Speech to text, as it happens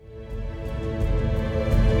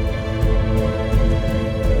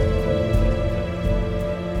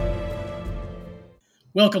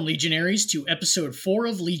Welcome, Legionaries, to Episode 4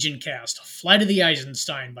 of Legion Cast, Flight of the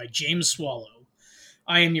Eisenstein by James Swallow.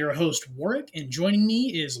 I am your host, Waric, and joining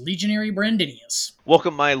me is Legionary Brandinius.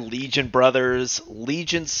 Welcome, my Legion brothers,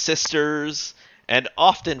 Legion sisters, and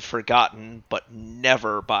often forgotten, but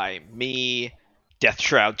never by me, Death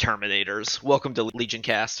Shroud Terminators. Welcome to Legion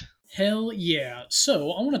Cast. Hell yeah.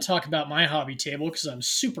 So, I want to talk about my hobby table because I'm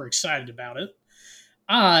super excited about it.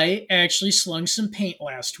 I actually slung some paint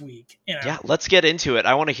last week. Yeah, let's get into it.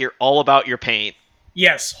 I want to hear all about your paint.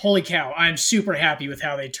 Yes, holy cow. I'm super happy with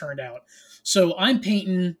how they turned out. So I'm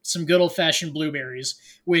painting some good old-fashioned blueberries,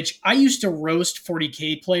 which I used to roast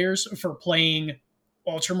 40k players for playing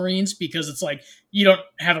Ultramarines because it's like, you don't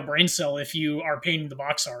have a brain cell if you are painting the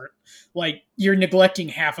box art. Like, you're neglecting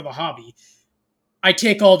half of the hobby. I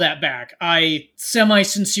take all that back. I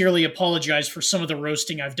semi-sincerely apologize for some of the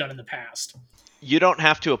roasting I've done in the past. You don't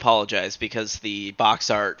have to apologize because the box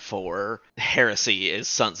art for Heresy is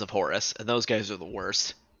Sons of Horus, and those guys are the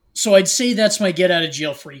worst. So I'd say that's my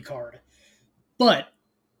get-out-of-jail-free card. But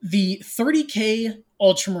the 30k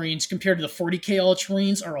Ultramarines compared to the 40k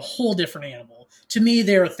Ultramarines are a whole different animal. To me,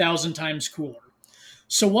 they're 1,000 times cooler.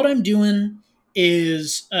 So what I'm doing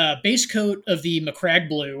is base coat of the Macragge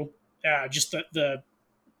Blue, just the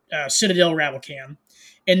Citadel Rattle Can,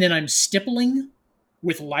 and then I'm stippling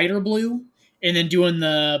with lighter blue, and then doing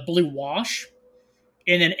the blue wash,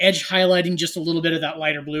 and then edge highlighting just a little bit of that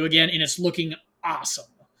lighter blue again, and it's looking awesome.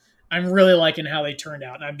 I'm really liking how they turned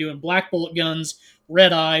out. And I'm doing black bullet guns,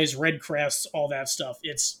 red eyes, red crests, all that stuff.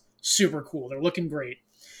 It's super cool. They're looking great.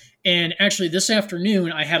 And actually, this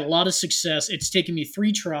afternoon, I had a lot of success. It's taken me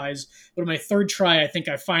 3 tries, but on my 3rd try, I think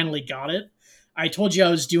I finally got it. I told you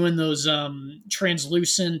I was doing those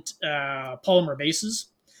translucent polymer bases.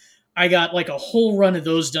 I got like a whole run of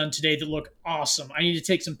those done today that look awesome. I need to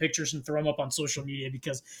take some pictures and throw them up on social media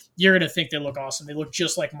because you're going to think they look awesome. They look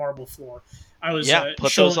just like marble floor.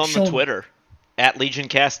 Put those on the Twitter at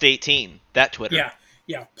LegionCast18. That Twitter.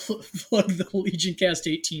 Yeah. Plug the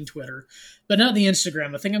LegionCast18 Twitter, but not the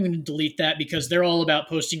Instagram. I think I'm going to delete that because they're all about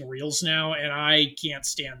posting reels now, and I can't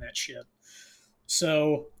stand that shit.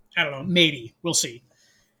 So I don't know. Maybe we'll see.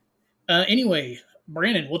 Anyway,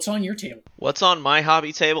 Brandon, what's on your table? What's on my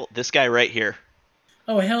hobby table? This guy right here.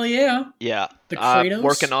 Oh hell yeah! Yeah, the Kratos.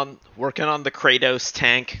 Working on the Kratos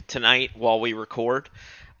tank tonight while we record.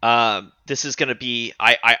 This is going to be,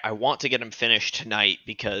 I want to get him finished tonight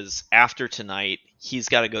because after tonight, he's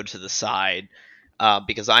got to go to the side,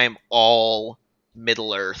 because I am all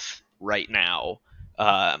Middle Earth right now.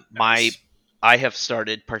 Nice. I have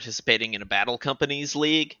started participating in a Battle Companies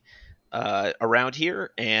League, around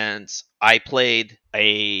here, and I played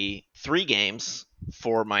 3 games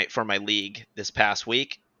for my league this past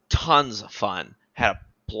week. Tons of fun. Had a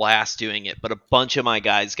blast doing it, but a bunch of my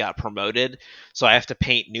guys got promoted, so I have to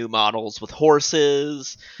paint new models with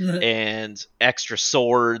horses and extra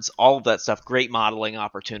swords, all of that stuff. Great modeling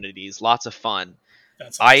opportunities, lots of fun.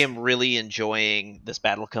 That's awesome. I am really enjoying this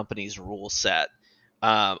Battle Company's rule set.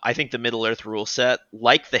 I think the Middle Earth rule set,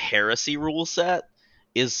 like the Heresy rule set,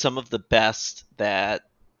 is some of the best that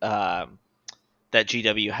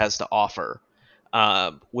GW has to offer,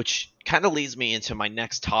 which kind of leads me into my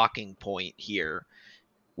next talking point here,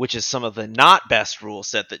 which is some of the not best rule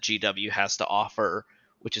set that GW has to offer,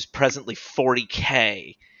 which is presently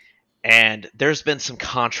 40k. And there's been some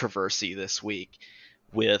controversy this week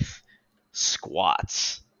with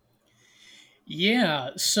squats. Yeah,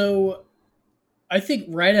 so I think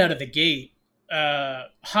right out of the gate,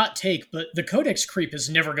 hot take, but the codex creep is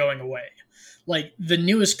never going away. Like, the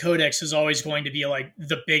newest codex is always going to be like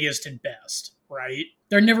the biggest and best, right?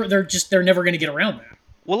 They're never going to get around that.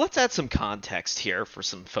 Well, let's add some context here for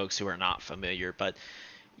some folks who are not familiar, but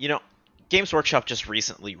Games Workshop just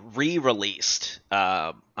recently re-released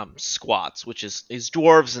squats, which is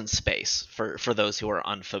dwarves in space, for those who are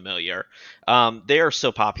unfamiliar. They are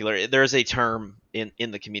so popular. There's a term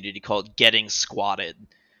in the community called getting squatted,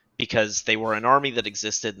 because they were an army that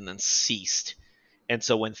existed and then ceased. And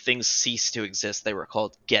so when things ceased to exist, they were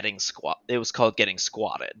called getting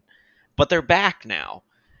squatted. But they're back now.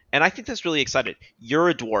 And I think that's really exciting. You're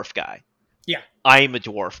a dwarf guy. Yeah. I'm a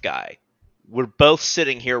dwarf guy. We're both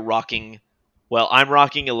sitting here rocking... Well, I'm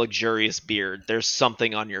rocking a luxurious beard. There's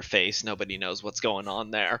something on your face. Nobody knows what's going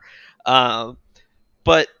on there.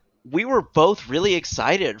 But we were both really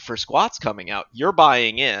excited for squats coming out. You're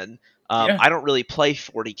buying in. Yeah. I don't really play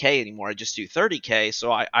 40k anymore. I just do 30k.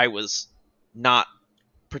 So I was not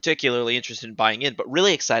particularly interested in buying in, but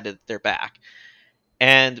really excited that they're back.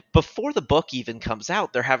 And before the book even comes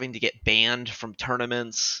out, they're having to get banned from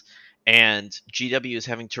tournaments, and GW is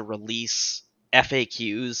having to release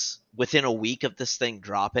FAQs within a week of this thing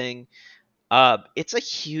dropping. It's a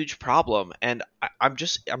huge problem, and I'm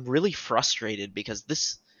really frustrated because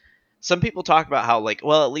this. Some people talk about how like,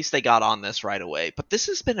 well, at least they got on this right away, but this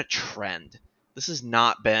has been a trend. This has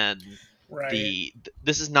not been Right. the.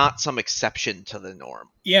 This is not some exception to the norm.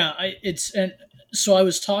 Yeah, it's and so I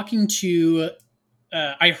was talking to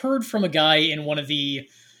I heard from a guy in one of the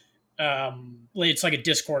it's like a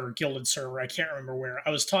Discord or Guilded server. I can't remember where. I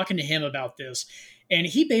was talking to him about this, and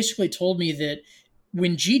he basically told me that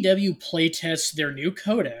when GW playtests their new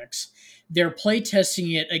codex, they're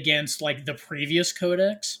playtesting it against like the previous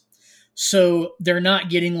codex. So they're not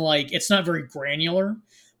getting like it's not very granular.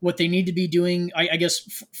 What they need to be doing, I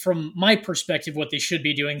guess, from my perspective, what they should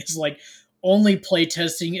be doing is like only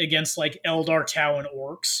playtesting against like Eldar, Tau, and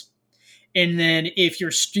Orcs, and then if you're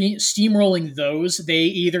steamrolling those, they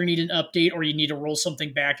either need an update or you need to roll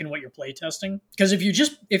something back in what you're playtesting. Because if you're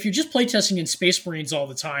just playtesting in Space Marines all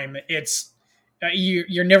the time, it's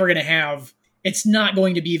you're never going to have. It's not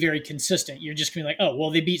going to be very consistent. You're just going to be like, oh, well,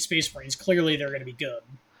 they beat Space Marines. Clearly, they're going to be good.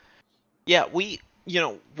 Yeah, we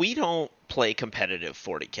don't play competitive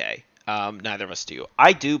 40k. Neither of us do.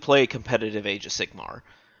 I do play competitive Age of Sigmar,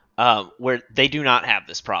 where they do not have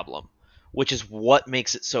this problem, which is what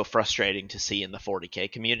makes it so frustrating to see in the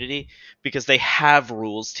 40k community, because they have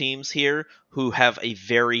rules teams here who have a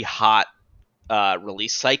very hot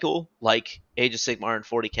release cycle, like Age of Sigmar and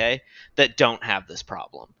 40k, that don't have this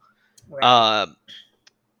problem. Right. Um,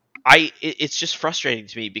 it's just frustrating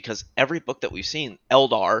to me because every book that we've seen,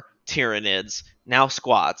 Eldar, Tyranids, now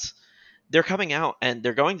Squats, they're coming out and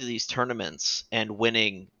they're going to these tournaments and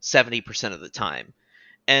winning 70% of the time.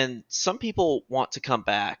 And some people want to come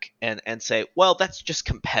back and say, well, that's just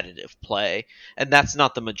competitive play, and that's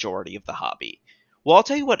not the majority of the hobby. Well, I'll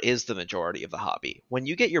tell you what is the majority of the hobby. When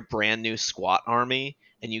you get your brand new squat army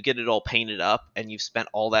and you get it all painted up and you've spent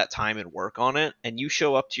all that time and work on it, and you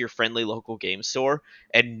show up to your friendly local game store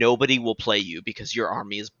and nobody will play you because your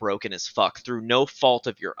army is broken as fuck through no fault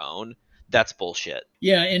of your own, that's bullshit.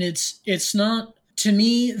 Yeah, and it's not to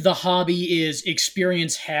me. The hobby is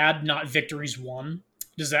experience had, not victories won.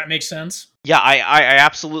 Does that make sense? Yeah, I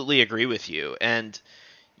absolutely agree with you. And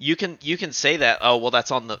you can say that, oh well,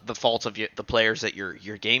 that's on the fault of the players at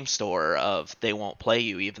your game store, of they won't play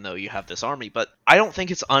you even though you have this army, but I don't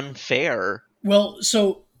think it's unfair. Well,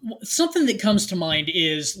 so something that comes to mind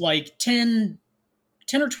is like 10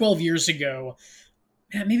 or 12 years ago.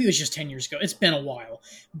 Maybe it was just 10 years ago. It's been a while.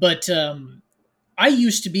 But I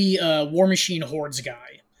used to be a War Machine Hordes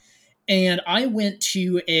guy. And I went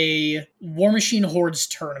to a War Machine Hordes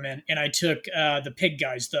tournament and I took the pig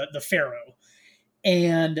guys, the Pharaoh.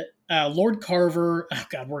 And Lord Carver, oh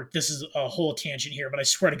God, this is a whole tangent here, but I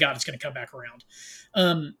swear to God it's going to come back around.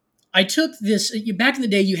 Um, I took this back in the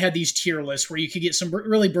day. You had these tier lists where you could get some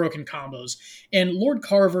really broken combos, and Lord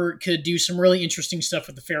Carver could do some really interesting stuff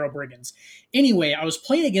with the Pharaoh Brigands. Anyway, I was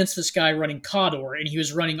playing against this guy running Cawdor, and he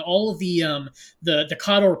was running all of the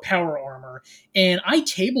Cawdor power armor, and I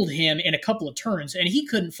tabled him in a couple of turns, and he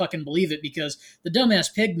couldn't fucking believe it because the dumbass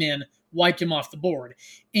pigmen wiped him off the board,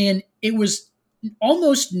 and it was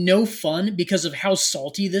almost no fun because of how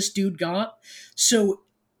salty this dude got. So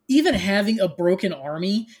even having a broken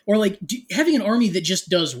army or like having an army that just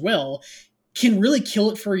does well can really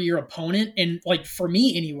kill it for your opponent. And like for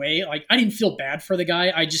me anyway, like I didn't feel bad for the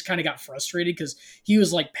guy. I just kind of got frustrated because he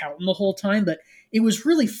was like pouting the whole time. But it was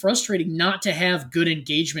really frustrating not to have good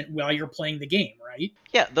engagement while you're playing the game, right?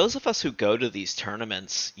 Yeah, those of us who go to these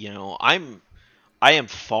tournaments, I am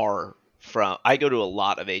far from. I go to a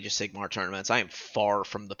lot of Age of Sigmar tournaments. I am far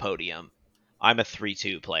from the podium. I'm a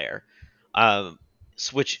 3-2 player.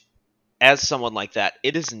 Which, as someone like that,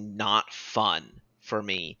 it is not fun for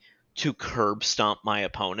me to curb stomp my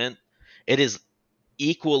opponent. It is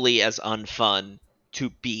equally as unfun to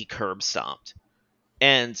be curb stomped.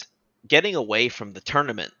 And getting away from the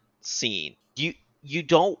tournament scene, you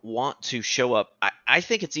don't want to show up. I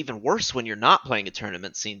think it's even worse when you're not playing a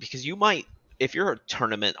tournament scene, because you might, if you're a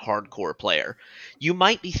tournament hardcore player, you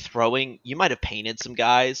might have painted some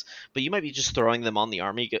guys, but you might be just throwing them on the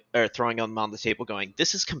army, or throwing them on the table going,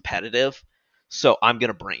 this is competitive, so I'm going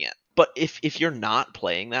to bring it. But if you're not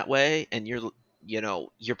playing that way, and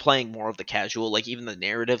you're playing more of the casual, like even the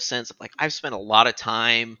narrative sense of like, I've spent a lot of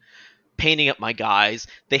time painting up my guys.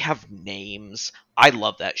 They have names. I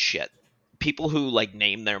love that shit. People who like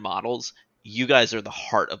name their models, you guys are the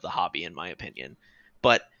heart of the hobby, in my opinion.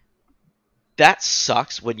 But that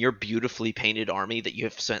sucks when your beautifully painted army that you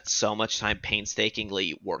have spent so much time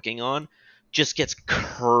painstakingly working on just gets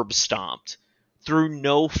curb stomped through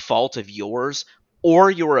no fault of yours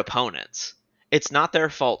or your opponent's. It's not their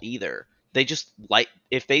fault either. They just like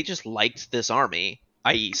if they just liked this army,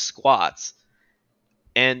 i.e., squats,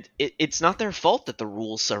 and it's not their fault that the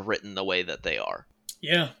rules are written the way that they are.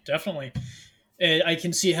 Yeah, definitely. I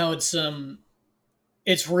can see how it's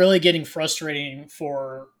really getting frustrating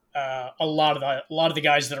for a lot of the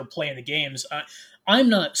guys that are playing the games. I'm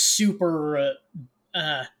not super.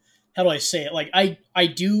 How do I say it? Like I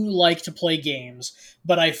do like to play games,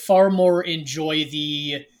 but I far more enjoy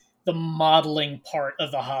the modeling part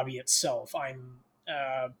of the hobby itself. I'm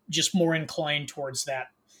just more inclined towards that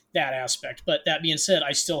aspect. But that being said,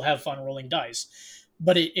 I still have fun rolling dice.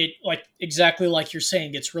 But it like exactly like you're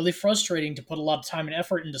saying, it's really frustrating to put a lot of time and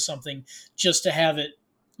effort into something just to have it,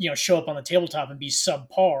 show up on the tabletop and be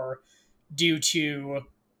subpar due to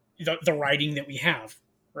the writing that we have,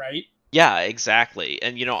 right? Yeah, exactly.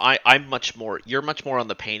 And I'm much more you're much more on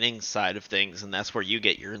the painting side of things, and that's where you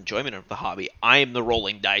get your enjoyment of the hobby. I am the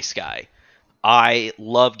rolling dice guy. I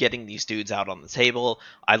love getting these dudes out on the table.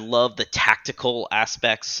 I love the tactical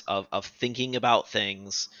aspects of thinking about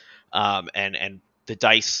things, and the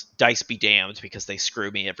dice be damned because they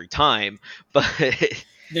screw me every time. But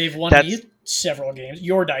They've won that's me several games.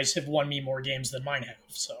 Your dice have won me more games than mine have.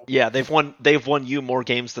 So yeah, they've won you more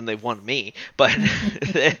games than they've won me. But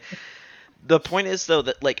the point is though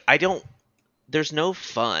that like I don't there's no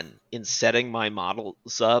fun in setting my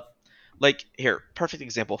models up. Like here, perfect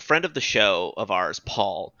example. Friend of the show of ours,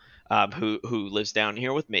 Paul, who lives down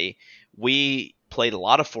here with me. We played a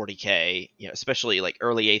lot of 40k, especially like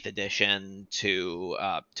early 8th edition to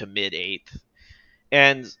mid 8th,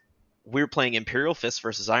 and we were playing Imperial Fist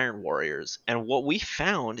versus Iron Warriors. And what we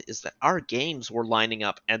found is that our games were lining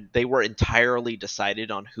up, and they were entirely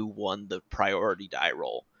decided on who won the priority die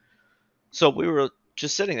roll. So we were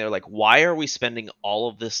just sitting there like, why are we spending all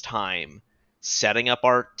of this time setting up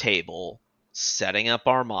our table, setting up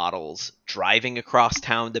our models, driving across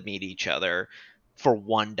town to meet each other for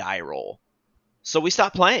one die roll? So we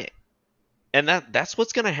stopped playing. And that's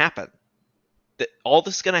what's going to happen. All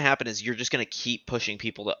this is going to happen is you're just going to keep pushing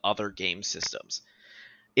people to other game systems.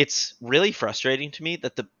 It's really frustrating to me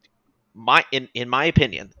that in my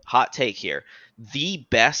opinion, hot take here, the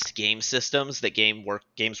best game systems that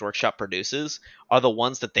Games Workshop produces are the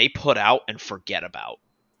ones that they put out and forget about.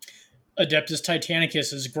 Adeptus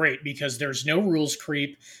Titanicus is great because there's no rules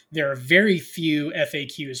creep. There are very few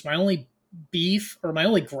FAQs. My only beef or my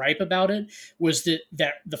only gripe about it was that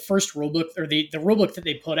the first rulebook or the rulebook that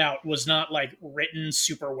they put out was not like written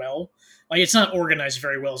super well. Like it's not organized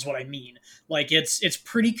very well is what I mean. Like it's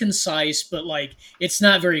pretty concise, but like it's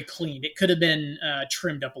not very clean. It could have been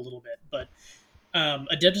trimmed up a little bit, but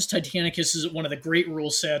Adeptus Titanicus is one of the great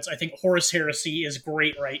rule sets. I think Horus Heresy is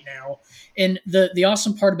great right now, and the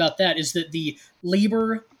awesome part about that is that the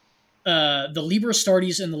Liber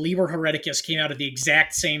Astartes and the Liber Hereticus came out at the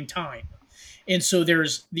exact same time, and so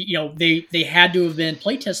there's they had to have been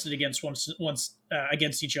play tested against once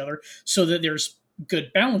against each other so that there's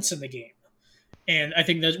good balance in the game. And I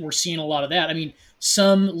think that we're seeing a lot of that. I mean,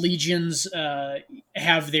 some legions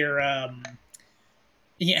have their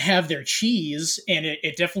cheese, and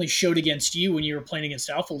it definitely showed against you when you were playing against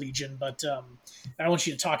Alpha Legion. But I want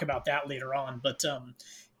you to talk about that later on. But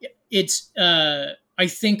it's I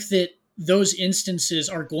think that those instances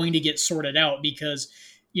are going to get sorted out because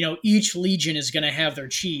each legion is going to have their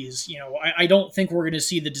cheese. I don't think we're going to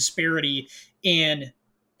see the disparity in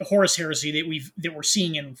the Horus Heresy that we're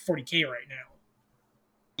seeing in 40k right now.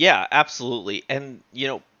 Yeah, absolutely. And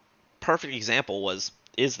perfect example is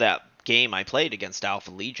that game I played against Alpha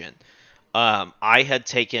Legion. I had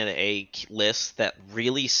taken a list that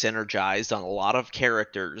really synergized on a lot of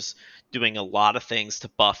characters doing a lot of things to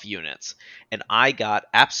buff units, and I got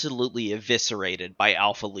absolutely eviscerated by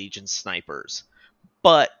Alpha Legion snipers.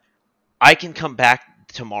 But I can come back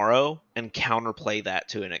tomorrow and counterplay that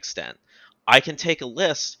to an extent. I can take a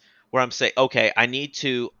list where I'm saying, okay,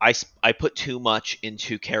 I put too much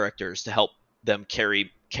into characters to help them carry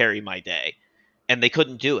my day, and they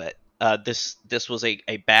couldn't do it. This was a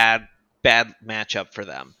bad matchup for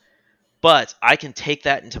them. But I can take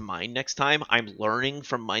that into mind next time. I'm learning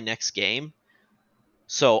from my next game,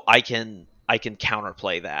 so I can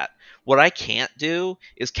counterplay that. What I can't do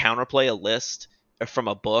is counterplay a list from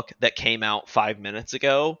a book that came out 5 minutes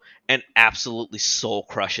ago and absolutely soul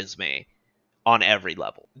crushes me on every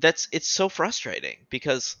level. It's so frustrating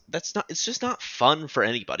because it's just not fun for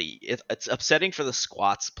anybody. It's upsetting for the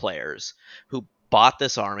squats players who bought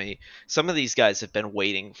this army. Some of these guys have been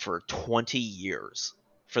waiting for 20 years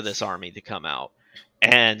for this army to come out,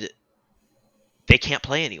 and they can't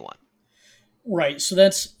play anyone. Right. So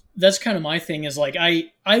that's kind of my thing is like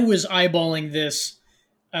I was eyeballing this.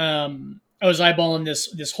 I was eyeballing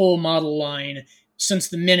this whole model line since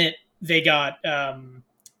the minute they got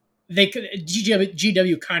they could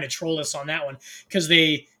GW kind of trolled us on that one because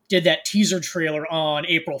they did that teaser trailer on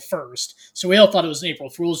April 1st. So we all thought it was an April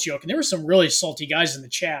Fool's joke, and there were some really salty guys in the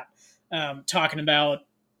chat talking about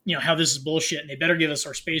how this is bullshit and they better give us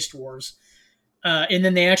our Space Dwarves. And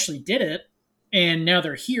then they actually did it, and now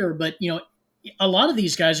they're here. But a lot of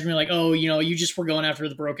these guys are gonna be like, oh, you just were going after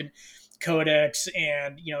the broken codex,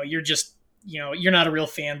 and you're just you're not a real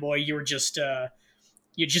fanboy. You're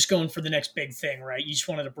just going for the next big thing, right? You just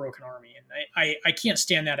wanted a broken army, and I can't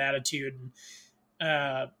stand that attitude.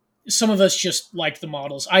 Some of us just like the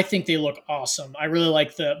models. I think they look awesome. I really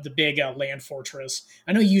like the big land fortress.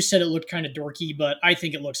 I know you said it looked kind of dorky, but I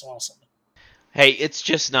think it looks awesome. Hey, it's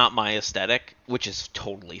just not my aesthetic, which is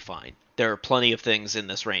totally fine. There are plenty of things in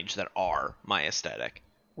this range that are my aesthetic.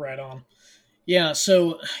 Right on. Yeah,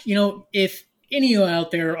 so, if any of you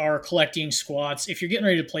out there are collecting squats, if you're getting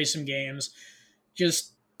ready to play some games,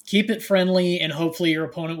 just keep it friendly and hopefully your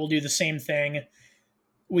opponent will do the same thing.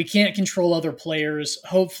 We can't control other players.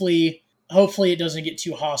 Hopefully it doesn't get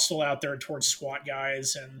too hostile out there towards squat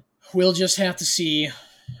guys, and we'll just have to see.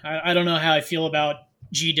 I don't know how I feel about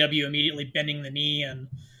GW immediately bending the knee and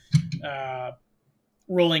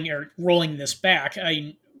rolling this back.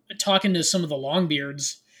 Talking to some of the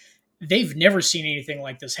Longbeards, they've never seen anything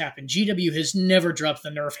like this happen. GW has never dropped the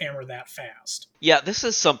Nerf hammer that fast. Yeah, this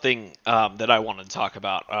is something that I wanted to talk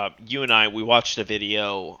about. You and I, we watched a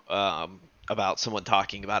video about someone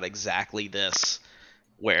talking about exactly this,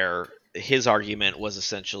 where his argument was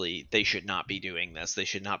essentially they should not be doing this. They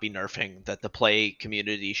should not be nerfing, that the play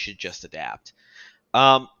community should just adapt.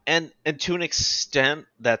 And to an extent,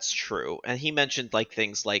 that's true. And he mentioned like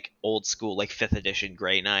things like old school, like 5th edition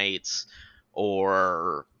Grey Knights,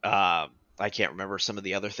 or I can't remember some of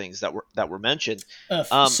the other things that were mentioned.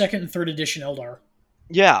 2nd and 3rd edition Eldar.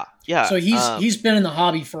 Yeah. So he's been in the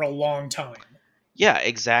hobby for a long time. Yeah,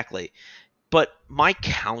 exactly. But my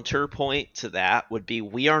counterpoint to that would be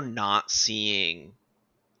we are not seeing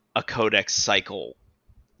a codex cycle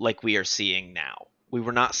like we are seeing now. We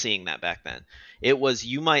were not seeing that back then. It was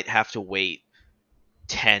you might have to wait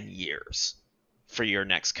 10 years for your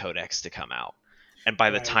next codex to come out. And by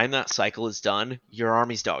the time that cycle is done, your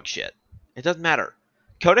army's dog shit. It doesn't matter.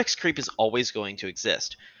 Codex creep is always going to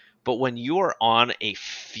exist. But when you are on a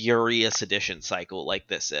furious edition cycle like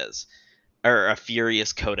this is, or a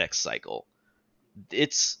furious codex cycle,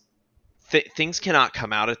 it's things cannot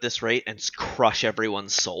come out at this rate and crush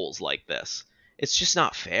everyone's souls like this. It's just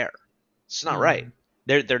not fair. It's not right.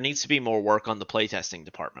 There needs to be more work on the playtesting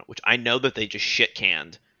department, which I know that they just shit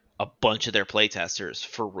canned a bunch of their playtesters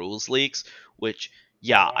for rules leaks, which,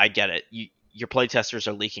 yeah, I get it. Your playtesters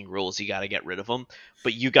are leaking rules. You got to get rid of them,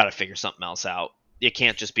 but you got to figure something else out. It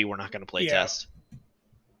can't just be we're not going to playtest.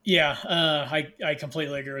 Yeah, I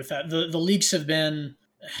completely agree with that. The leaks have been,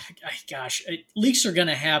 leaks are going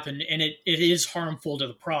to happen, and it is harmful to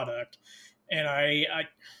the product. And I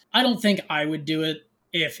don't think I would do it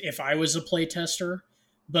if I was a playtester,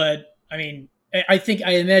 but I mean, I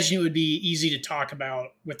imagine it would be easy to talk about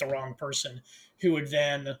with the wrong person who would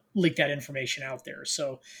then leak that information out there.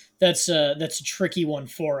 So that's a tricky one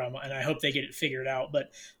for them, and I hope they get it figured out.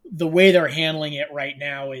 But the way they're handling it right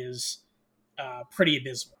now is pretty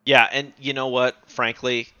abysmal. Yeah, and you know what?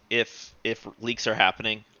 Frankly, if leaks are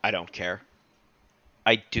happening, I don't care.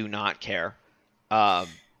 I do not care.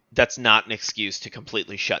 That's not an excuse to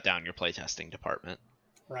completely shut down your playtesting department.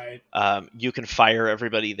 Right. You can fire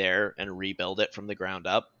everybody there and rebuild it from the ground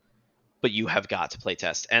up, but you have got to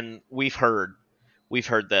playtest. And we've heard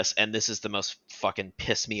this, and this is the most fucking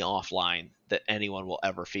piss me off line that anyone will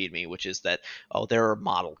ever feed me, which is that, oh, they're a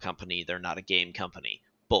model company, they're not a game company.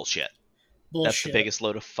 Bullshit. That's the biggest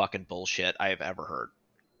load of fucking bullshit I have ever heard.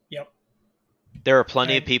 Yep. There are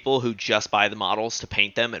plenty of people who just buy the models to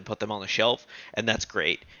paint them and put them on the shelf, and that's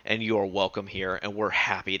great. And you are welcome here, and we're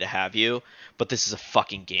happy to have you. But this is a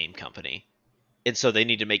fucking game company. And so they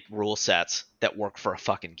need to make rule sets that work for a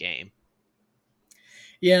fucking game.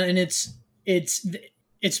 Yeah, and it's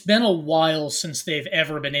been a while since they've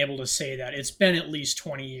ever been able to say that. It's been at least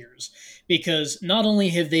 20 years. Because not only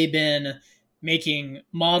have they been making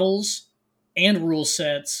models and rule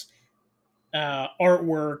sets,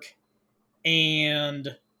 artwork,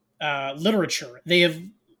 and literature. They have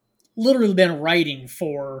literally been writing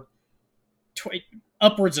for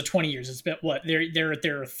upwards of 20 years. It's been what? They're at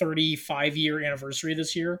their 35-year anniversary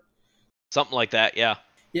this year. Something like that, yeah.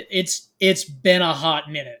 It's been a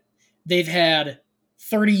hot minute. They've had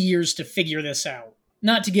 30 years to figure this out.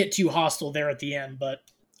 Not to get too hostile there at the end, but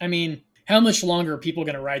I mean, how much longer are people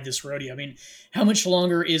going to ride this rodeo? I mean, how much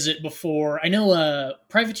longer is it before? I know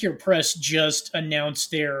Privateer Press just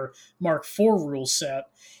announced their Mark IV rule set,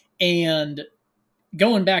 and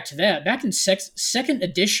going back to that, back in second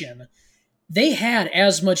edition, they had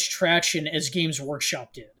as much traction as Games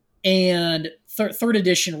Workshop did. And third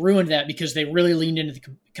edition ruined that because they really leaned into the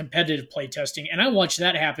competitive playtesting. And I watched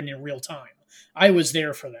that happen in real time. I was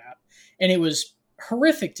there for that. And it was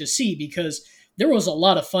horrific to see because there was a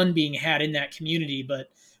lot of fun being had in that community,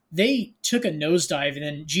 but they took a nosedive, and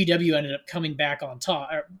then GW ended up coming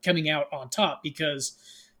out on top because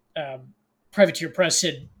Privateer Press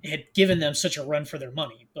had given them such a run for their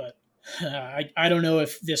money. But I don't know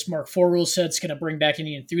if this Mark IV rule set's going to bring back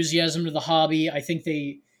any enthusiasm to the hobby. I think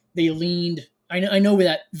they leaned. I know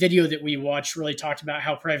that video that we watched really talked about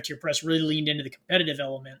how Privateer Press really leaned into the competitive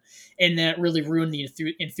element, and that really ruined the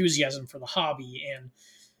enthusiasm for the hobby. And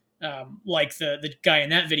like the guy in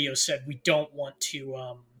that video said, we don't want to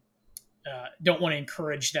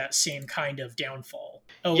encourage that same kind of downfall.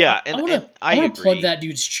 Oh Yeah, I and want I to agree. plug that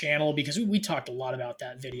dude's channel because we talked a lot about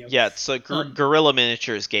that video. Yeah, so Gorilla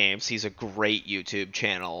Miniatures Games. He's a great YouTube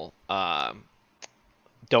channel.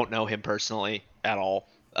 Don't know him personally at all.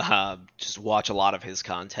 Just watch a lot of his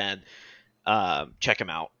content. Check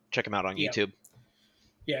him out. Check him out on YouTube.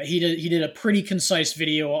 Yeah, he did a pretty concise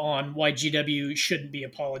video on why GW shouldn't be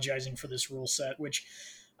apologizing for this rule set, which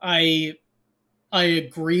I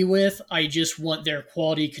agree with. I just want their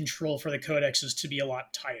quality control for the codexes to be a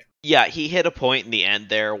lot tighter. Yeah, he hit a point in the end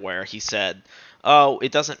there where he said, "Oh,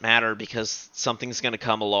 it doesn't matter because something's going to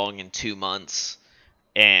come along in 2 months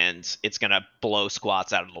and it's going to blow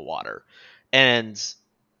squats out of the water." And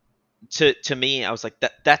to me, I was like,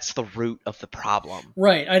 that's the root of the problem.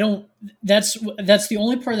 Right. That's the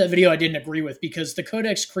only part of that video I didn't agree with, because the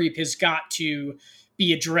codex creep has got to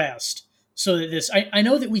be addressed. So that this, I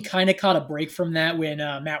know that we kind of caught a break from that when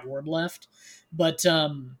Matt Ward left, but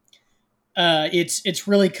it's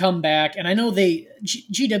really come back. And I know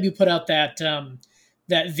GW put out that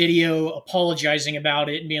video apologizing about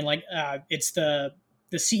it and being like, it's the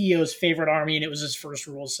CEO's favorite army and it was his first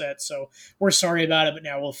rule set, so we're sorry about it, but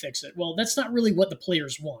now we'll fix it. Well, that's not really what the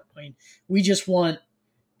players want. I mean, we just want,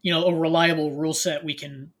 a reliable rule set we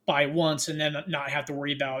can buy once and then not have to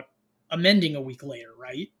worry about amending a week later,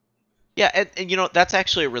 right? Yeah, and that's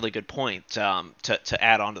actually a really good point to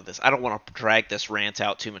add on to this. I don't want to drag this rant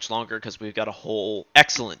out too much longer because we've got a whole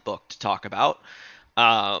excellent book to talk about.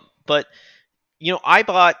 But I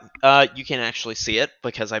bought. You can actually see it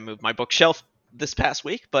because I moved my bookshelf this past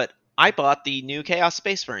week. But I bought the new Chaos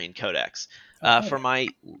Space Marine Codex for my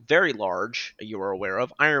very large, you are aware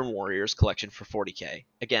of, Iron Warriors collection for 40k.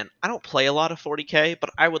 Again, I don't play a lot of 40k, but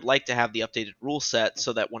I would like to have the updated rule set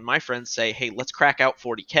so that when my friends say, "Hey, let's crack out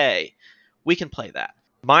 40k," we can play that.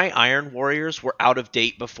 My Iron Warriors were out of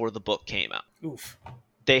date before the book came out. Oof.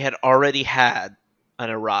 They had already had an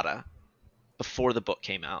errata before the book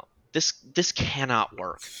came out. This cannot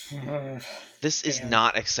work. This is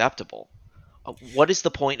not acceptable. What is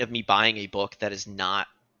the point of me buying a book that is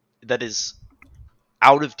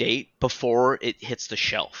out of date before it hits the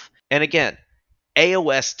shelf? And again,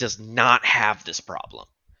 AOS does not have this problem.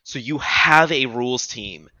 So you have a rules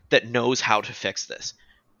team that knows how to fix this.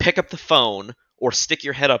 Pick up the phone or stick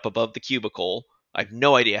your head up above the cubicle. I have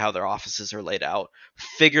no idea how their offices are laid out.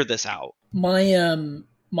 Figure this out.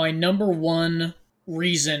 My number one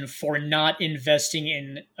reason for not investing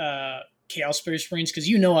in Chaos Space Marines, because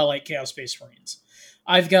I like Chaos Space Marines.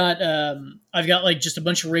 I've got like just a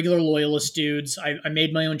bunch of regular loyalist dudes. I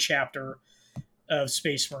made my own chapter of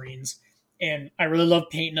Space Marines, and I really love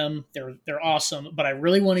painting them. They're awesome, but I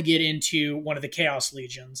really want to get into one of the Chaos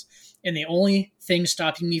Legions. And the only thing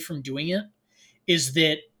stopping me from doing it is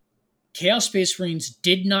that Chaos Space Marines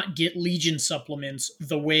did not get Legion supplements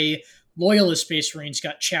the way Loyalist Space Marines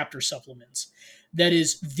got chapter supplements. That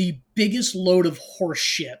is the biggest load of horse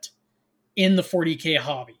shit in the 40k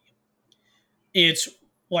hobby. It's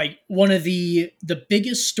like one of the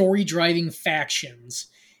biggest story driving factions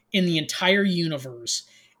in the entire universe,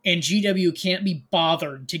 and GW can't be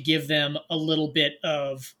bothered to give them a little bit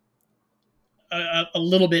of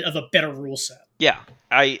a better rule set. Yeah,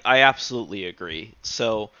 I absolutely agree.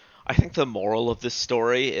 So I think the moral of this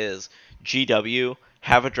story is GW,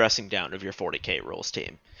 have a dressing down of your 40k rules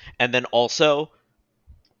team. And then also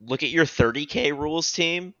look at your 30k rules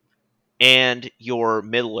team and your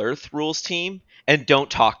Middle-earth rules team and don't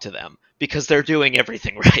talk to them because they're doing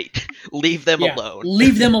everything right. Leave them alone.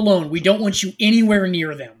 Leave them alone. We don't want you anywhere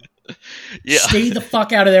near them. Yeah. Stay the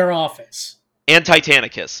fuck out of their office. And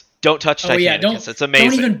Titanicus. Don't touch Oh yeah, Titanicus. It's amazing.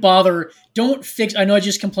 don't even bother. Don't fix. I know I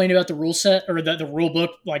just complained about the rule set or the rule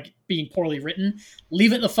book like being poorly written.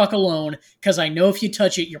 Leave it the fuck alone, because I know if you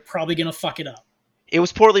touch it, you're probably gonna fuck it up. It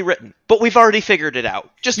was poorly written, but we've already figured it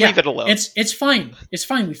out. Just leave it alone. It's fine. It's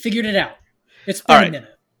fine. We figured it out. It's been a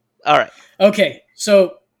minute. All right. Okay,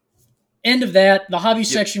 so end of that. The hobby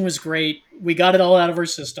section was great. We got it all out of our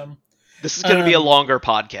system. This is going to be a longer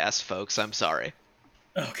podcast, folks. I'm sorry.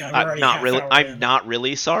 Oh god, we're already I'm not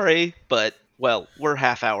really sorry, but well, we're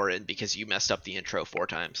half hour in because you messed up the intro 4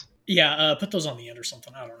 times. Yeah, put those on the end or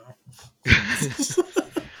something. I don't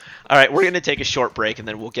know. All right, we're going to take a short break, and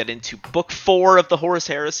then we'll get into Book 4 of the Horus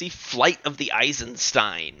Heresy, Flight of the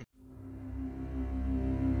Eisenstein.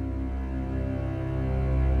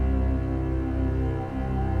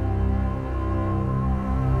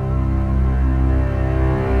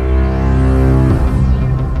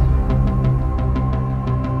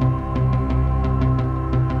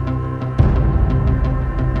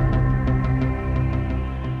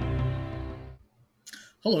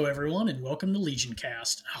 Hello, everyone, and welcome to Legion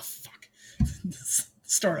Cast. Oh, fuck.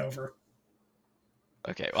 Start over.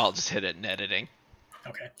 Okay, well, I'll just hit it in editing.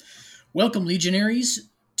 Okay. Welcome, Legionaries,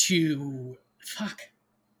 to... Fuck.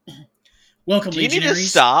 Welcome, Do you Legionaries. need to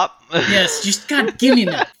stop? Yes, just, God, give me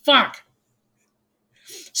that. Fuck.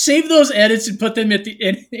 Save those edits and put them at the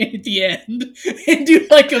end, and do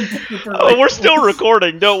like a blooper. Oh, we're still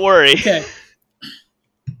recording, don't worry. Okay.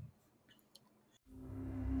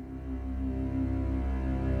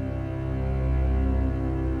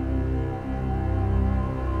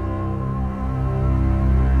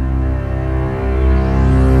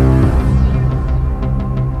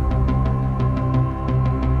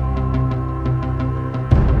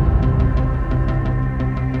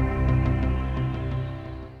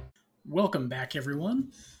 Welcome back,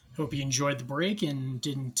 everyone. Hope you enjoyed the break and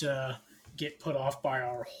didn't get put off by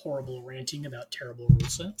our horrible ranting about terrible rule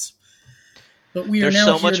sets. But we are There's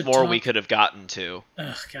now so much to more talk... we could have gotten to.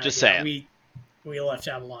 God, just saying. We left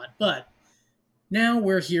out a lot. But now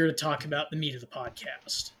we're here to talk about the meat of the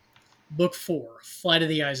podcast. Book 4, Flight of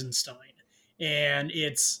the Eisenstein. And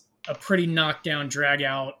it's a pretty knockdown,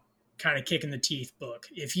 drag-out, kind of kick-in-the-teeth book.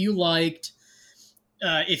 If you liked...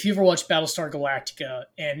 if you ever watched Battlestar Galactica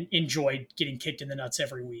and enjoyed getting kicked in the nuts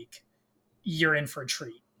every week, you're in for a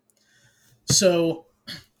treat. So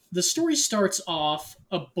the story starts off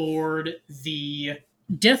aboard the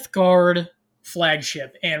Death Guard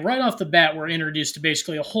flagship, and right off the bat, we're introduced to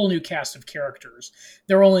basically a whole new cast of characters.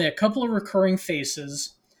 There are only a couple of recurring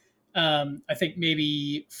faces, I think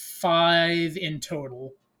maybe 5 in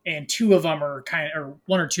total, and 2 of them are or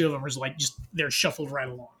 1 or 2 of them are like just they're shuffled right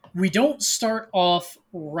along. We don't start off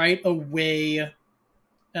right away.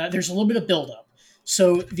 There's a little bit of buildup.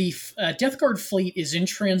 So the Death Guard fleet is in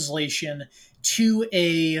translation to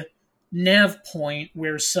a nav point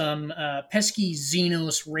where some pesky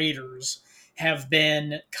Xenos raiders have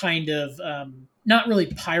been kind of not really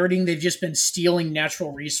pirating. They've just been stealing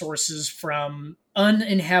natural resources from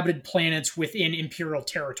uninhabited planets within Imperial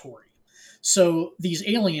territory. So these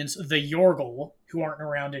aliens, the Yorgul, who aren't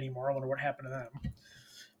around anymore, I wonder what happened to them.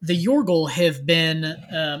 The Yorgul have been,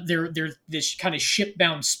 they're this kind of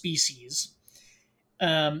ship-bound species.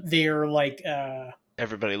 They're like...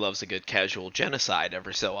 Everybody loves a good casual genocide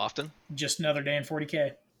every so often. Just another day in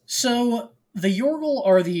 40K. So, the Yorgul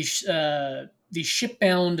are these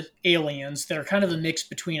ship-bound aliens that are kind of a mix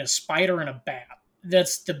between a spider and a bat.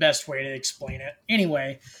 That's the best way to explain it.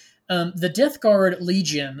 Anyway... the Death Guard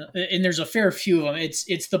Legion, and there's a fair few of them.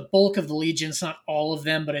 It's the bulk of the Legion. It's not all of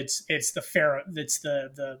them, but it's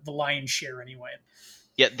the lion's share anyway.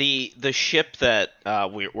 Yeah, the ship that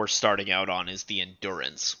we're starting out on is the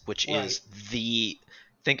Endurance, which is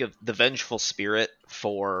think of the vengeful spirit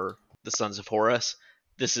for the Sons of Horus.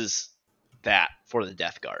 This is that for the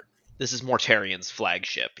Death Guard. This is Mortarian's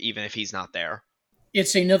flagship, even if he's not there.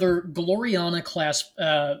 It's another Gloriana-class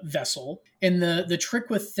vessel, and the trick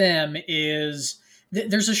with them is...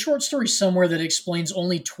 there's a short story somewhere that explains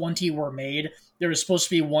only 20 were made. There was supposed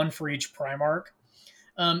to be 1 for each Primarch.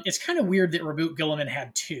 It's kind of weird that Reboot Guilliman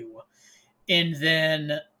had 2. And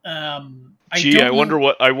then... I wonder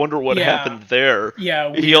what happened there. Yeah,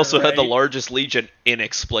 weird, he also right? had the largest Legion,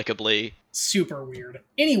 inexplicably. Super weird.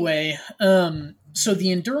 Anyway, so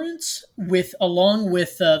the Endurance, along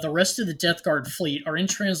with the rest of the Death Guard fleet, are in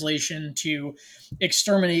translation to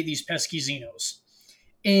exterminate these pesky Xenos.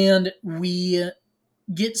 And we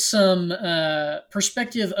get some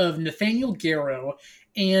perspective of Nathaniel Garrow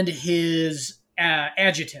and his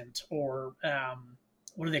adjutant, or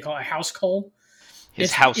what do they call it? A house Carl?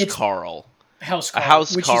 His House Carl. House Carl. A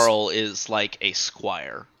House Carl is like a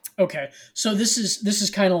squire. Okay, so this is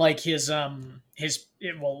kind of like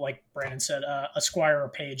well, like Brandon said, a squire or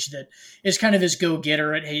page that is kind of his go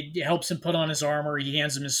getter. It helps him put on his armor. He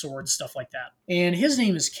hands him his sword, stuff like that. And his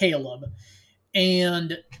name is Caleb.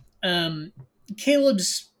 And um,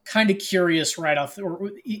 Caleb's kind of curious right off.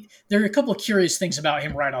 There are a couple of curious things about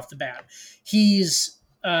him right off the bat. He's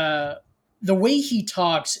the way he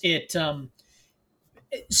talks.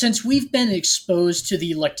 Since we've been exposed to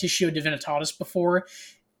the Lectitio Divinitatis before,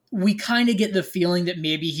 we kind of get the feeling that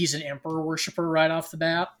maybe he's an emperor worshiper right off the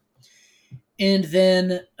bat. And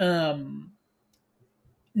then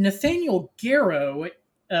Nathaniel Garrow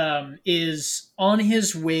is on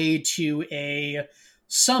his way to a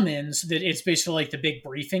summons that it's basically like the big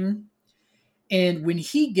briefing. And when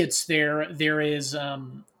he gets there, there is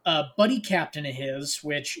a buddy captain of his,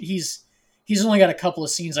 which he's only got a couple of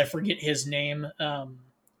scenes. I forget his name.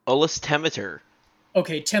 Olus Temeter.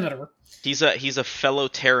 Okay, Temeter. He's a fellow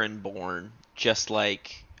Terran born, just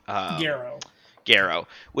like Garrow,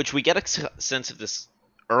 which we get a sense of this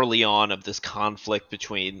early on of this conflict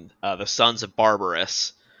between the Sons of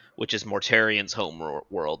Barbarous, which is Mortarian's home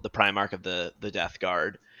world, the Primarch of the Death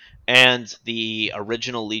Guard, and the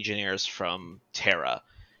original Legionnaires from Terra.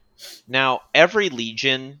 Now, every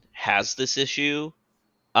Legion has this issue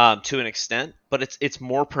to an extent, but it's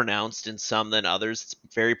more pronounced in some than others. It's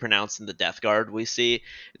very pronounced in the Death Guard we see.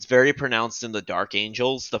 It's very pronounced in the Dark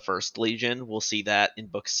Angels, the First Legion. We'll see that in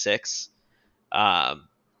Book 6.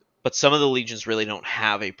 But some of the legions really don't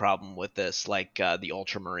have a problem with this, like the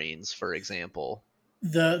Ultramarines, for example.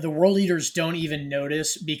 The world eaters don't even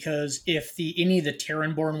notice because if any of the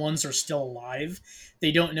Terran-born ones are still alive,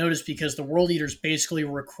 they don't notice because the world eaters basically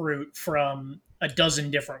recruit from a dozen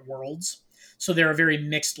different worlds, so they're a very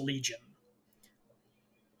mixed legion.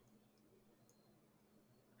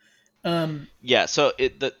 Yeah, so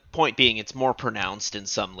the point being, it's more pronounced in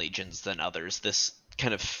some legions than others. This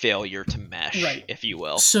kind of failure to mesh, right, if you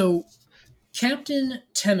will. So Captain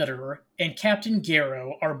Temeter and Captain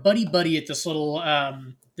Garrow are buddy at this little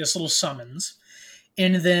summons,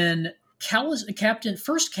 and then first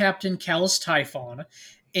Captain Callus Typhon,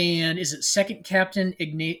 and is it second Captain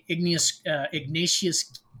Ignatius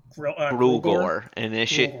Grulgor,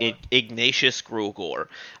 Ignatius Grulgor.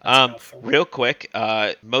 Real quick,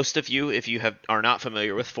 most of you, if you are not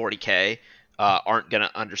familiar with 40k, aren't going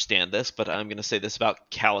to understand this, but I'm going to say this about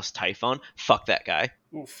Callus Typhon. Fuck that guy.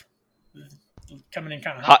 Oof. Coming in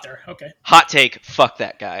kind of hot there. Okay. Hot take. Fuck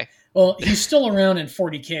that guy. Well, he's still around in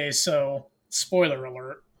 40k, so spoiler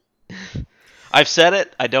alert. I've said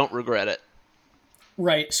it. I don't regret it.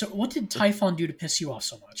 Right. So what did Typhon do to piss you off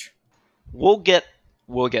so much? We'll get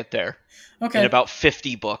there. Okay. In about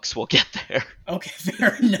 50 books, we'll get there. Okay,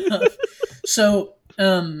 fair enough. So,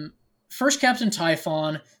 first Captain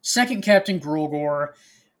Typhon, second Captain Grulgor,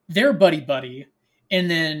 they're buddy, and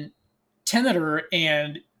then Temeter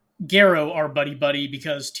and Garrow are buddy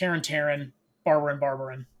because Terran,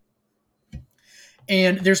 Barbaran.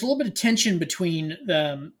 And there's a little bit of tension between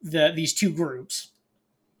these two groups.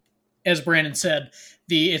 As Brandon said,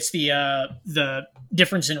 it's the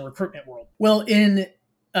difference in recruitment world. Well,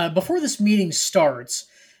 before this meeting starts,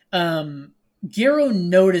 Garrow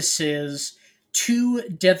notices two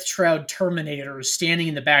Death Shroud Terminators standing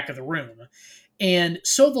in the back of the room. And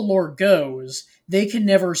so the lore goes, they can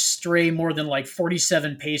never stray more than like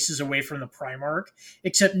 47 paces away from the Primarch,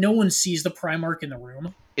 except no one sees the Primarch in the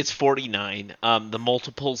room. It's 49. The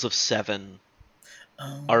multiples of 7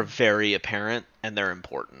 are very apparent, and they're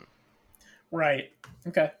important. Right.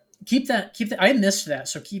 Okay. Keep that. I missed that,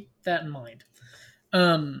 so keep that in mind.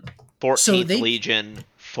 14th Legion,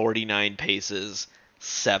 49 paces,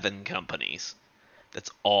 7 companies. That's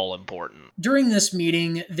all important. During this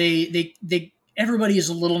meeting, everybody is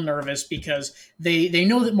a little nervous because they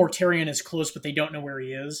know that Mortarion is close, but they don't know where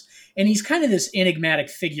he is. And he's kind of this enigmatic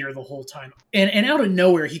figure the whole time. And out of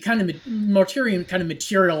nowhere, Mortarion kind of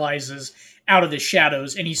materializes out of the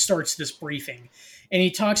shadows, and he starts this briefing. And he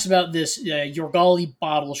talks about this Yorgali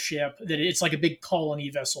bottle ship, that it's like a big colony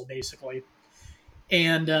vessel, basically.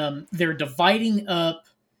 And they're dividing up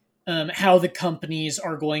how the companies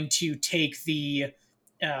are going to take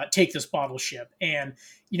this bottle ship. And,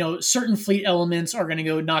 certain fleet elements are going to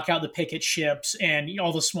go knock out the picket ships and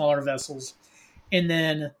all the smaller vessels. And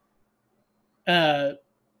then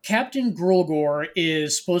Captain Grulgor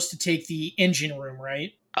is supposed to take the engine room,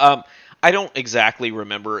 right? I don't exactly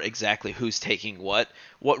remember exactly who's taking what.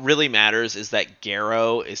 What really matters is that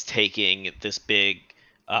Garrow is taking this big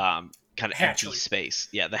kind of empty space.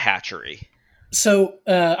 Yeah, the hatchery. So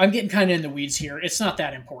I'm getting kind of in the weeds here. It's not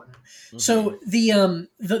that important. Hmm. So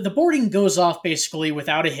the boarding goes off basically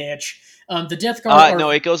without a hitch. The Death Guard are No,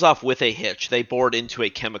 it goes off with a hitch. They board into a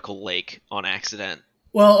chemical lake on accident.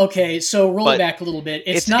 well, okay. So roll it But back a little bit.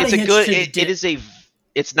 It's not a it's a hitch good to the it is a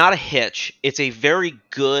it's not a hitch. It's a very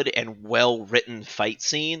good and well written fight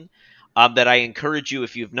scene that I encourage you,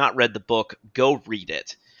 if you've not read the book, go read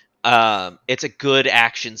it. It's a good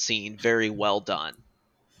action scene, very well done.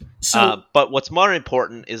 so But what's more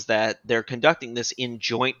important is that they're conducting this in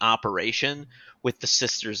joint operation with the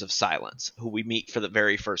Sisters of Silence, who we meet for the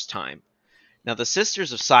very first time. Now, the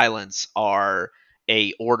Sisters of Silence are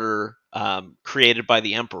a order created by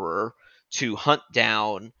the Emperor to hunt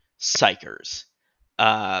down psychers.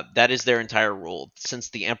 That is their entire rule. Since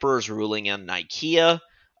the Emperor is ruling on Nicaea,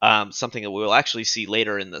 something that we will actually see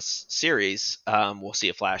later in this series, we'll see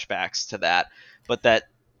a flashbacks to that, but that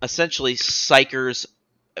essentially psychers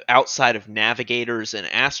outside of navigators and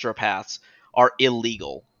astropaths are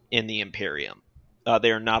illegal in the Imperium.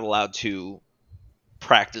 They are not allowed to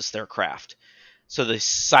practice their craft. So the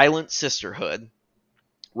Silent Sisterhood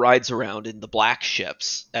rides around in the black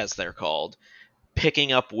ships, as they're called,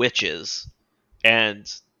 picking up witches and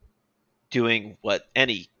doing what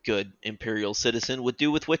any good Imperial citizen would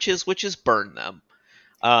do with witches, which is burn them.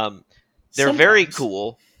 Um, they're very sometimes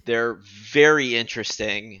cool. They're very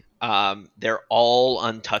interesting. They're all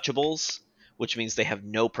untouchables, which means they have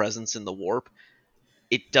no presence in the warp.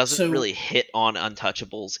 It doesn't so really hit on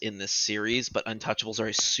untouchables in this series, but untouchables are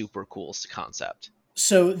a super cool concept.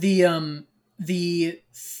 so the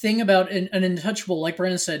thing about an untouchable, like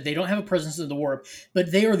Brandon said, they don't have a presence in the warp,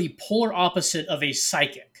 but they are the polar opposite of a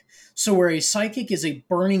psychic. So where a psychic is a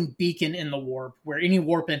burning beacon in the warp, where any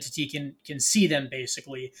warp entity can see them,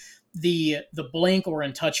 basically, the blank or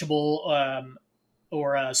untouchable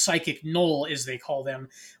or psychic null, as they call them,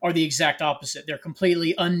 are the exact opposite. They're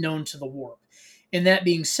completely unknown to the warp. And that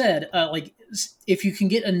being said, like if you can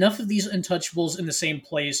get enough of these untouchables in the same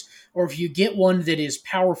place, or if you get one that is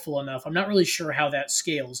powerful enough, I'm not really sure how that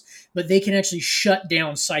scales, but they can actually shut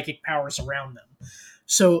down psychic powers around them.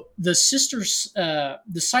 So the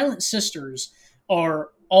Silent Sisters, are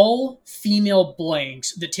all female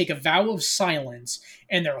blanks that take a vow of silence,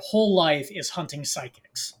 and their whole life is hunting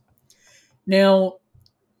psychics. Now,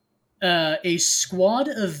 a squad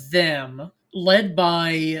of them led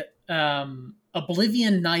by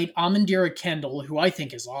Oblivion Knight Amandira Kendall, who I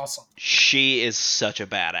think is awesome. She is such a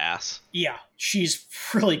badass. Yeah, she's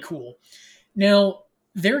really cool. Now,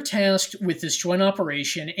 they're tasked with this joint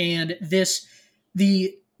operation, and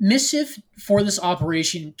the missive for this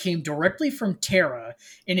operation came directly from Terra,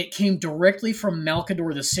 and it came directly from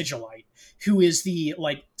Malkador the Sigillite, who is the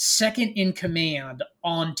like second in command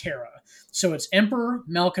on Terra. So it's Emperor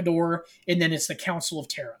Malkador, and then it's the Council of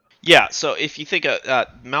Terra. Yeah, so if you think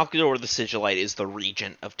Malkador the Sigillite is the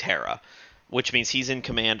regent of Terra, which means he's in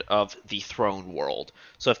command of the throne world.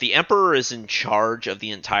 So if the Emperor is in charge of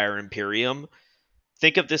the entire Imperium,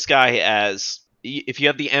 think of this guy as, if you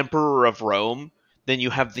have the Emperor of Rome, then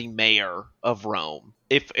you have the Mayor of Rome.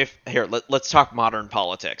 If here, let's talk modern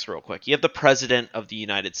politics real quick. You have the President of the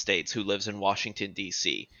United States who lives in Washington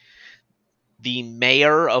D.C. The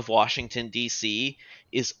mayor of Washington D.C.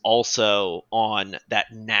 is also on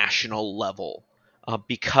that national level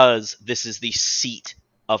because this is the seat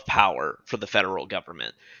of power for the federal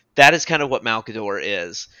government. That is kind of what Malkador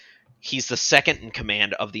is. He's the second in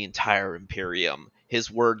command of the entire Imperium.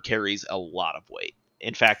 His word carries a lot of weight.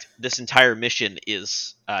 In fact, this entire mission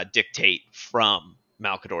is dictate from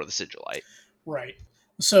Malkador the Sigillite. Right.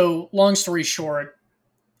 So, long story short,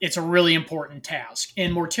 it's a really important task.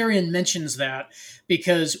 And Mortarion mentions that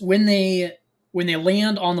because when they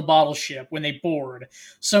land on the bottle ship, when they board,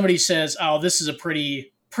 somebody says, "Oh, this is a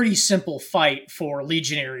pretty simple fight for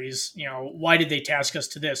legionaries. You know, why did they task us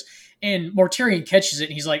to this?" And Mortarion catches it,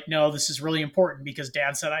 and he's like, "No, this is really important because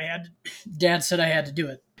Dad said I had to do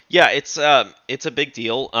it." Yeah, it's a big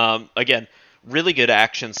deal. Again, really good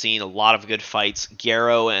action scene, a lot of good fights.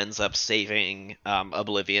 Garrow ends up saving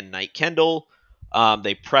Oblivion Knight Kendall.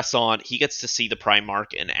 They press on. He gets to see the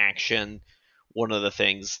Primarch in action. One of the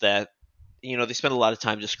things that they spend a lot of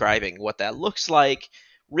time describing what that looks like.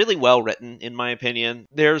 Really well written, in my opinion.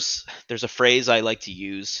 There's a phrase I like to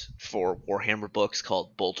use for Warhammer books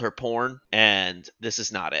called bolter porn, and this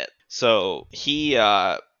is not it. So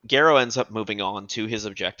Garrow ends up moving on to his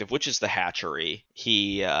objective, which is the hatchery.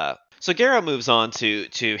 So Garrow moves on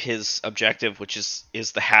to his objective, which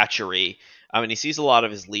is the hatchery. I mean, he sees a lot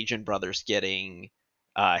of his Legion brothers getting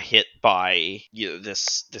hit by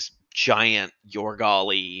this giant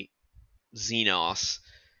Yorgali Xenos.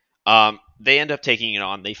 They end up taking it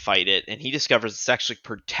on. They fight it, and he discovers it's actually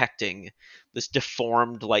protecting this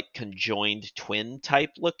deformed, like conjoined twin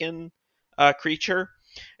type looking creature.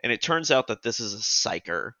 And it turns out that this is a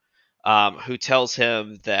psyker who tells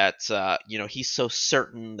him that he's so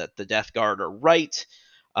certain that the Death Guard are right,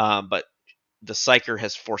 but the psyker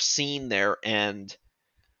has foreseen their end,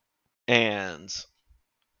 and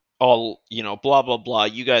all blah blah blah.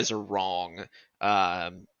 You guys are wrong.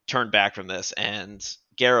 Turn back from this, and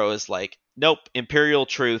Garrow is like, nope, Imperial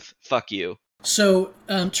truth, fuck you. So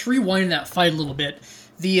to rewind that fight a little bit,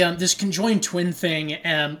 the this conjoined twin thing,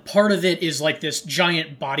 part of it is like this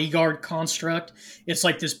giant bodyguard construct. It's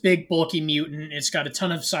like this big bulky mutant. It's got a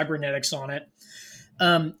ton of cybernetics on it.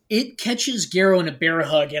 It catches Garrow in a bear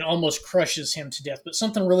hug and almost crushes him to death. But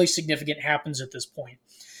something really significant happens at this point.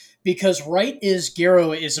 Because right as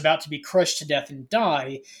Garrow is about to be crushed to death and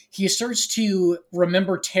die, he starts to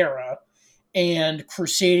remember Terra and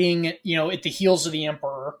crusading, at the heels of the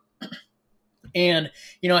Emperor, and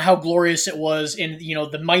how glorious it was, and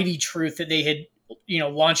the mighty truth that they had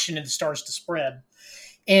launched into the stars to spread.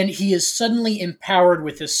 And he is suddenly empowered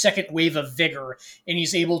with this second wave of vigor, and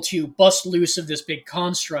he's able to bust loose of this big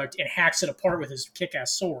construct and hacks it apart with his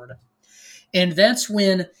kick-ass sword. And that's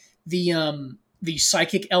when the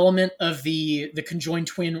psychic element of the conjoined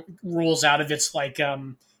twin rolls out of its like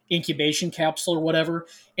incubation capsule or whatever,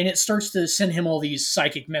 and it starts to send him all these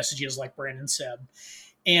psychic messages, like Brandon said.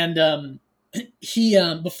 And he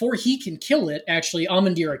before he can kill it, actually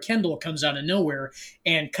Amandira Kendall comes out of nowhere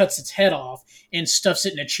and cuts its head off and stuffs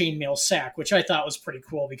it in a chainmail sack, which I thought was pretty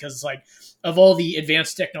cool, because like of all the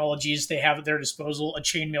advanced technologies they have at their disposal, a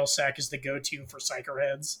chainmail sack is the go-to for psyker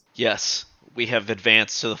heads. Yes, we have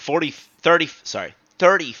advanced to the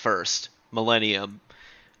 31st millennium.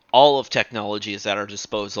 All of technology is at our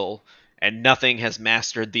disposal, and nothing has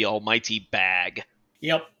mastered the almighty bag.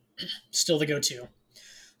 Yep, still the go-to.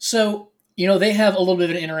 So, they have a little bit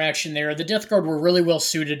of an interaction there. The Death Guard were really well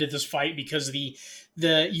suited to this fight because the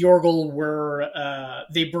Yorgul were,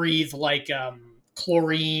 they breathe like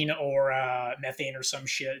chlorine or methane or some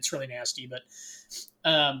shit. It's really nasty, but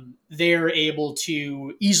they're able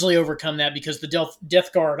to easily overcome that because the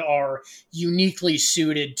Death Guard are uniquely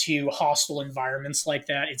suited to hostile environments like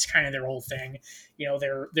that. It's kind of their whole thing.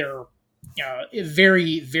 They're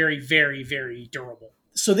very, very, very, very durable.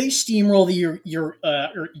 So they steamroll the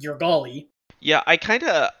Urgali. Yeah, I kind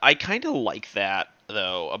of like that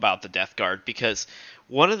though about the Death Guard, because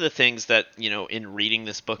one of the things that in reading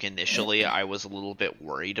this book initially I was a little bit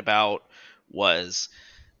worried about was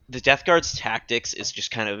the Death Guard's tactics is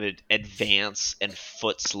just kind of advance and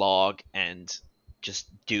foot slog and just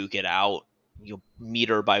duke it out,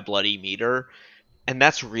 meter by bloody meter. And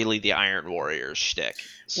that's really the Iron Warriors shtick.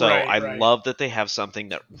 So I love that they have something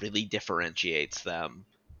that really differentiates them,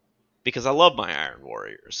 because I love my Iron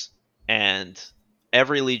Warriors. And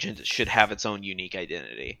every Legion should have its own unique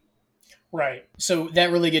identity. Right. So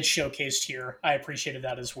that really gets showcased here. I appreciated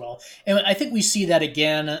that as well. And I think we see that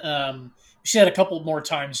again. We see that a couple more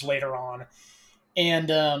times later on. And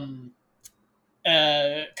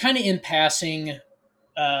kind of in passing,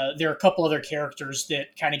 there are a couple other characters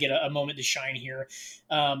that kind of get a moment to shine here.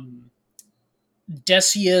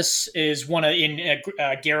 Decius is one in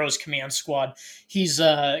Garrow's command squad. He's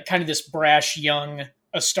kind of this brash young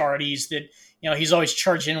Astartes that, he's always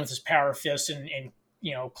charged in with his power fist and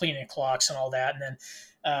cleaning clocks and all that. And then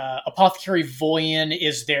Apothecary Voyan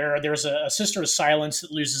is there. There's a Sister of Silence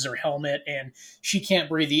that loses her helmet and she can't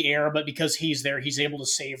breathe the air, but because he's there, he's able to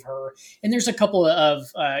save her. And there's a couple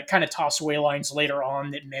of kind of toss away lines later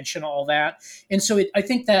on that mention all that. And so I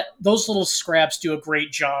think that those little scraps do a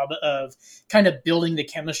great job of kind of building the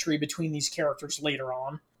chemistry between these characters later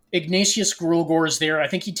on. Ignatius Grulgor is there. I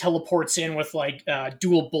think he teleports in with like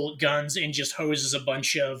dual bolt guns and just hoses a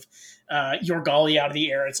bunch of Yorgali out of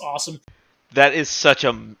the air. It's awesome. That is such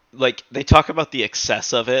a, like, they talk about the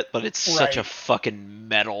excess of it, but it's such a fucking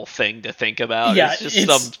metal thing to think about. Yeah, it's just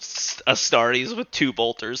some Astartes with two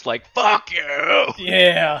bolters, like, fuck you!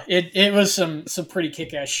 Yeah, it was some pretty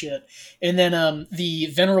kick-ass shit. And then the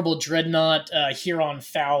Venerable Dreadnought, Huron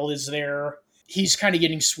Fowl, is there. He's kind of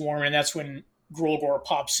getting swarmed, and that's when Grulgor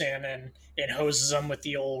pops in and hoses him with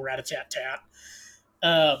the old rat-a-tat-tat.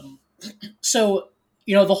 So,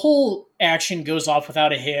 the whole action goes off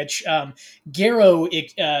without a hitch. Garrow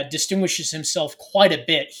distinguishes himself quite a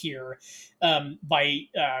bit here by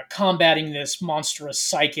combating this monstrous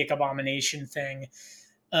psychic abomination thing.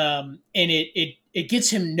 And it gets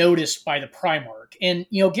him noticed by the Primarch. And,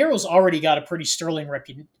 Garrow's already got a pretty sterling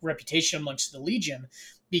reputation amongst the Legion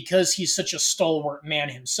because he's such a stalwart man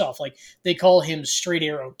himself. Like, they call him Straight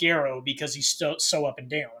Arrow Garrow because he's so up and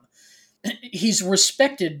down. he's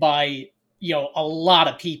respected by a lot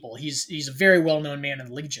of people. He's a very well known man in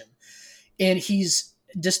the Legion, and he's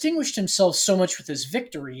distinguished himself so much with his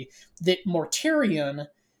victory that Mortarion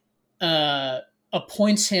uh,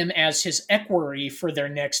 appoints him as his equerry for their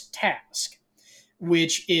next task,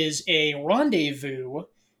 which is a rendezvous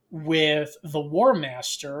with the War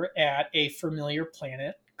Master at a familiar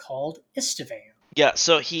planet called Istavan. Yeah,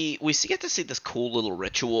 so get to see this cool little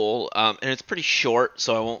ritual, and it's pretty short,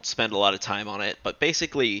 so I won't spend a lot of time on it. But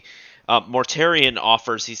basically, Mortarion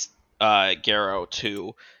offers Garrow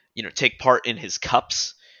to take part in his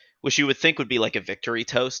cups, which you would think would be like a victory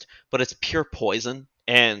toast, but it's pure poison.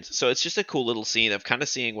 And so it's just a cool little scene of kind of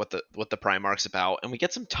seeing what the Primarch's about, and we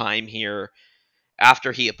get some time here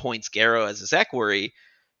after he appoints Garrow as his equerry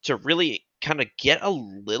to really kind of get a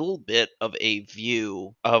little bit of a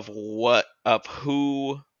view of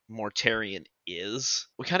who Mortarion is.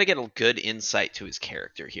 We kind of get a good insight to his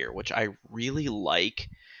character here, which I really like,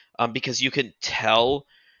 because you can tell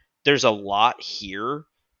there's a lot here,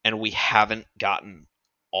 and we haven't gotten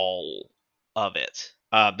all of it.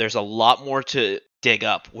 There's a lot more to dig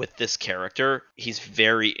up with this character. He's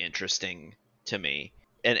very interesting to me,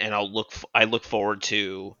 and I look forward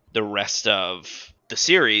to the rest of the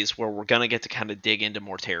series where we're gonna get to kind of dig into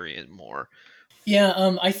Mortarion more.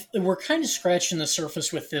 Yeah, we're kind of scratching the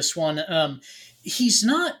surface with this one. He's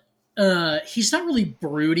not he's not really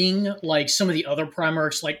brooding like some of the other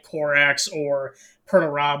Primarchs like Corax or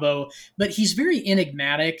Perturabo, but he's very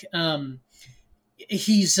enigmatic.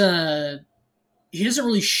 He's he doesn't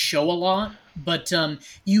really show a lot, but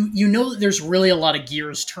you know that there's really a lot of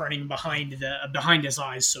gears turning behind his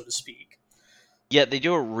eyes, so to speak. Yeah, they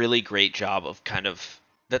do a really great job of kind of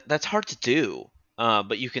that's hard to do,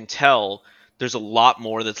 but you can tell there's a lot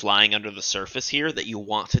more that's lying under the surface here that you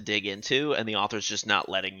want to dig into, and the author's just not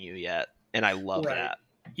letting you yet. And I love Right. that.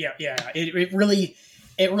 Yeah, yeah. It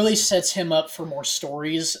really sets him up for more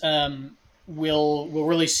stories. We'll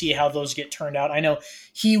really see how those get turned out. I know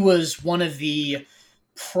he was one of the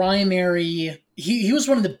primary. He was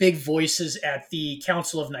one of the big voices at the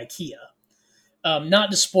Council of Nicaea. Not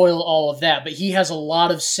to spoil all of that, but he has a lot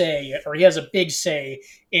of say, or he has a big say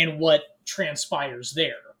in what transpires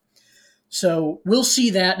there. So we'll see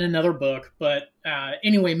that in another book. But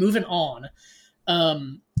anyway, moving on.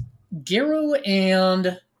 Um, Garrow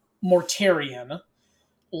and Mortarion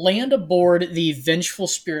land aboard the Vengeful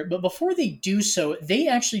Spirit, but before they do so, they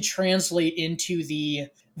actually translate into the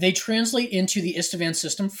Istavan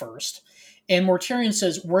system first. And Mortarion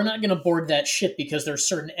says, "We're not going to board that ship because there's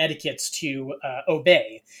certain etiquettes to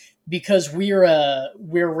obey, because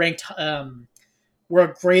we're ranked we're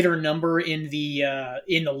a greater number in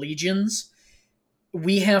the legions.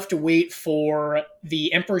 We have to wait for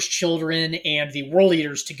the Emperor's Children and the World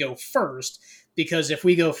Eaters to go first, because if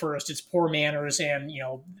we go first, it's poor manners, and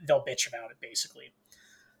they'll bitch about it basically."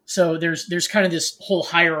 So there's kind of this whole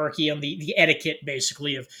hierarchy on the etiquette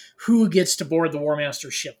basically of who gets to board the War Master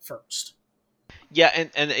ship first. Yeah,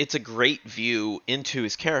 and it's a great view into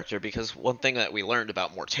his character, because one thing that we learned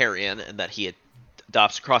about Mortarion and that he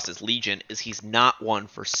adopts across his legion is he's not one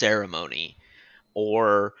for ceremony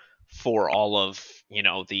or for all of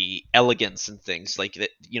the elegance and things like that.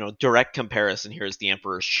 Direct comparison here is the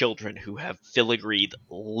Emperor's Children, who have filigreed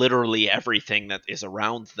literally everything that is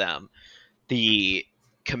around them. The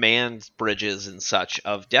command bridges and such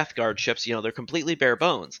of Death Guard ships, they're completely bare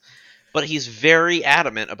bones. But he's very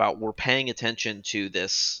adamant about we're paying attention to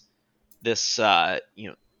this the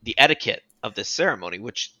etiquette of this ceremony,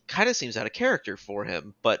 which kind of seems out of character for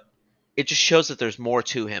him, but it just shows that there's more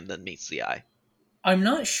to him than meets the eye. I'm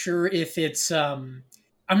not sure if it's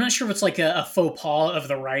like a faux pas of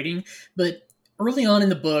the writing, but early on in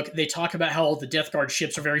the book they talk about how all the Death Guard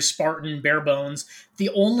ships are very Spartan, bare bones. The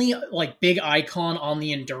only like big icon on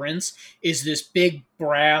the Endurance is this big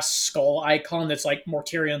brass skull icon that's like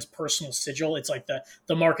Mortarion's personal sigil. It's like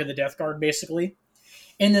the mark of the Death Guard basically.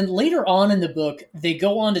 And then later on in the book, they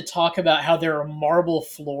go on to talk about how there are marble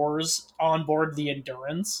floors on board the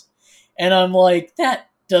Endurance. And I'm like, that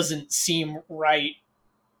doesn't seem right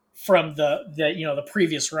from the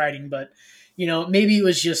previous writing, but maybe it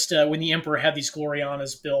was just when the Emperor had these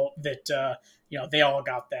Glorianas built that they all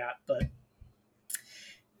got that. But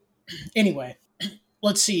anyway,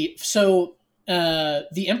 let's see. So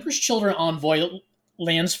the Emperor's Children envoy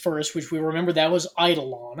lands first, which we remember that was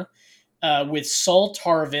Eidolon, with Saul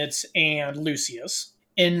Tarvitz and Lucius.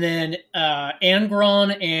 And then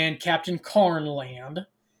Angron and Captain Karn land.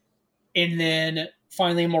 And then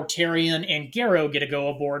finally Mortarion and Garrow get to go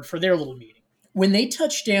aboard for their little meeting. When they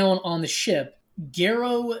touch down on the ship,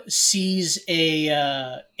 Garo sees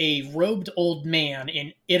a robed old man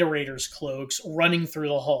in iterators cloaks running through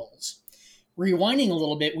the halls. Rewinding a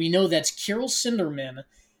little bit, we know that's Kirill Cinderman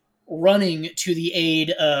running to the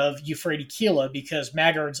aid of Euphrates Kila because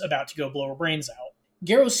Maggard's about to go blow her brains out.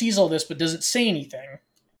 Garo sees all this but doesn't say anything.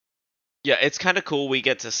 Yeah, it's kind of cool we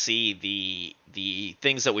get to see the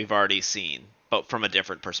things that we've already seen, but from a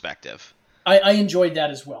different perspective. I enjoyed that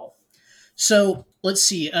as well. So let's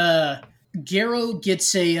see. Garo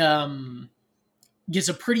gets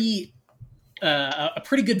a pretty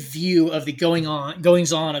good view of the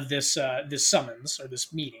goings on of this summons or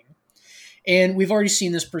this meeting. And we've already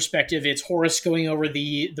seen this perspective. It's Horus going over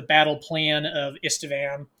the battle plan of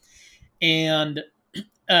Istvan and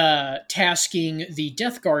tasking the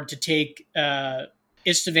Death Guard to take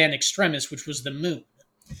Istvan Extremis, which was the moon.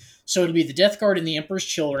 So it'll be the Death Guard and the Emperor's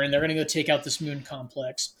Children. They're going to go take out this moon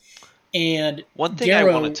complex. And one thing I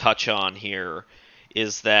want to touch on here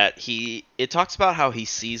is that it talks about how he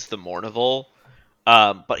sees the Mournival,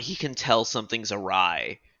 but he can tell something's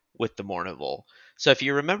awry with the Mournival. So if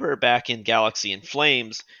you remember back in Galaxy in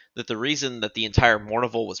Flames, that the reason that the entire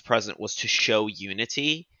Mournival was present was to show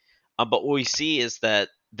unity, but what we see is that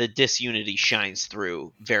the disunity shines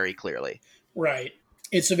through very clearly. Right.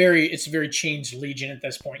 It's a very changed Legion at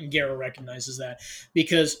this point, and Garo recognizes that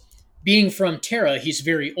because being from Terra, he's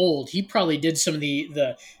very old. He probably did some of he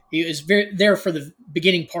was there for the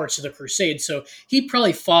beginning parts of the Crusade, so he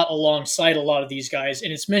probably fought alongside a lot of these guys.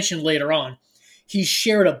 And it's mentioned later on, he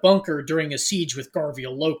shared a bunker during a siege with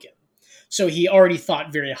Garviel Loken, so he already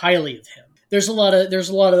thought very highly of him. There's a lot of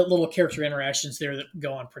little character interactions there that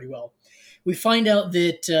go on pretty well. We find out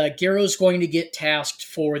that Garo's going to get tasked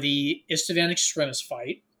for the Istvan Extremis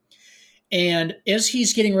fight. And as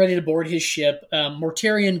he's getting ready to board his ship,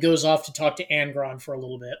 Mortarion goes off to talk to Angron for a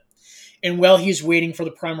little bit. And while he's waiting for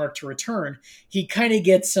the Primarch to return, he kind of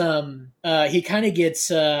gets slagged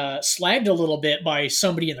a little bit by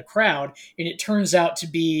somebody in the crowd, and it turns out to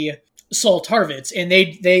be Saul Tarvitz. And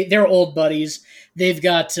they're old buddies. They've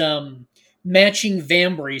got matching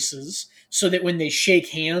vambraces, so that when they shake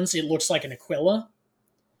hands, it looks like an Aquila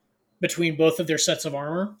between both of their sets of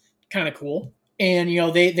armor. Kind of cool. And,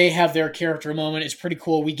 they have their character moment. It's pretty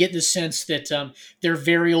cool. We get the sense that they're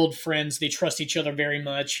very old friends. They trust each other very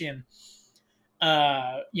much. And,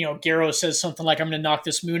 Garo says something like, I'm going to knock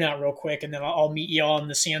this moon out real quick, and then I'll meet you all on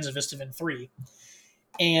the sands of Istvan 3.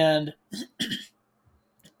 And,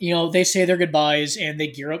 they say their goodbyes, and they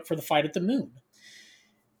gear up for the fight at the moon.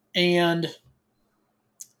 And...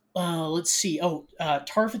 let's see.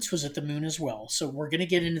 Tarvitz was at the moon as well, so we're going to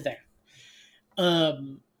get into that.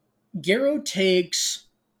 Garo takes,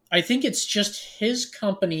 I think it's just his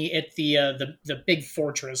company at the big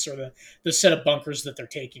fortress or the set of bunkers that they're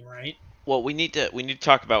taking, right? Well, we need to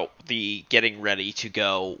talk about the getting ready to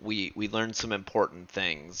go. We learned some important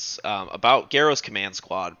things about Garo's command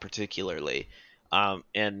squad, particularly,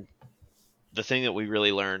 and the thing that we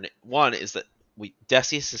really learned, one, is that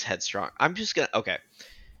Decius is headstrong. I'm just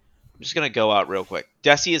gonna go out real quick.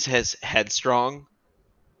 Decius has headstrong,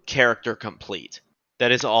 character complete.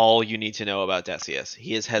 That is all you need to know about Decius.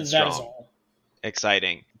 He is headstrong. That is all.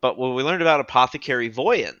 Exciting. But what we learned about Apothecary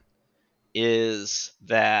Voyan is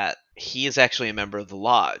that he is actually a member of the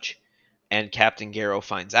Lodge. And Captain Garo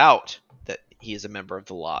finds out that he is a member of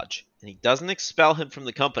the Lodge. And he doesn't expel him from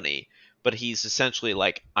the company, but he's essentially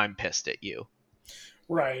like, I'm pissed at you.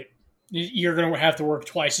 Right. You're going to have to work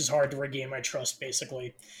twice as hard to regain my trust,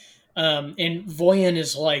 basically. And Voyan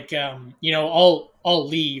is like, I'll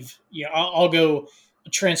leave. I'll go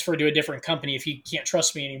transfer to a different company if you can't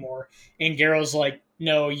trust me anymore. And Garo's like,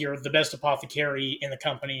 no, you're the best apothecary in the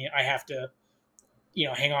company. I have to,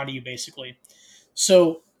 hang on to you, basically.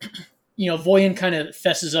 So, Voyan kind of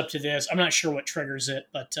fesses up to this. I'm not sure what triggers it,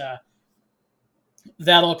 but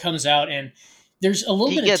that all comes out, and there's a little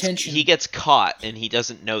bit of tension. He gets caught, and he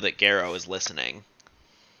doesn't know that Garo is listening.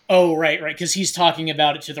 Oh, right, because he's talking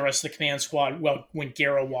about it to the rest of the command squad when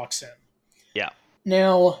Garo walks in. Yeah.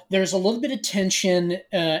 Now, there's a little bit of tension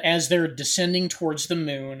as they're descending towards the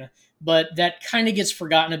moon, but that kind of gets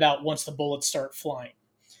forgotten about once the bullets start flying.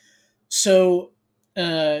 So,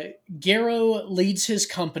 Garo leads his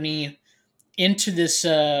company into this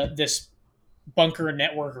bunker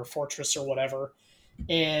network or fortress or whatever,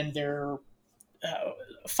 and they're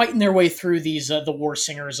fighting their way through these the war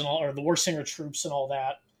singers and all, or the war singer troops and all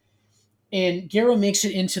that. And Garo makes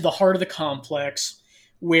it into the heart of the complex,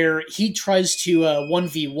 where he tries to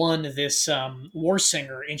 1v1 this war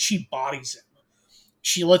singer, and she bodies him.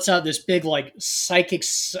 She lets out this big, like, psychic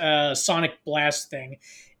sonic blast thing,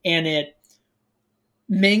 and it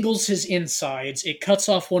mangles his insides, it cuts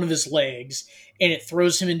off one of his legs, and it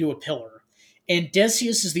throws him into a pillar. And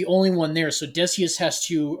Decius is the only one there, so Decius has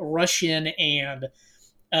to rush in and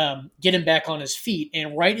get him back on his feet.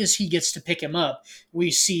 And right as he gets to pick him up,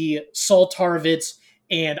 we see Saul Tarvitz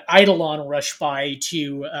and Eidolon rush by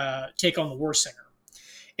to take on the Warsinger.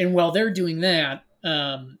 And while they're doing that,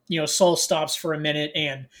 Saul stops for a minute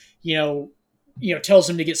and tells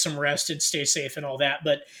him to get some rest and stay safe and all that.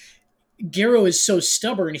 But Garo is so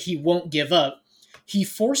stubborn he won't give up. He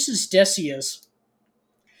forces Decius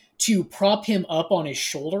to prop him up on his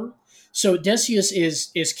shoulder. So Decius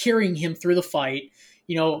is carrying him through the fight,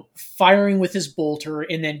 firing with his bolter,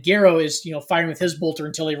 and then Garo is, firing with his bolter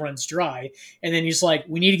until he runs dry. And then he's like,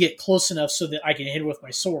 we need to get close enough so that I can hit him with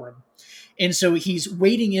my sword. And so he's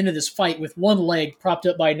wading into this fight with one leg propped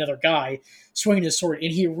up by another guy, swinging his sword,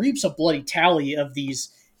 and he reaps a bloody tally of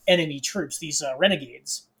these enemy troops, these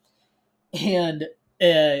renegades. And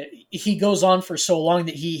he goes on for so long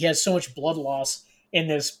that he has so much blood loss in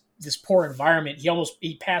this poor environment,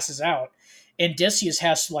 he passes out. And Decius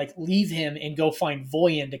has to leave him and go find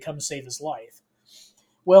Voyen to come save his life.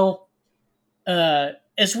 Well,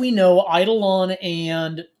 as we know, Eidolon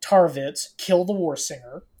and Tarvitz kill the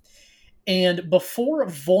Warsinger. And before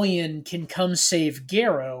Voyen can come save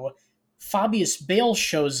Garo, Fabius Bale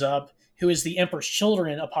shows up, who is the Emperor's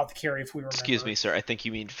Children apothecary, if we remember. Excuse me, sir. I think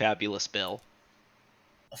you mean Fabulous Bill.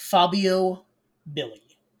 Fabio Billy.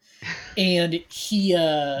 And he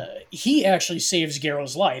actually saves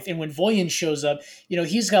Garo's life. And when Voyen shows up,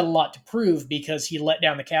 he's got a lot to prove because he let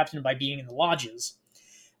down the captain by being in the lodges.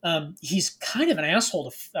 He's kind of an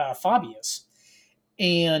asshole to Fabius.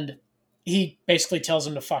 And he basically tells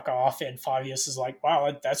him to fuck off, and Fabius is like,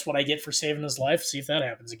 wow, that's what I get for saving his life. See if that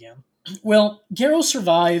happens again. Well, Garo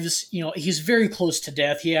survives. He's very close to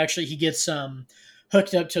death. He gets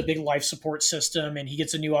hooked up to a big life support system, and he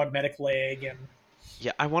gets a new augmetic leg. And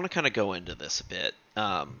yeah, I want to kind of go into this a bit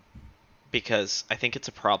because I think it's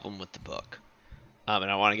a problem with the book,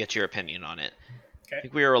 and I want to get your opinion on it. Okay. I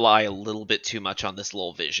think we rely a little bit too much on this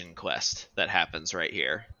little vision quest that happens right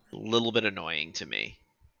here. A little bit annoying to me.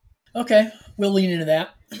 Okay, we'll lean into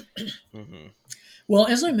that. Mm-hmm. Well,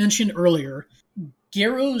 as I mentioned earlier,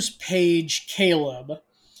 Garo's page Caleb,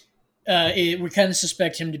 we kind of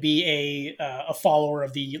suspect him to be a follower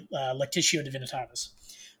of the Lectitio Divinitatis.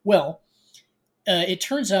 Well, it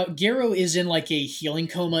turns out Garo is in a healing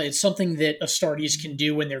coma. It's something that Astartes can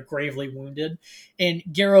do when they're gravely wounded. And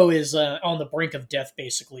Garo is on the brink of death,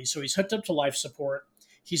 basically. So he's hooked up to life support.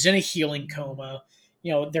 He's in a healing coma.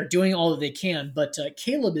 They're doing all that they can, but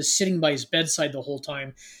Caleb is sitting by his bedside the whole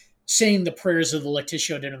time, saying the prayers of the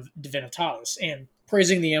Lectitio Divinitatis and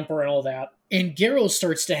praising the Emperor and all that. And Garo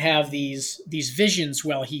starts to have these visions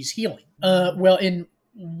while he's healing. In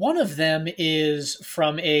one of them is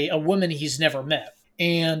from a woman he's never met.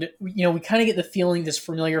 And, we kind of get the feeling, this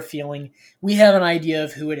familiar feeling. We have an idea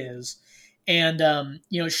of who it is. And,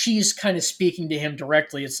 she's kind of speaking to him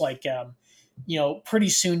directly. It's like, pretty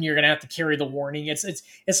soon you're going to have to carry the warning.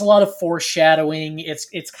 It's a lot of foreshadowing.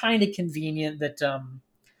 It's kind of convenient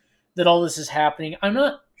that all this is happening. I'm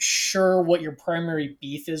not sure what your primary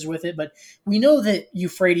beef is with it, but we know that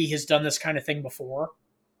Euphrates has done this kind of thing before.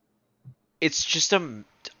 It's just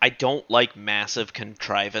I don't like massive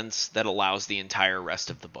contrivance that allows the entire rest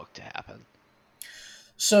of the book to happen.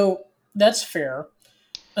 So that's fair.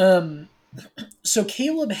 So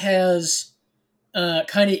Caleb has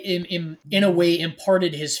kind of in a way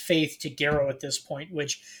imparted his faith to Garo at this point,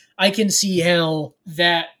 which I can see how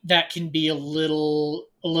that can be a little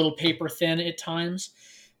paper thin at times.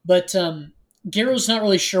 But Garo's not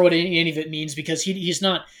really sure what any of it means because he's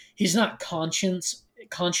not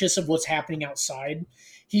conscious of what's happening outside.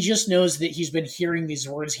 He just knows that he's been hearing these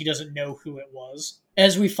words. He doesn't know who it was.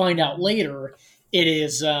 As we find out later,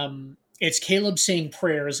 it's Caleb saying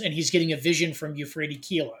prayers, and he's getting a vision from Euphrates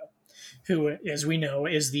Kila, who, as we know,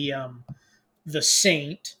 is the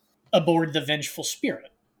saint aboard the Vengeful Spirit.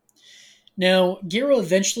 Now, Garo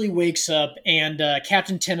eventually wakes up, and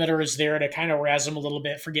Captain Timoder is there to kind of razz him a little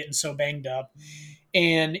bit for getting so banged up.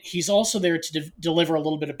 And he's also there to deliver a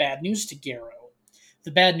little bit of bad news to Garo.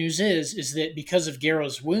 The bad news is that because of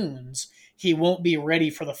Garo's wounds, he won't be ready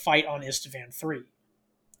for the fight on Istvan 3.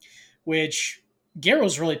 Which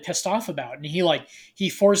Garo's really pissed off about. And he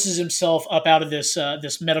forces himself up out of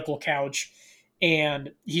this medical couch,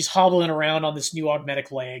 and he's hobbling around on this new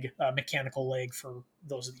augmetic leg, mechanical leg for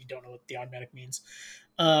those of you who don't know what the augmetic means.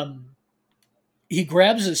 He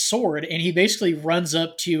grabs his sword and he basically runs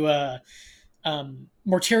up to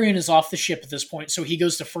Mortarion is off the ship at this point, so he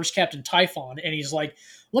goes to First Captain Typhon, and he's like,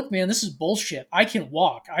 "Look, man, this is bullshit. I can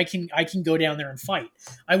walk. I can go down there and fight.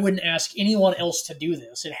 I wouldn't ask anyone else to do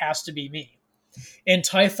this. It has to be me." And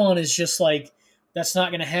Typhon is just like, "That's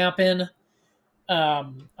not going to happen.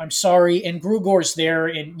 I'm sorry." And Grulgor's there,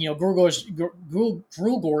 and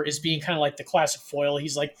Grulgor is being kind of like the classic foil.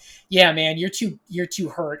 He's like, "Yeah, man, you're too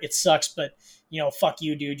hurt. It sucks, but fuck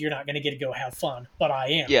you, dude. You're not gonna get to go have fun, but I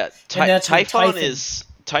am." Yeah, And that's when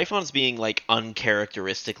Typhon's being like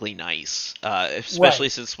uncharacteristically nice, especially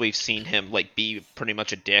right. since we've seen him like be pretty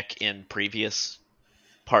much a dick in previous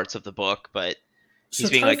parts of the book, but So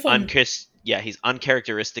he's being like Typhon, he's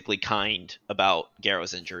uncharacteristically kind about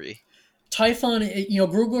Garrow's injury. Typhon,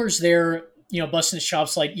 Grugler's there, busting his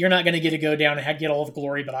chops like, "You're not going to get to go down and get all the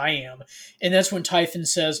glory, but I am." And that's when Typhon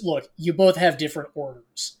says, "Look, you both have different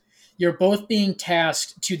orders. You're both being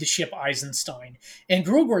tasked to the ship Eisenstein." And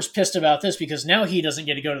Grugler's pissed about this because now he doesn't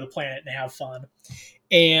get to go to the planet and have fun.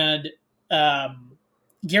 And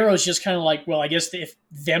Garrow's just kind of like, "Well, I guess if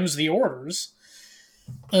them's the orders."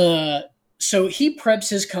 So he preps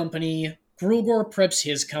his company, Grulgor preps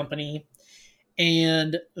his company,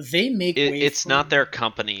 and they make way It's for. not their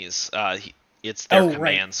companies, it's their Oh, right.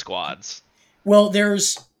 command squads. Well, there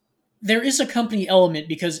is a company element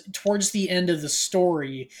because towards the end of the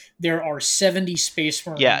story, there are 70 Space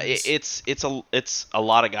Yeah, Marines. it's a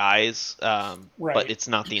lot of guys, but Right. it's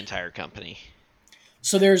not the entire company.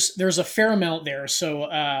 So there's a fair amount there.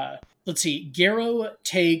 So let's see. Garrow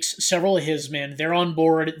takes several of his men. They're on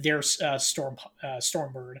board their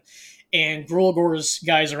Stormbird, and Grulgor's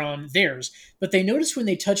guys are on theirs. But they notice when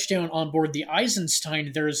they touch down on board the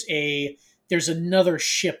Eisenstein, there's another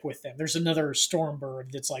ship with them. There's another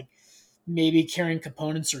Stormbird that's like maybe carrying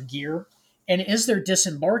components or gear. And as they're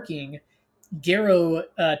disembarking, Garrow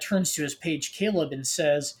turns to his page Caleb and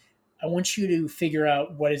says, "I want you to figure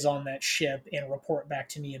out what is on that ship and report back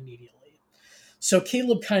to me immediately." So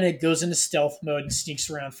Caleb kind of goes into stealth mode and sneaks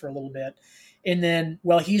around for a little bit. And then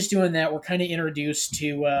while he's doing that, we're kind of introduced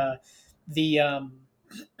to the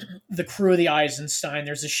the crew of the Eisenstein.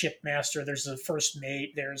 There's a shipmaster, there's a first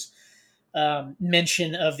mate, there's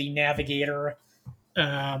mention of the navigator.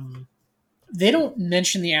 Um, they don't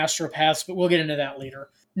mention the astropaths, but we'll get into that later.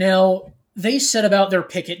 Now, they set about their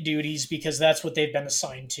picket duties because that's what they've been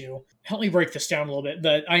assigned to. Help me break this down a little bit,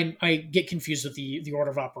 but I get confused with the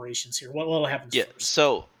order of operations here. What happens Yeah, first?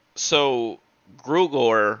 so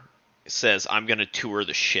Grugor says, "I'm going to tour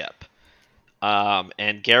the ship,"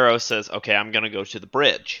 and Garrow says, "Okay, I'm going to go to the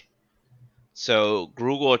bridge." So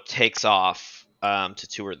Grugor takes off to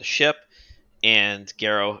tour the ship, and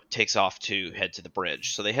Garrow takes off to head to the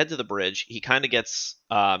bridge. So they head to the bridge. He kind of gets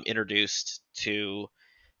introduced to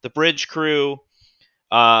the bridge crew.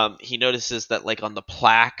 He notices that, like, on the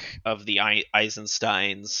plaque of the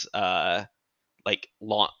Eisensteins, like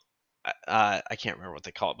I can't remember what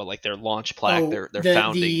they call it, but like their launch plaque, Oh, their the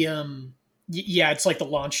founding. yeah, it's like the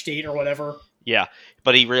launch date or whatever. Yeah,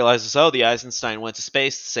 but he realizes, oh, the Eisenstein went to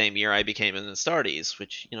space the same year I became an Astartes,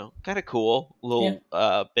 which, kind of cool. A Yeah,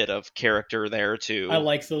 little bit of character there I too.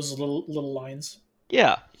 like those little lines.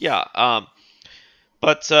 Yeah, yeah.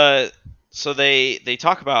 But so they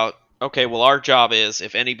talk about, okay, well, our job is,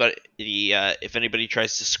 if anybody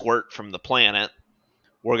tries to squirt from the planet,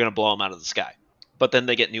 we're gonna blow them out of the sky. But then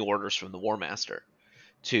they get new orders from the War Master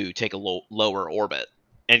to take a lower orbit.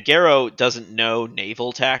 And Garrow doesn't know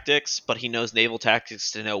naval tactics, but he knows naval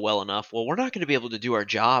tactics to know well enough. Well, we're not going to be able to do our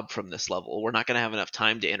job from this level. We're not going to have enough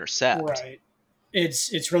time to intercept. Right.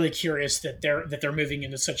 It's really curious that they're moving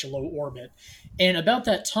into such a low orbit. And about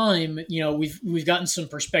that time, we've gotten some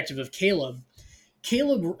perspective of Caleb.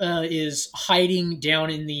 Caleb is hiding down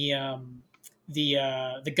in the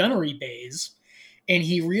gunnery bays, and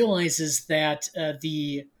he realizes that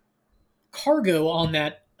the cargo on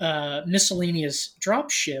that miscellaneous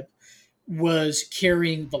dropship was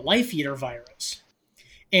carrying the Life Eater virus,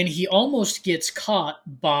 and he almost gets caught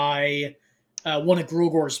by one of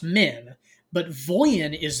Grogor's men. But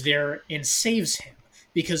Voyen is there and saves him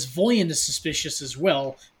because Voyen is suspicious as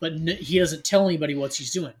well, but he doesn't tell anybody what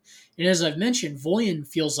he's doing. And as I've mentioned, Voyen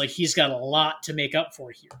feels like he's got a lot to make up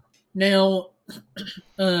for here. Now,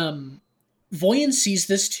 um, Voyen sees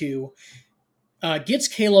this too, gets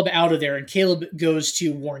Caleb out of there, and Caleb goes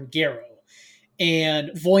to warn Garrow. And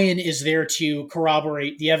Voyen is there to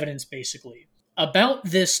corroborate the evidence, basically. About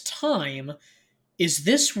this time, is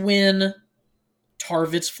this when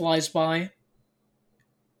Tarvitz flies by?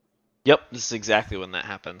 Yep, this is exactly when that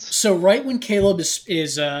happens. So right when Caleb is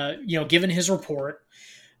given his report.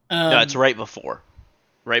 No, it's Um, right before.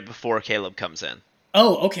 Right before Caleb comes in.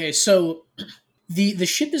 oh, okay. So The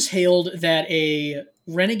ship is hailed that a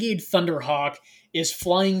renegade Thunderhawk is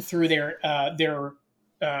flying through their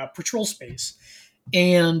patrol space,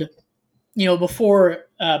 and before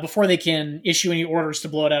they can issue any orders to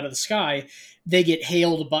blow it out of the sky, they get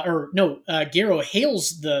hailed by or no, Garrow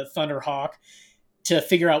hails the Thunderhawk to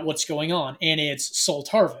figure out what's going on, and it's Sol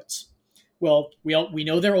Tarvitz. Well, we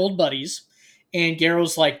know they're old buddies, and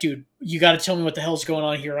Garrow's like, dude, you got to tell me what the hell's going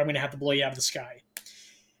on here. I'm going to have to blow you out of the sky.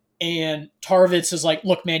 And Tarvitz is like,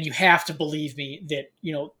 look, man, you have to believe me that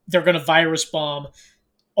they're going to virus bomb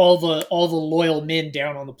all the loyal men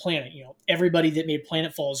down on the planet. Everybody that made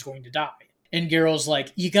Planetfall is going to die. And Garrow's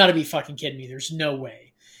like, you got to be fucking kidding me. There's no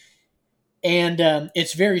way. And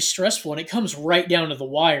it's very stressful, and it comes right down to the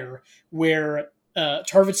wire where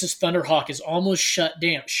Tarvitz's Thunderhawk is almost shot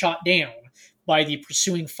down by the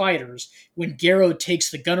pursuing fighters when Garrow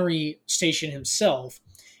takes the gunnery station himself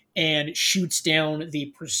and shoots down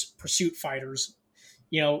the pursuit fighters,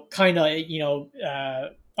 kind of,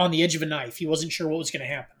 on the edge of a knife. He wasn't sure what was going to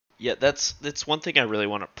happen. Yeah, that's one thing I really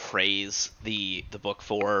want to praise the book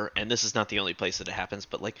for, and this is not the only place that it happens,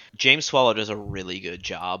 but like James Swallow does a really good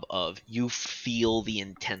job of you feel the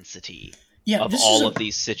intensity of all of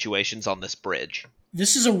these situations on this bridge.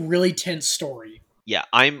 This is a really tense story. Yeah,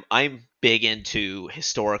 I'm big into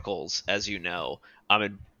historicals, as you know. I'm a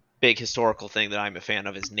big historical thing that I'm a fan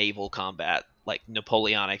of is naval combat, like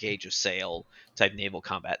Napoleonic Age of Sail type naval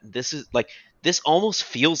combat. And this almost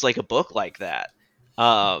feels like a book like that.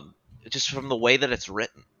 Just from the way that it's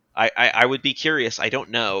written. I would be curious. I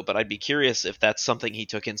don't know, but I'd be curious if that's something he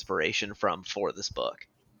took inspiration from for this book.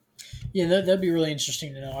 Yeah, that'd be really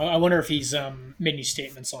interesting to know. I wonder if he's made any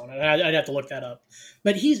statements on it. I'd have to look that up.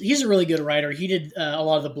 But he's a really good writer. He did a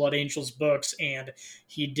lot of the Blood Angels books, and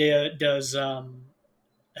he does. I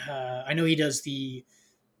know he does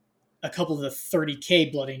a couple of the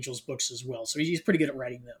 30K Blood Angels books as well. So he's pretty good at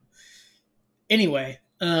writing them. Anyway,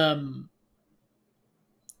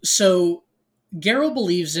 so Garrow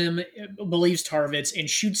believes Tarvitz, and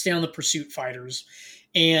shoots down the pursuit fighters.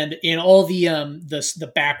 And in all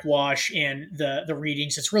the backwash and the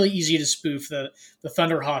readings, it's really easy to spoof the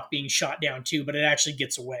Thunderhawk being shot down too, but it actually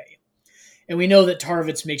gets away. And we know that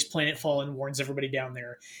Tarvitz makes planetfall and warns everybody down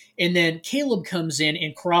there. And then Caleb comes in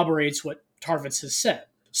and corroborates what Tarvitz has said.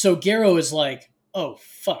 So Garrow is like, oh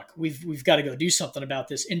fuck, we've got to go do something about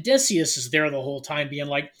this. And Decius is there the whole time being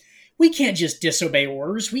like, we can't just disobey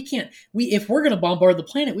orders. If we're going to bombard the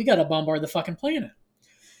planet, we got to bombard the fucking planet.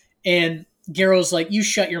 And Garrow's like, you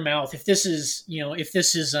shut your mouth. If this is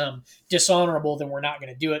dishonorable, then we're not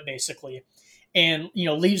going to do it, basically. And,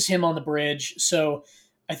 leaves him on the bridge. So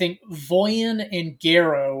I think Voyan and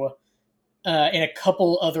Garrow and a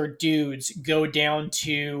couple other dudes go down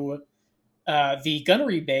to the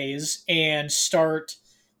gunnery bays and start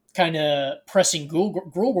kind of pressing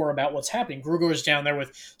Grulgor about what's happening. Grulgor's down there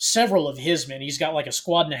with several of his men. He's got like a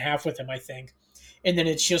squad and a half with him, I think. And then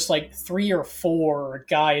it's just like 3 or 4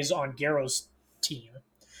 guys on Garrow's team.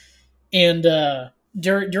 And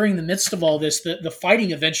during the midst of all this, the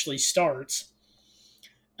fighting eventually starts.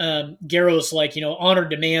 Garrow's like, honor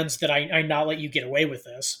demands that I not let you get away with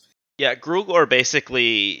this. Yeah, Grulgor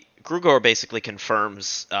basically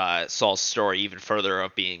confirms Saul's story even further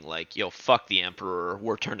of being like, fuck the Emperor,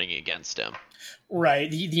 we're turning against him.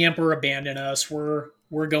 Right, the Emperor abandoned us, we're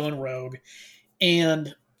going rogue.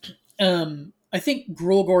 And I think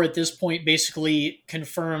Grulgor at this point basically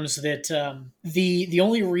confirms that the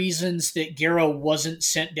only reasons that Garrow wasn't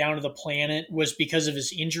sent down to the planet was because of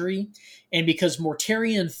his injury, and because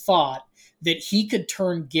Mortarion thought that he could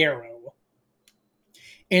turn Garrow,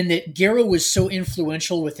 and that Garrow was so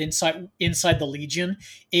influential with inside the Legion,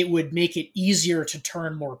 it would make it easier to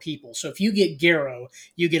turn more people. So if you get Garrow,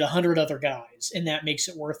 you get 100 other guys, and that makes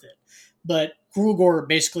it worth it. But Grulgor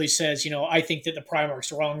basically says, I think that the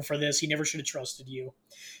Primarch's wrong for this. He never should have trusted you.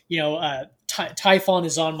 Typhon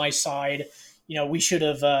is on my side. We should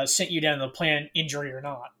have sent you down to the planet, injury or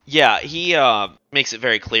not. Yeah, he makes it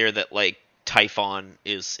very clear that like Typhon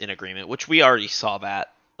is in agreement, which we already saw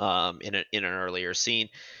that in an earlier scene.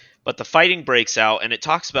 But the fighting breaks out, and it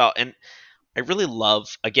talks about, and I really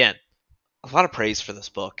love, again, a lot of praise for this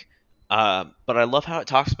book. But I love how it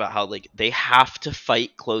talks about how like they have to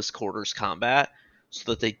fight close quarters combat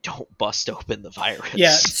so that they don't bust open the virus.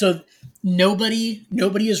 Yeah, so nobody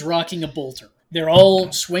is rocking a bolter. They're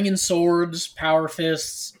all swinging swords, power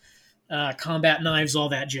fists, combat knives, all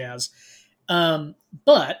that jazz.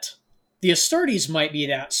 But the Astartes might be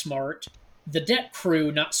that smart. The deck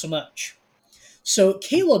crew, not so much. So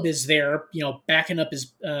Caleb is there, backing up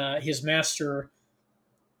his master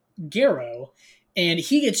Garrow, and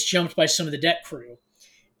he gets jumped by some of the deck crew.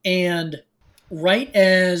 And right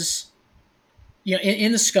as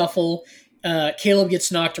in the scuffle, Caleb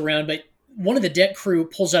gets knocked around, but one of the deck crew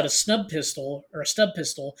pulls out a stub pistol,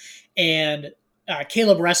 and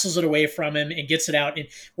Caleb wrestles it away from him and gets it out. And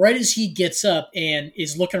right as he gets up and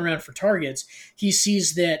is looking around for targets, he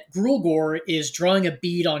sees that Grulgor is drawing a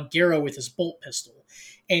bead on Garrow with his bolt pistol,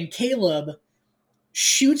 and Caleb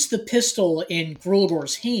shoots the pistol in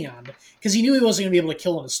Grulgor's hand because he knew he wasn't going to be able to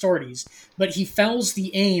kill him Astartes, but he fouls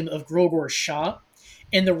the aim of Grulgor's shot,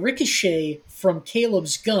 and the ricochet from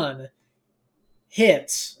Caleb's gun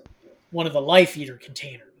hits one of the Life Eater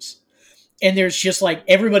containers. And there's just like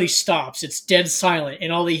everybody stops. It's dead silent,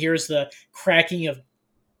 and all they hear is the cracking of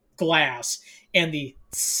glass and the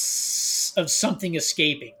tss of something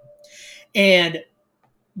escaping. And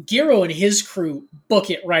Garrow and his crew book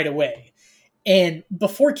it right away. And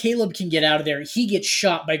before Caleb can get out of there, he gets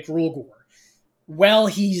shot by Grulgor while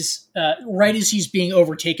he's right as he's being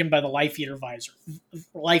overtaken by the Life Eater virus.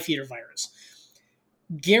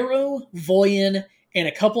 Garrow, Voyan, and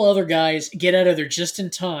a couple other guys get out of there just in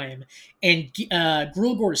time, and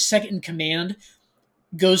Grulgor's second in command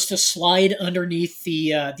goes to slide underneath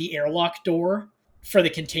the airlock door for the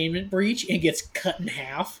containment breach and gets cut in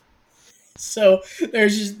half. So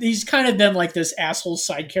he's kind of been like this asshole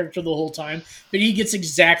side character the whole time, but he gets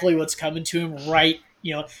exactly what's coming to him right.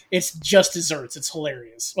 It's just desserts. It's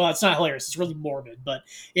hilarious. Well, it's not hilarious. It's really morbid, but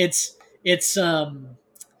it's really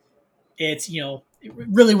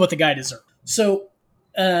what the guy deserved. So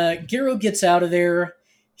Garrow gets out of there.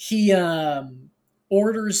 He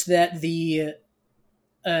orders that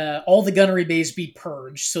all the gunnery bays be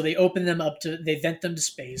purged, so they open them up they vent them to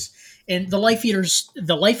space, and the Life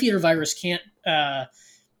Eater virus can't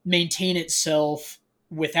maintain itself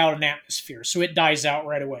without an atmosphere, so it dies out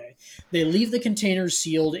right away. They leave the containers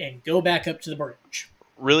sealed and go back up to the bridge.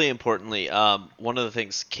 Really importantly, one of the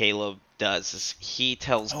things Caleb does is he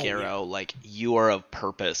tells Garrow, like, you are of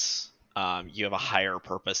purpose. You have a higher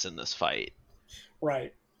purpose in this fight.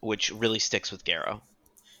 Right. Which really sticks with Garrow.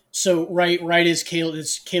 So right as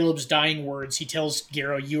Caleb's dying words, he tells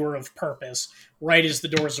Garrow, you are of purpose, right as the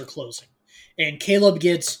doors are closing. And Caleb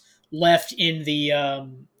gets left in the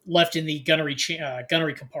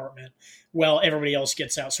gunnery compartment while everybody else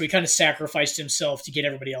gets out. So he kind of sacrificed himself to get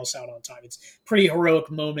everybody else out on time. It's a pretty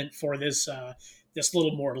heroic moment for this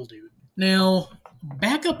little mortal dude. Now,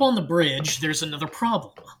 back up on the bridge, there's another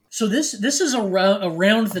problem. So this is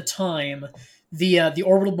around the time the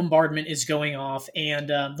orbital bombardment is going off, and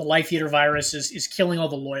the Life Eater virus is killing all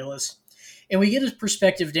the loyalists. And we get a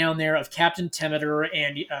perspective down there of Captain Temeter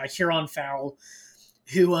and Huron Fowl,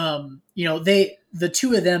 who, the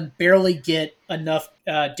two of them barely get enough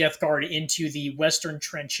Death Guard into the western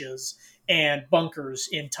trenches and bunkers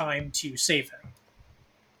in time to save him.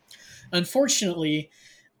 Unfortunately,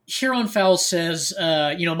 Huron Fowl says,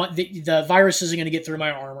 the virus isn't going to get through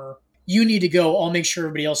my armor. You need to go. I'll make sure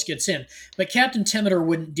everybody else gets in. But Captain Temeter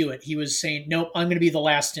wouldn't do it. He was saying, nope, I'm going to be the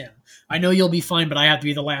last in. I know you'll be fine, but I have to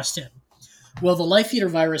be the last in. Well, the Life Eater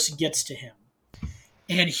virus gets to him.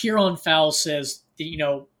 And Huron Fowl says,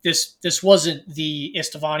 this wasn't the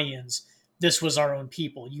Estavanians. This was our own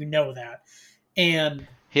people. You know that. And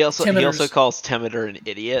he also calls Temeter an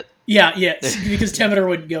idiot. Yeah, because Temeter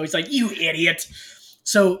wouldn't go. He's like, you idiot.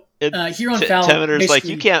 So Huron Fowl, Temeter's like,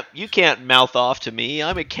 you can't mouth off to me.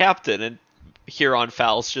 I'm a captain, and Huron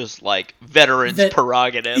Fowl's just like, veterans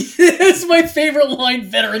prerogative. That's my favorite line,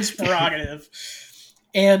 veterans prerogative.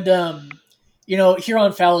 And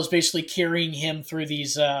Huron Fowl is basically carrying him through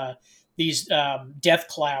these death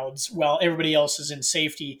clouds while everybody else is in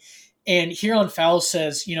safety. And Huron Fowl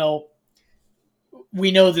says,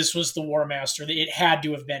 we know this was the War Master. It had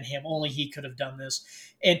to have been him. Only he could have done this.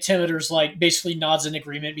 And Temeter's like basically nods in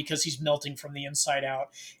agreement because he's melting from the inside out.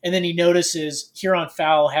 And then he notices Huron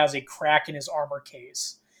Fowl has a crack in his armor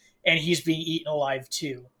case, and he's being eaten alive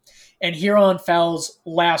too. And Huron Fowl's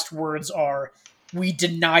last words are, we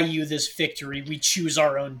deny you this victory. We choose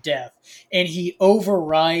our own death. And he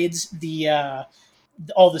overrides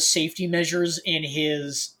all the safety measures in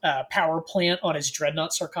his power plant on his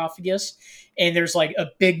dreadnought sarcophagus. And there's like a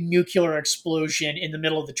big nuclear explosion in the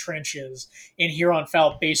middle of the trenches. And Huron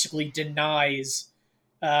Fowl basically denies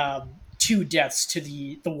 2 deaths to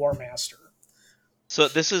the War Master. So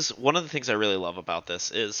this is one of the things I really love about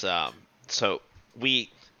this is,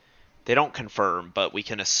 they don't confirm, but we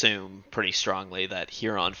can assume pretty strongly that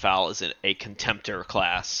Huron Fowl is a Contemptor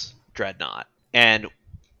class dreadnought. And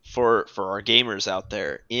for our gamers out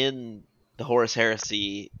there, in the Horus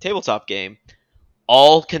Heresy tabletop game,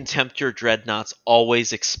 all Contemptor dreadnoughts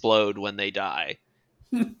always explode when they die.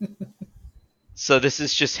 So this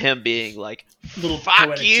is just him being like,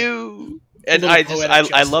 fuck you! A And little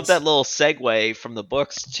poetic I love that justice. little segue from the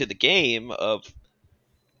books to the game of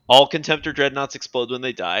all Contemptor Dreadnoughts explode when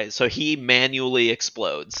they die, so he manually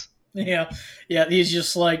explodes. Yeah, yeah. He's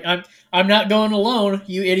just like, I'm not going alone.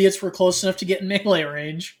 You idiots were close enough to get in melee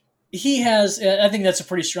range. He has. I think that's a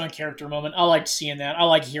pretty strong character moment. I liked seeing that. I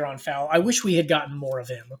like Huron Fowl. I wish we had gotten more of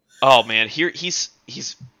him. Oh man, here he's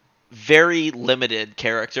very limited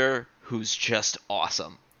character who's just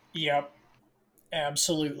awesome. Yep,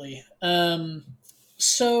 absolutely.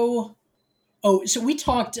 So so we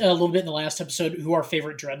talked a little bit in the last episode who our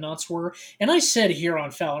favorite dreadnoughts were, and I said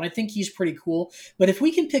Huron Fowl, and I think he's pretty cool. But if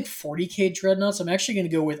we can pick 40k dreadnoughts, I'm actually going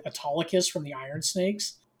to go with Autolycus from the Iron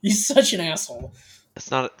Snakes. He's such an asshole.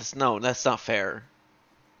 That's not fair.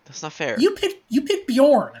 That's not fair. You pick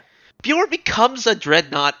Bjorn. Bjorn becomes a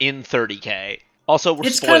dreadnought in 30k. Also, we're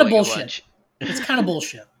It's kind of spoiling a bullshit. bunch. It's kind of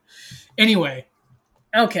bullshit. Anyway,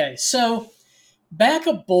 okay, so back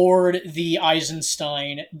aboard the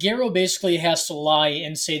Eisenstein, Garrow basically has to lie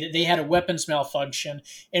and say that they had a weapons malfunction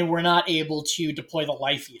and were not able to deploy the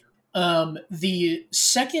Life Eater. The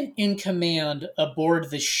second in command aboard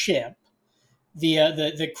the ship,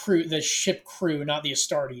 the crew, the ship crew, not the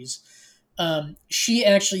Astartes, she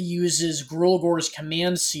actually uses Grulgor's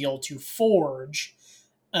command seal to forge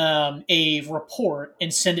a report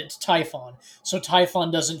and send it to Typhon, so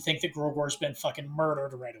Typhon doesn't think that Grogor's been fucking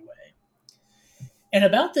murdered right away. And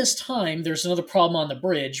about this time, there's another problem on the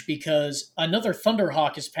bridge because another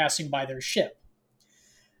Thunderhawk is passing by their ship.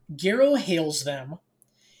 Garrow hails them,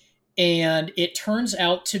 and it turns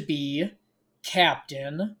out to be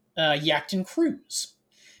Captain Yachtin Cruz.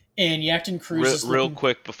 And Yachtin Cruz is Real looking...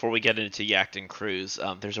 quick before we get into Yachtin Cruz,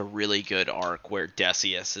 there's a really good arc where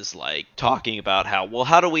Decius is like talking about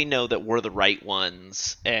how do we know that we're the right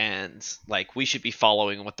ones, and like we should be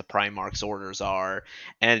following what the Primarch's orders are,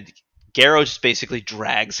 and Garrow just basically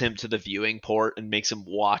drags him to the viewing port and makes him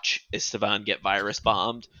watch Istvan get virus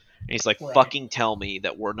bombed, and he's like, Right. "Fucking tell me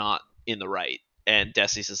that we're not in the right," and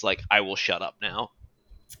Decius is like, "I will shut up now."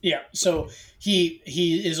 Yeah, so he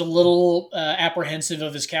is a little apprehensive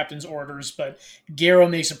of his captain's orders, but Garrow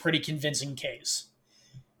makes a pretty convincing case.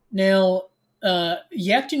 Now,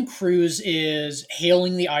 Yachtin Cruz is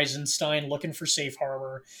hailing the Eisenstein, looking for safe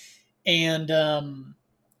harbor, and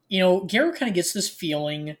Garrow kind of gets this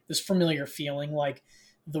feeling, this familiar feeling, like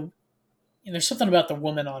there's something about the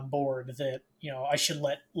woman on board that I should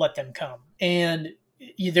let them come. And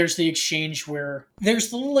there's the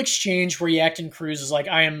little exchange where Yachtin Cruz is like,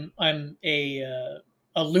 I'm a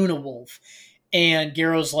Luna Wolf, and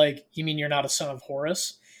Garrow's like, you mean you're not a son of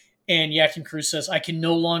Horus? And Yachtin Cruz says, I can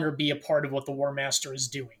no longer be a part of what the War Master is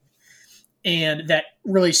doing. And that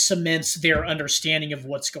really cements their understanding of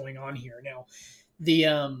what's going on here. Now, they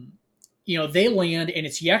land, and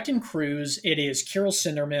it's Yachtin Cruz, it is Kirill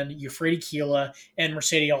Cinderman, Euphrates Keela, and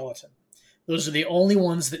Mercedes Olaton. Those are the only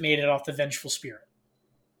ones that made it off the Vengeful Spirit.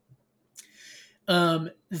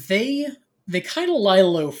 They kind of lie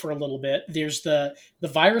low for a little bit. There's the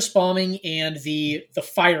virus bombing and the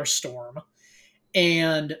firestorm,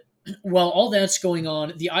 and while all that's going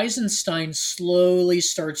on, the Eisenstein slowly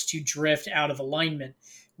starts to drift out of alignment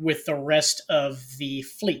with the rest of the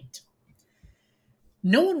fleet.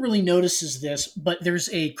 No one really notices this, but there's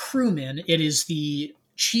a crewman. It is the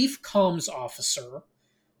chief comms officer.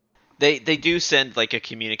 They do send like a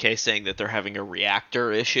communique saying that they're having a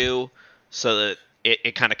reactor issue, so that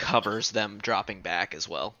it kind of covers them dropping back as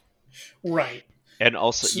well. Right. And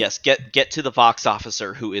also, yes, get to the Vox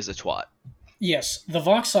officer who is a twat. Yes, the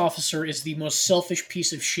Vox officer is the most selfish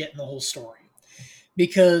piece of shit in the whole story.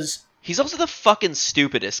 Because... he's also the fucking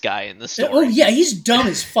stupidest guy in the story. Oh, yeah, he's dumb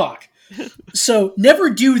as fuck. So,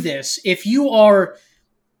 never do this if you are...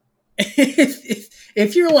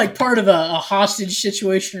 if you're like part of a hostage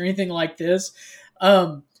situation or anything like this,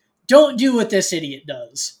 don't do what this idiot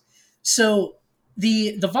does. So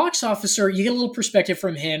the Vox officer, you get a little perspective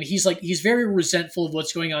from him. He's very resentful of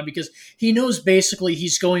what's going on because he knows basically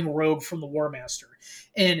he's going rogue from the War Master,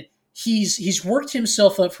 and he's worked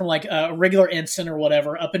himself up from like a regular ensign or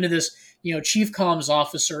whatever up into this chief comms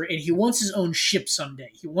officer, and he wants his own ship someday.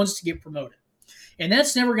 He wants to get promoted, and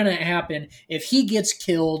that's never going to happen if he gets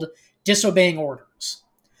killed disobeying orders.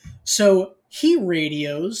 So he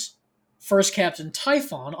radios First Captain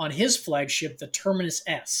Typhon on his flagship, the Terminus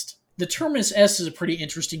Est. The Terminus Est is a pretty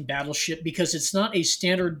interesting battleship because it's not a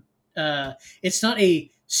standard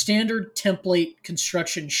template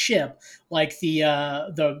construction ship like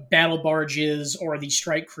the battle barges or the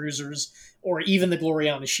strike cruisers or even the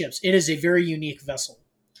Gloriana ships. It is a very unique vessel,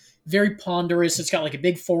 very ponderous. It's got like a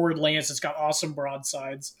big forward lance. It's got awesome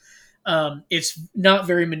broadsides. It's not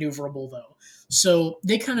very maneuverable though. So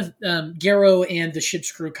they kind of Garrow and the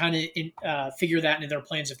ship's crew kind of figure that into their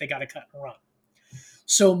plans if they got to cut and run.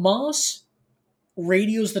 So Moss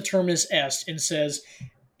radios the Terminus Est and says,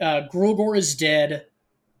 Grulgor is dead.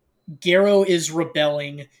 Garrow is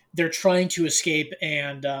rebelling. They're trying to escape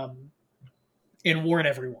and warn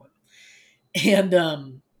everyone.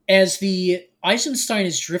 And as the Eisenstein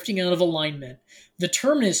is drifting out of alignment, the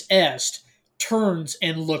Terminus Est turns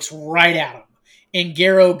and looks right at him. And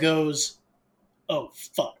Garrow goes, "Oh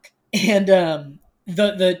fuck!" And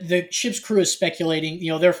the ship's crew is speculating.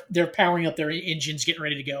 They're powering up their engines, getting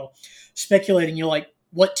ready to go, speculating. Like,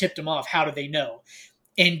 what tipped them off? How do they know?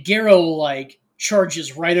 And Garrow like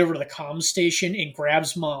charges right over to the comm station and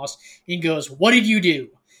grabs Moss and goes, "What did you do?"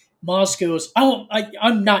 Moss goes,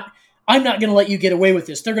 I'm not going to let you get away with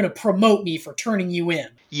this. They're going to promote me for turning you in."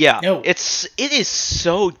 Yeah, no, it is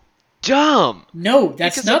so dumb. No,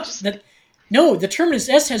 that's not that. No, the Terminus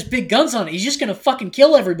S has big guns on it. He's just going to fucking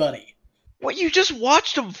kill everybody. What, you just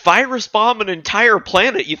watched them virus bomb an entire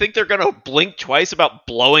planet? You think they're going to blink twice about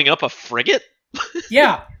blowing up a frigate?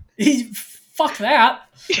 Yeah, fuck that.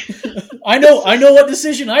 I know what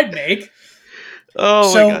decision I'd make.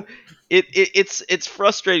 Oh my god. It's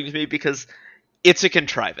frustrating to me because it's a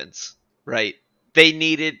contrivance, right? They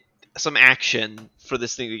needed some action for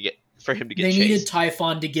this thing for him to get chased. They needed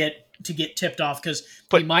Typhon to get tipped off because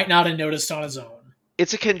he might not have noticed on his own.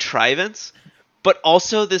 It's a contrivance, but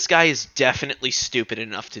also this guy is definitely stupid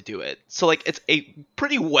enough to do it. So like, it's a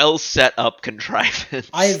pretty well set up contrivance.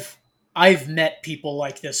 I've met people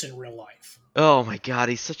like this in real life. Oh my god,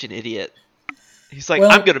 he's such an idiot. He's like,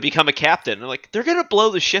 I'm going to become a captain. And I'm like, they're going to blow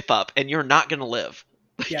the ship up and you're not going to live.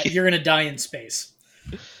 Yeah, you're going to die in space.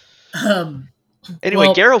 Anyway,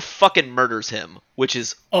 Garrow fucking murders him, which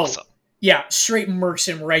is awesome. Yeah, straight murks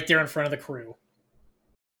him right there in front of the crew.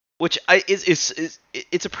 Which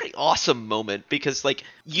it's a pretty awesome moment because like,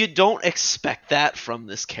 you don't expect that from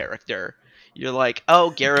this character. You're like,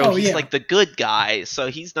 oh, Garrow, he's like the good guy, so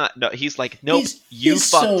he's not. No, he's like, nope, you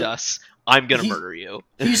fucked us. I'm gonna murder you.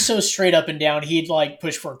 He's so straight up and down. He'd like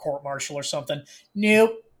push for a court martial or something.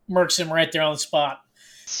 Nope, murks him right there on the spot.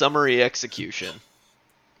 Summary execution.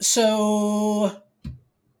 So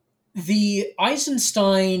the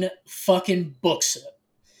Eisenstein fucking books it.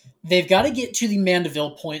 They've got to get to the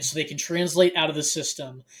Mandeville point so they can translate out of the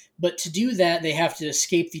system. But to do that, they have to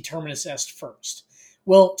escape the Terminus Est first.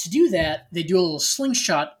 Well, to do that, they do a little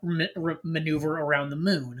slingshot maneuver around the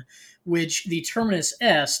moon, which the Terminus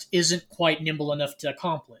Est isn't quite nimble enough to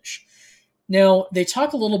accomplish. Now, they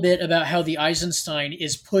talk a little bit about how the Eisenstein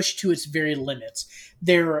is pushed to its very limits.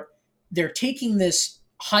 They're taking this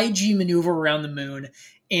high G maneuver around the moon,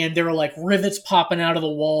 and there are like rivets popping out of the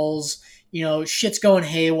walls. Shit's going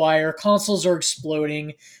haywire. Consoles are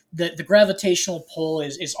exploding. The gravitational pull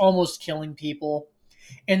is almost killing people.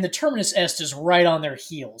 And the Terminus Est is right on their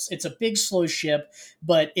heels. It's a big, slow ship,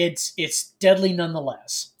 but it's deadly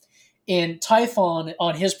nonetheless. And Typhon,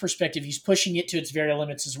 on his perspective, he's pushing it to its very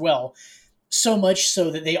limits as well. So much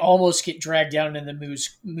so that they almost get dragged down in the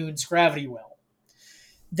moon's gravity well.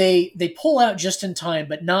 They pull out just in time,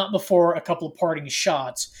 but not before a couple of parting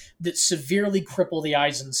shots that severely cripple the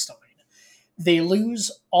Eisenstein. They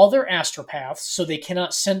lose all their astropaths, so they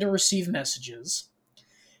cannot send or receive messages.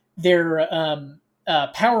 Their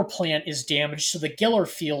power plant is damaged, so the Geller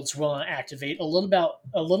fields will not activate. A little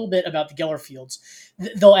bit about the Geller fields.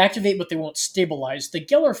 They'll activate, but they won't stabilize. The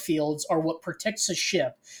Geller fields are what protects a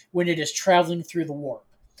ship when it is traveling through the warp.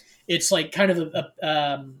 It's like kind of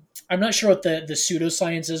I'm not sure what the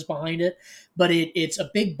pseudoscience is behind it, but it's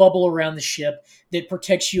a big bubble around the ship that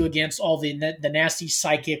protects you against all the nasty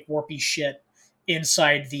psychic warpy shit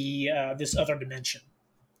inside this other dimension.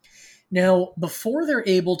 Now, before they're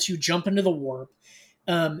able to jump into the warp,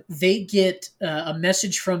 they get a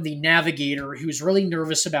message from the navigator who's really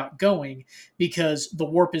nervous about going because the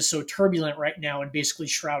warp is so turbulent right now and basically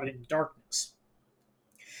shrouded in darkness.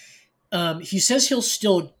 He says he'll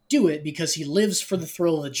still do it because he lives for the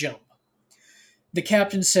thrill of the jump. The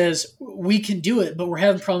captain says, we can do it, but we're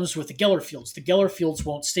having problems with the Geller fields. The Geller fields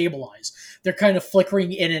won't stabilize. They're kind of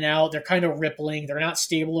flickering in and out. They're kind of rippling. They're not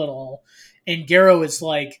stable at all. And Garrow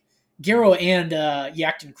and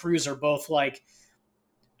Yacht Cruz are both like,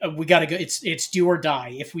 we got to go. It's do or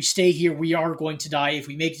die. If we stay here, we are going to die. If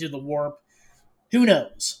we make it to the warp, who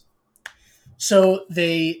knows? So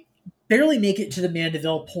they barely make it to the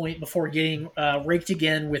Mandeville point before getting raked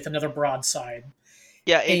again with another broadside.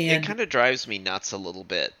 Yeah, it kind of drives me nuts a little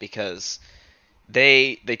bit because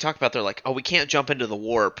they talk about, they're like, oh, we can't jump into the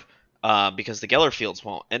warp because the Geller fields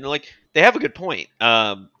won't. And like, they have a good point.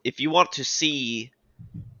 If you want to see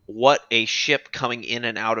what a ship coming in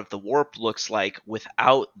and out of the warp looks like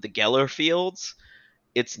without the Geller fields.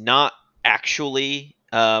 It's not actually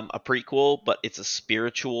a prequel, but it's a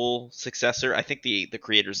spiritual successor. I think the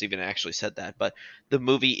creators even actually said that. But the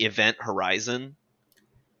movie Event Horizon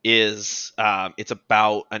is it's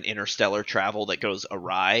about an interstellar travel that goes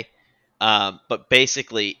awry. But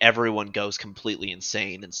basically, everyone goes completely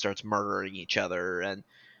insane and starts murdering each other, and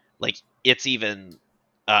like it's even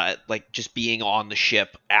like just being on the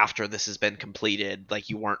ship after this has been completed, like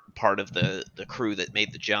you weren't part of the crew that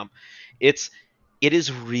made the jump. It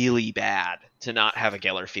is really bad to not have a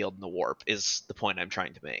Geller field in the warp. Is the point I'm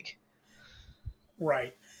trying to make.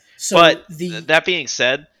 Right. But So the that being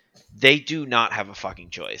said, they do not have a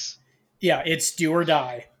fucking choice. yeah, it's do or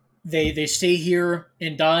die. They stay here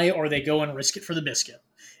and die, or they go and risk it for the biscuit.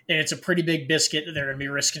 And it's a pretty big biscuit that they're going to be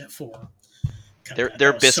risking it for. Cut that.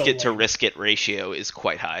 Their That was so biscuit to lame. risk it ratio is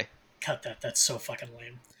quite high. Cut that. That's so fucking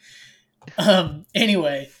lame.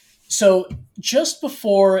 Anyway, so just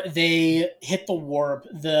before they hit the warp,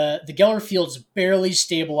 the Geller field's barely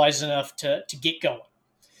stabilized enough to get going.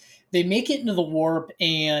 They make it into the warp,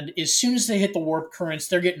 and as soon as they hit the warp currents,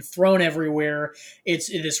 they're getting thrown everywhere. It's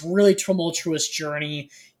this really tumultuous journey.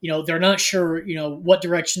 They're not sure, what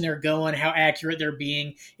direction they're going, how accurate they're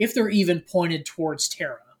being, if they're even pointed towards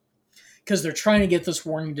Terra, because they're trying to get this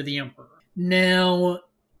warning to the Emperor. Now,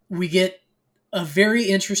 we get a very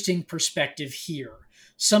interesting perspective here,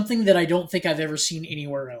 something that I don't think I've ever seen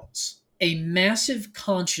anywhere else. A massive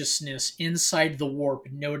consciousness inside the warp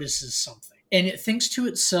notices something, and it thinks to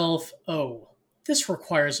itself, oh, this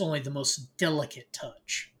requires only the most delicate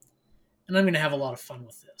touch, and I'm going to have a lot of fun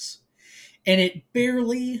with this. And it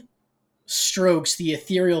barely strokes the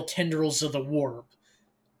ethereal tendrils of the warp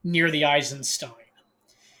near the Eisenstein.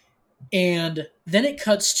 And then it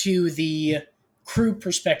cuts to the crew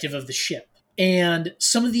perspective of the ship. And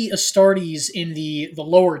some of the Astartes in the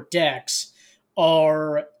lower decks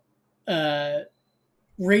are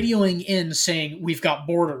radioing in saying, we've got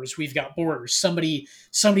boarders.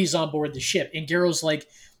 Somebody's on board the ship. And Garrow's like,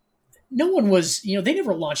 no one was, they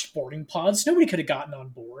never launched boarding pods. Nobody could have gotten on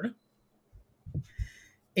board.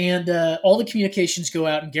 And all the communications go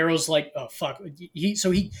out, and Garrow's like, oh, fuck.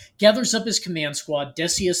 So he gathers up his command squad,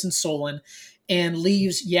 Decius and Solon, and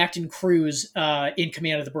leaves Yacht and Cruz in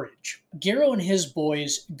command of the bridge. Garrow and his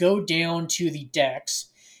boys go down to the decks,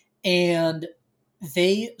 and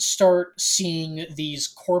they start seeing these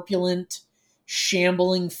corpulent,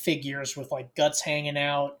 shambling figures with like guts hanging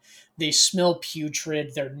out. They smell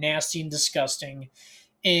putrid. They're nasty and disgusting.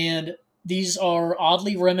 And these are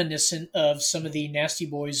oddly reminiscent of some of the nasty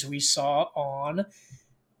boys we saw on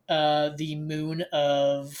the moon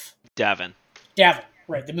of Davin.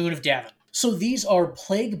 Right, the moon of Davin. So these are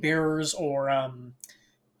plague bearers or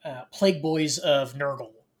plague boys of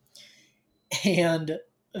Nurgle. And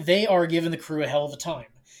they are giving the crew a hell of a time.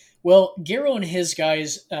 Well, Garrow and his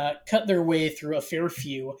guys cut their way through a fair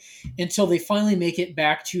few until they finally make it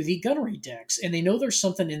back to the gunnery decks. And they know there's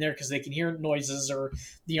something in there because they can hear noises or,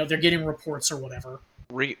 they're getting reports or whatever.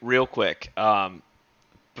 Real quick,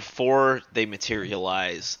 before they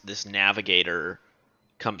materialize, this navigator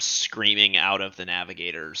comes screaming out of the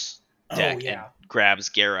navigator's deck and grabs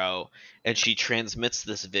Garrow, and she transmits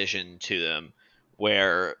this vision to them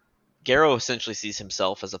where Garrow essentially sees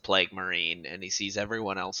himself as a plague marine, and he sees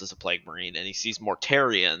everyone else as a plague marine, and he sees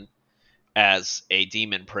Mortarion as a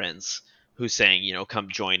demon prince who's saying, come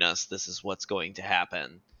join us. This is what's going to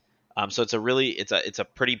happen. So it's a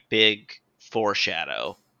pretty big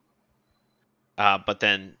foreshadow. But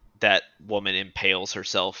then that woman impales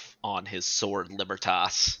herself on his sword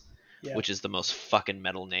Libertas, which is the most fucking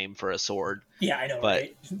metal name for a sword. Yeah, I know,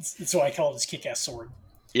 right? That's why I call it his kick-ass sword.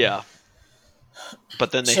 Yeah.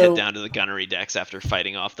 But then they head down to the gunnery decks after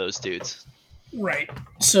fighting off those dudes. Right.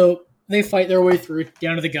 So they fight their way through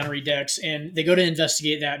down to the gunnery decks, and they go to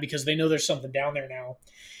investigate that because they know there's something down there now.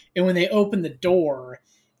 And when they open the door,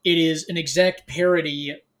 it is an exact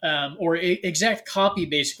parody or exact copy,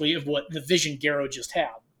 basically, of what the vision Garrow just had.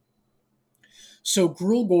 So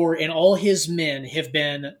Grulgor and all his men have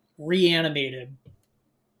been reanimated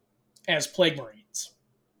as plague marines.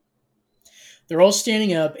 They're all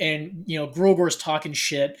standing up, and Grulgor's talking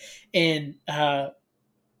shit, and Garrow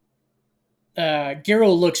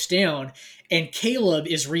looks down, and Caleb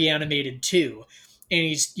is reanimated too, and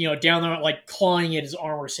he's down there like clawing at his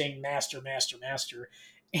armor, saying "Master, Master, Master,"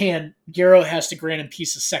 and Garrow has to grant him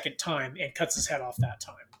peace a second time and cuts his head off that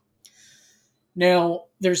time. Now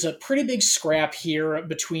there's a pretty big scrap here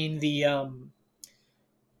between the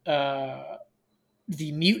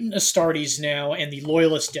the mutant Astartes now and the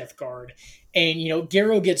Loyalist Death Guard. And,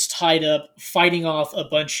 Garo gets tied up fighting off a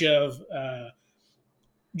bunch of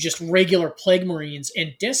just regular Plague Marines,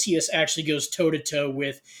 and Decius actually goes toe to toe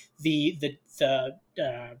with the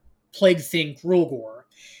Plague thing Grulgor,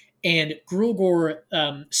 and Grulgor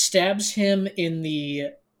stabs him in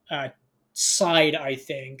the uh, side, I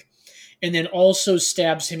think, and then also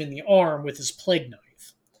stabs him in the arm with his Plague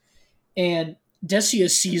Knife. And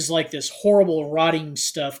Decius sees like this horrible rotting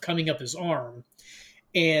stuff coming up his arm,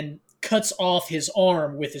 and cuts off his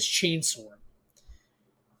arm with his chainsword,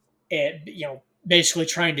 and basically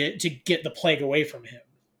trying to get the plague away from him.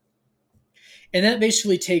 And that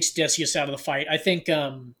basically takes Decius out of the fight. I think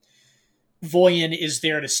Voyen is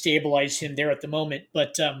there to stabilize him there at the moment,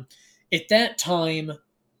 but at that time,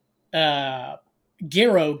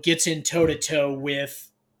 Garo gets in toe to toe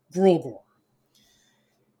with Grulgor.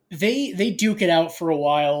 They duke it out for a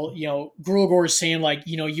while. Grulgor is saying like,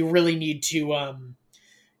 you really need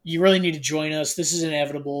to join us. This is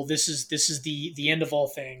inevitable. This is the end of all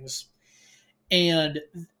things. And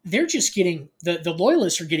they're just getting the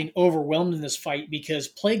loyalists are getting overwhelmed in this fight because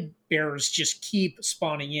plague bearers just keep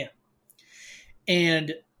spawning in.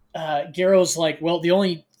 And Garo's like, well, the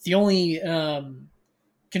only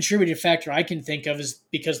contributing factor I can think of is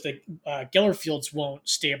because the Geller fields won't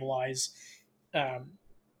stabilize.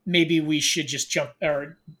 Maybe we should just jump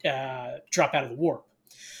or drop out of the warp.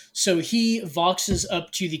 So he voxes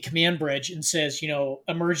up to the command bridge and says,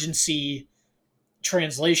 emergency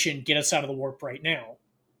translation, get us out of the warp right now.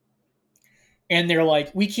 And they're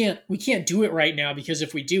like, we can't do it right now, because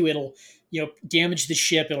if we do, it'll damage the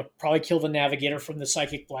ship. It'll probably kill the navigator from the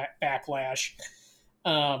psychic backlash.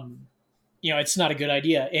 It's not a good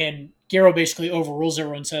idea. And Garo basically overrules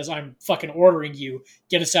everyone and says, I'm fucking ordering you,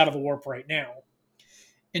 get us out of the warp right now.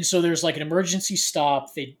 And so there's like an emergency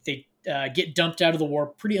stop. They get dumped out of the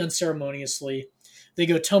warp pretty unceremoniously. They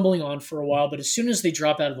go tumbling on for a while, but as soon as they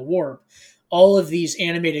drop out of the warp, all of these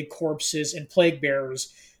animated corpses and plague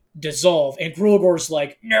bearers dissolve, and Grulgor's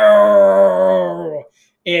like, no,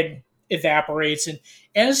 and evaporates. And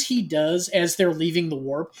as he does, as they're leaving the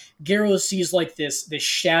warp, Garo sees like this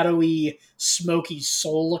shadowy, smoky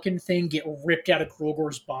soul-looking thing get ripped out of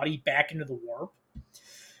Grulgor's body back into the warp.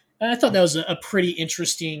 And I thought that was a pretty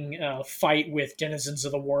interesting fight with denizens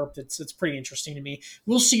of the warp. It's pretty interesting to me.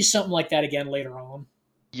 We'll see something like that again later on.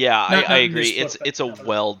 Yeah, Not I in this agree. book, It's but a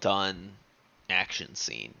well done action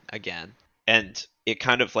scene again, and it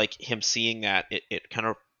kind of like him seeing that it kind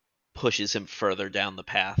of pushes him further down the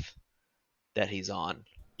path that he's on.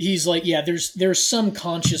 He's like, yeah, there's some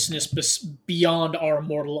consciousness beyond our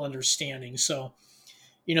mortal understanding. So,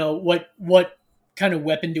 what kind of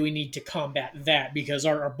weapon do we need to combat that? Because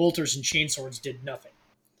our bolters and chainswords did nothing.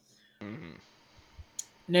 Mm-hmm.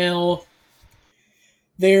 Now,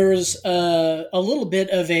 there's a little bit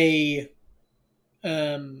of a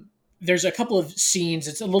there's a couple of scenes.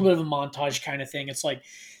 It's a little bit of a montage kind of thing. It's like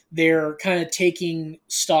they're kind of taking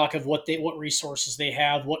stock of what resources they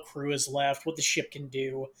have, what crew is left, what the ship can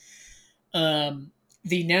do.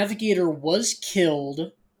 The navigator was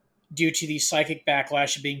killed due to the psychic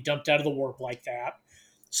backlash of being dumped out of the warp like that,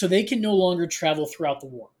 so they can no longer travel throughout the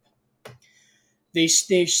warp.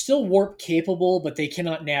 They're still warp capable, but they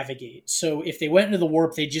cannot navigate. So if they went into the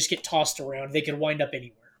warp, they just get tossed around. They could wind up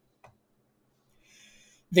anywhere.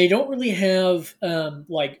 They don't really have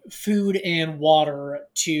like food and water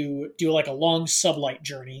to do like a long sublight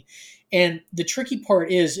journey. And the tricky part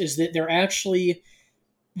is that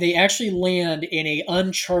they actually land in a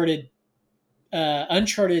uncharted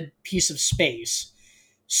piece of space.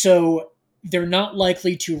 So they're not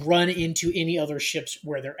likely to run into any other ships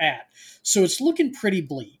where they're at. So it's looking pretty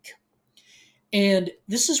bleak. And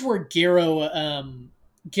this is where Garo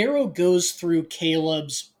goes through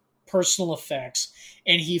Caleb's personal effects,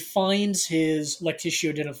 and he finds his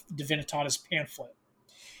Lectitio Divinitatis pamphlet.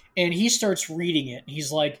 And he starts reading it, and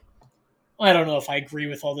he's like, I don't know if I agree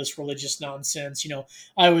with all this religious nonsense.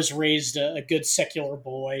 I was raised a good secular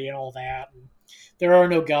boy and all that. And there are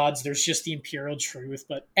no gods. There's just the imperial truth.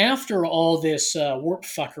 But after all this warp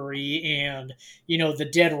fuckery and, the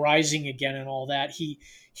dead rising again and all that, he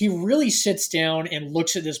really sits down and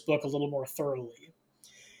looks at this book a little more thoroughly.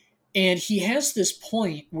 And he has this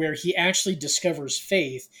point where he actually discovers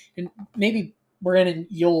faith. And maybe, Brandon,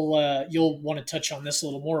 you'll want to touch on this a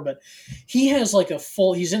little more, but he has like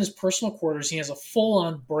he's in his personal quarters. He has a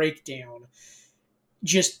full-on breakdown,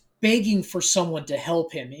 just begging for someone to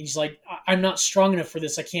help him. And he's like, I'm not strong enough for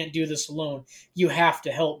this. I can't do this alone. You have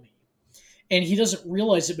to help me. And he doesn't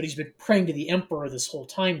realize it, but he's been praying to the Emperor this whole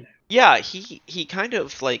time now. Yeah, he kind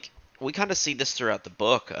of like we kind of see this throughout the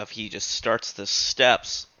book of he just starts the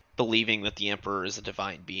steps believing that the Emperor is a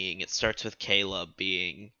divine being. It starts with Caleb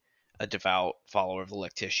being a devout follower of the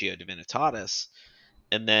Lectitio Divinitatis,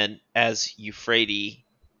 and then as Euphrates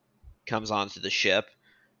comes onto the ship,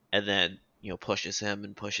 and then pushes him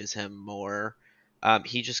and pushes him more.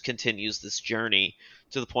 He just continues this journey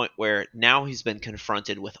to the point where now he's been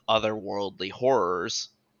confronted with otherworldly horrors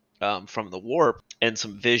from the warp and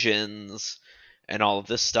some visions and all of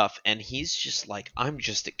this stuff, and he's just like, I'm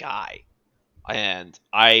just a guy, and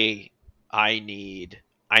I need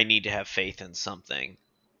to have faith in something.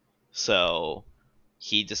 So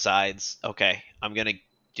he decides, okay, I'm gonna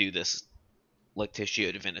do this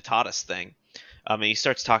Lectitio Divinitatis thing. And he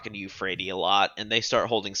starts talking to Euphrates a lot, and they start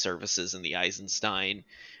holding services in the Eisenstein,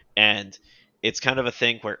 and it's kind of a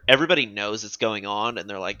thing where everybody knows it's going on, and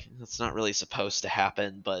they're like, it's not really supposed to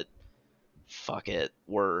happen, but fuck it,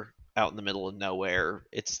 we're out in the middle of nowhere.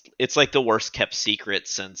 It's like the worst kept secret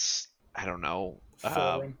since, I don't know,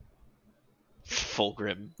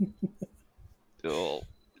 Fulgrim. Oh.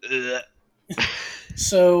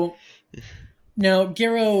 So now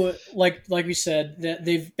Garrow, like we said, that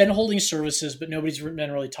they've been holding services, but nobody's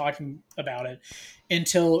been really talking about it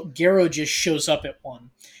until Garrow just shows up at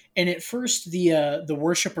one. And at first, the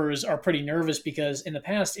worshippers are pretty nervous because in the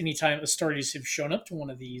past, anytime Astartes have shown up to one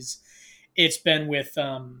of these, it's been with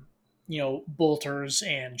bolters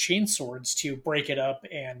and chainswords to break it up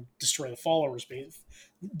and destroy the followers,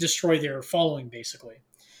 destroy their following, basically.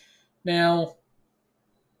 Now,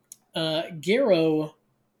 Garrow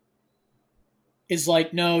is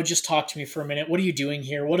like, no, just talk to me for a minute. What are you doing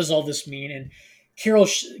here? What does all this mean? And Carol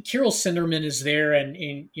Cinderman is there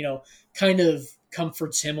and kind of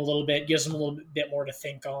comforts him a little bit, gives him a little bit more to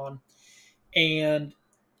think on. And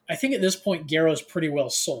I think at this point, Garrow's pretty well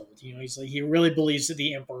sold. He's like, he really believes that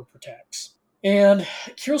the Emperor protects. And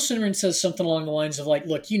Carol Cinderman says something along the lines of like,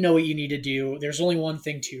 look, you know what you need to do. There's only one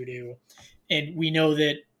thing to do. And we know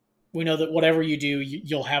that whatever you do,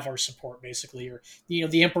 you'll have our support, basically. Or,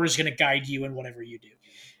 the Emperor is going to guide you in whatever you do.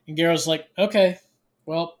 And Garrow's like, okay,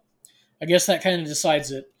 well, I guess that kind of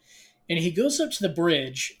decides it. And he goes up to the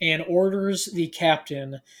bridge and orders the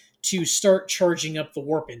captain to start charging up the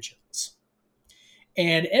warp engines.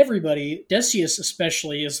 And everybody, Decius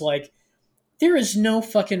especially, is like, there is no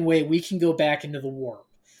fucking way we can go back into the warp.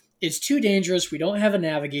 It's too dangerous. We don't have a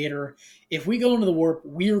navigator. If we go into the warp,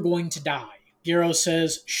 we are going to die. Garrow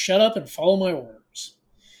says, shut up and follow my orders.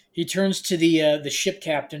 He turns to the ship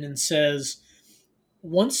captain and says,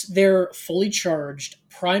 once they're fully charged,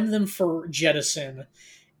 prime them for jettison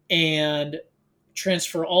and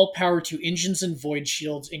transfer all power to engines and void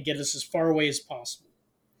shields and get us as far away as possible.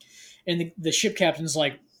 And the ship captain's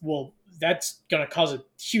like, well, that's going to cause a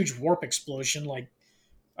huge warp explosion. Like,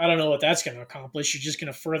 I don't know what that's going to accomplish. You're just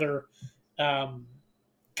going to further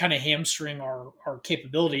kind of hamstring our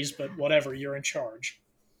capabilities, but whatever, you're in charge.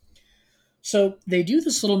 So they do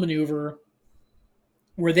this little maneuver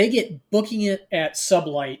where they get booking it at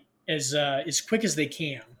sublight as quick as they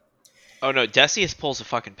can. Oh no, Decius pulls a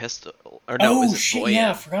fucking pistol. Or no, is it shit, Voyan?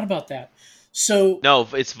 yeah, I forgot about that. So no,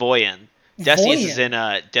 it's Voyan. Decius is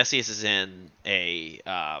in a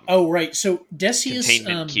right. So Decius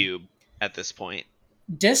containment cube at this point.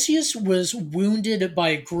 Decius was wounded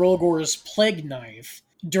by Grogor's plague knife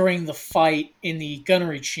during the fight in the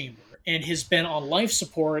gunnery chamber and has been on life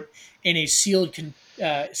support in a sealed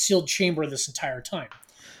chamber this entire time.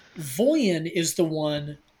 Voyan is the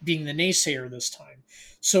one being the naysayer this time.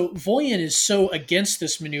 So Voyan is so against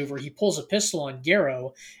this maneuver, he pulls a pistol on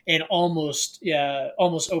Garrow and almost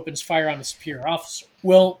opens fire on the superior officer.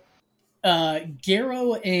 Well,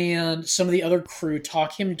 Garrow and some of the other crew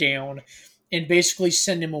talk him down and basically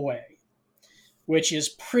send him away, which is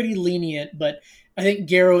pretty lenient, but I think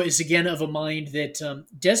Garrow is again of a mind that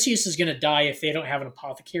Decius is going to die if they don't have an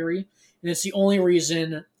apothecary, and it's the only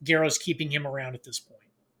reason Garrow's keeping him around at this point.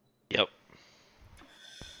 Yep.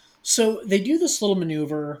 So they do this little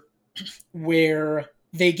maneuver where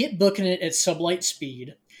they get booking it at sublight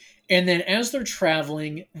speed, and then as they're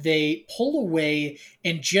traveling, they pull away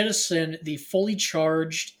and jettison the fully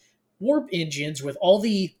charged warp engines with all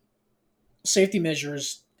the safety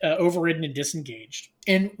measures overridden and disengaged.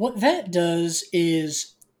 And what that does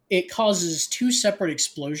is it causes two separate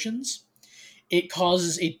explosions. It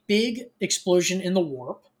causes a big explosion in the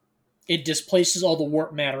warp. It displaces all the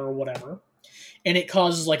warp matter or whatever. And it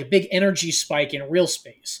causes like a big energy spike in real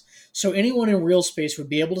space. So anyone in real space would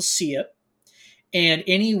be able to see it. And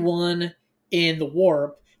anyone in the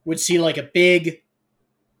warp would see like a big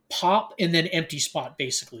pop and then empty spot,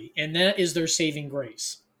 basically. And that is their saving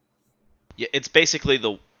grace. Yeah, it's basically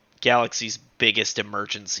galaxy's biggest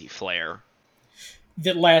emergency flare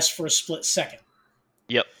that lasts for a split second.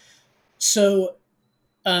 Yep. So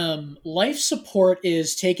life support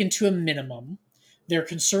is taken to a minimum. They're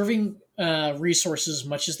conserving resources as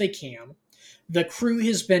much as they can. The crew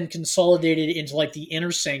has been consolidated into like the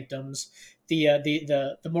inner sanctums,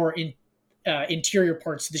 the more interior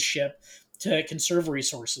parts of the ship to conserve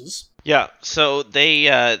resources. Yeah, so they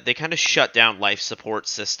kind of shut down life support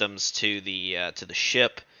systems to the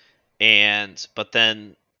ship, but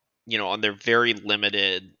then on their very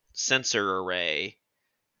limited sensor array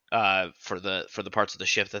for the parts of the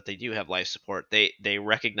ship that they do have life support, they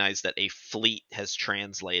recognize that a fleet has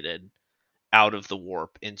translated out of the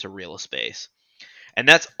warp into real space, and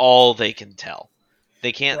that's all they can tell.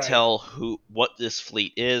 They can't tell what this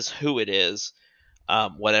fleet is, who it is,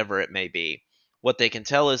 whatever it may be. What they can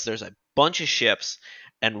tell is there's a bunch of ships,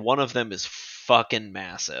 and one of them is fucking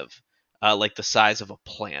massive, like the size of a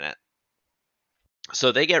planet.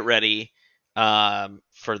 So they get ready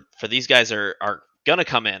for these guys are gonna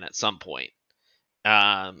come in at some point,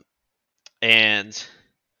 and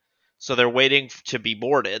so they're waiting to be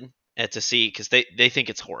boarded and to see because they think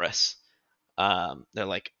it's Horus. They're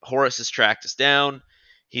like, Horus has tracked us down.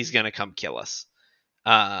 He's gonna come kill us.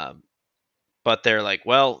 But they're like,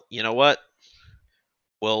 well, you know what?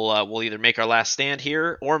 We'll either make our last stand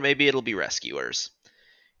here, or maybe it'll be rescuers.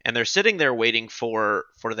 And they're sitting there waiting for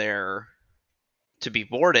their to be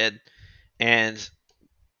boarded, and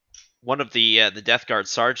one of the Death Guard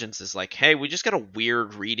sergeants is like, "Hey, we just got a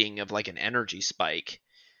weird reading of like an energy spike."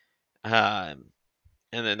 And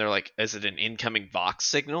then they're like, "Is it an incoming Vox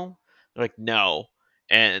signal?" They're like, "No."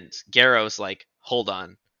 And Garrow's like, "Hold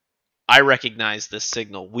on, I recognize this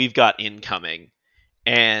signal. We've got incoming."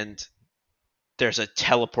 And there's a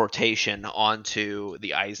teleportation onto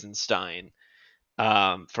the Eisenstein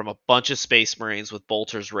from a bunch of Space Marines with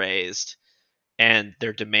bolters raised, and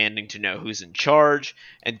they're demanding to know who's in charge.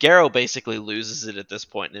 And Garrow basically loses it at this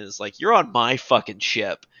point and is like, "You're on my fucking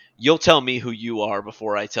ship. You'll tell me who you are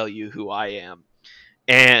before I tell you who I am."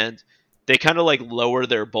 And they kind of like lower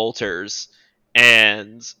their bolters,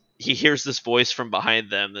 and he hears this voice from behind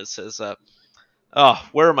them that says, "Oh,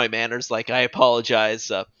 where are my manners? Like, I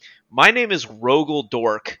apologize. My name is Rogel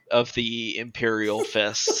Dork of the Imperial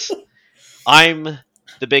Fists. I'm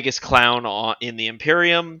the biggest clown in the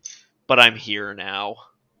Imperium, but I'm here now."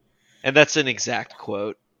 And that's an exact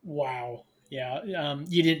quote. Wow. Yeah.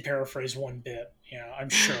 You didn't paraphrase one bit. Yeah, I'm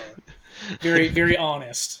sure. Very, very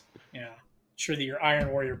honest. Yeah. Sure that your Iron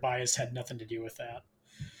Warrior bias had nothing to do with that.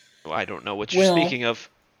 Well, I don't know what you're speaking of.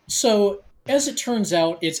 So, as it turns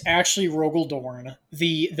out, it's actually Rogel Dorn.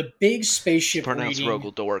 The big spaceship reading...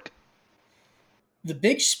 Rogel Dork. The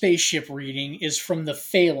big spaceship reading is from the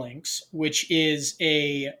Phalanx, which is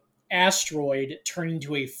a asteroid turned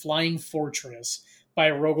into a flying fortress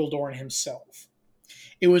by Rogel Dorn himself.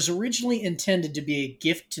 It was originally intended to be a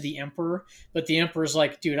gift to the Emperor, but the Emperor's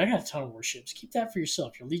like, dude, I got a ton of warships. Keep that for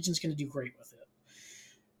yourself. Your Legion's going to do great with it.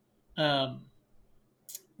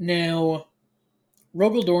 Now,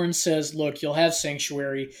 Rogel Dorn says, look, you'll have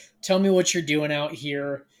Sanctuary. Tell me what you're doing out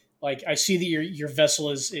here. Like, I see that your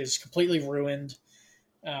vessel is completely ruined.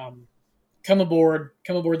 Come aboard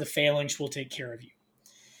the Phalanx. We'll take care of you.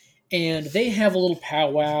 And they have a little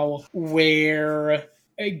powwow where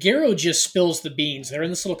Garrow just spills the beans. They're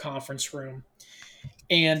in this little conference room,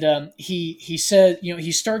 and he said,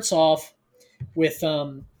 he starts off with,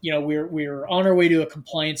 we're on our way to a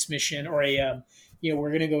compliance mission, or we're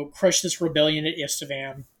going to go crush this rebellion at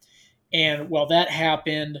Istavan. And while that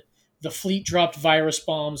happened, the fleet dropped virus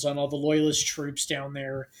bombs on all the loyalist troops down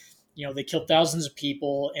there. They killed thousands of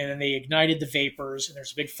people, and then they ignited the vapors, and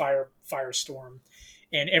there's a big firestorm,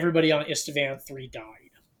 and everybody on Istavan 3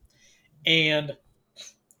 died. And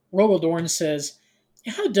Rogel Dorn says,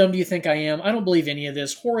 how dumb do you think I am? I don't believe any of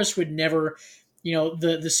this. Horus would never,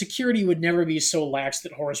 the security would never be so lax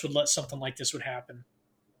that Horus would let something like this would happen.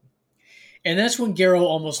 And that's when Garrow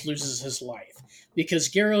almost loses his life, because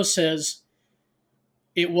Garrow says,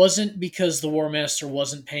 it wasn't because the War Master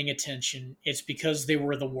wasn't paying attention. It's because they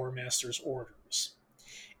were the War Master's orders.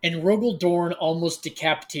 And Rogel Dorn almost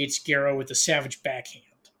decapitates Garrow with a savage backhand.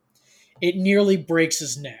 It nearly breaks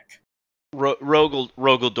his neck.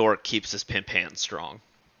 Rogel Dorn keeps his pimp hand strong.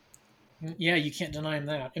 Yeah, you can't deny him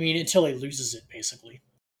that. I mean, until he loses it, basically.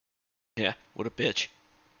 Yeah, what a bitch.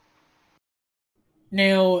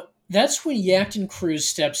 Now, that's when Yacton Cruz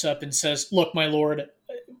steps up and says, look, my lord,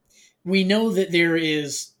 we know that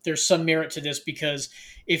there's some merit to this, because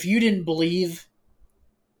if you didn't believe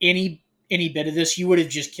any any bit of this, you would have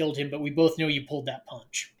just killed him, but we both know you pulled that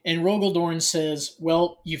punch. And Rogel Dorn says,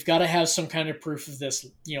 well, you've got to have some kind of proof of this.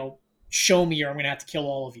 Show me or I'm going to have to kill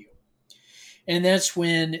all of you. And that's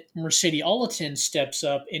when Mercedes Olatin steps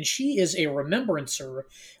up, and she is a remembrancer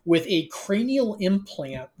with a cranial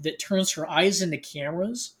implant that turns her eyes into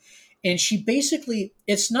cameras. And she basically,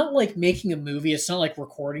 it's not like making a movie, it's not like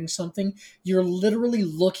recording something. You're literally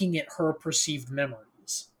looking at her perceived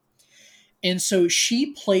memories. And so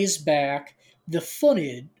she plays back the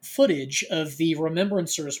footage of the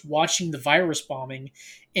remembrancers watching the virus bombing,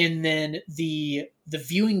 and then the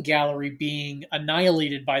viewing gallery being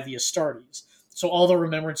annihilated by the Astartes. So all the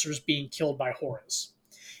remembrancers being killed by Horus.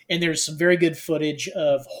 And there's some very good footage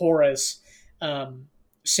of Horus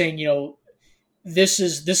saying, this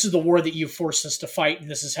is the war that you forced us to fight, and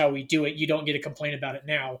this is how we do it. You don't get to complain about it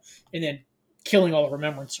now. And then killing all the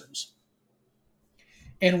remembrancers.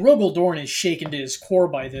 And Rogel Dorn is shaken to his core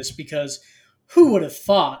by this, because who would have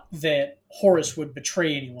thought that Horus would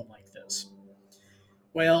betray anyone like this?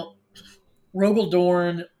 Well, Rogel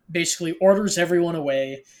Dorn basically orders everyone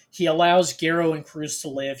away. He allows Garrow and Cruz to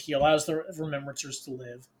live. He allows the Remembrancers to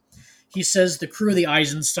live. He says the crew of the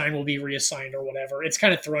Eisenstein will be reassigned or whatever. It's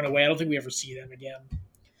kind of thrown away. I don't think we ever see them again.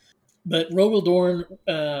 But Rogel Dorn...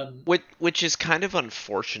 which is kind of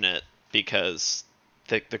unfortunate, because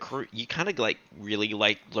the crew... You kind of really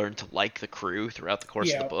learn to like the crew throughout the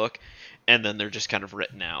course of the book, and then they're just kind of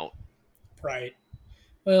written out. Right.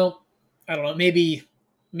 Well, I don't know. Maybe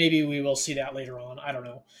we will see that later on. I don't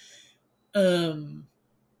know.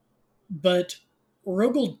 But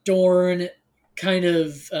Rogel Dorn kind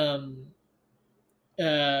of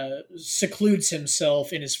secludes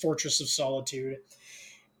himself in his fortress of solitude,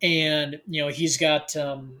 and he's going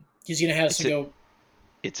to have to go.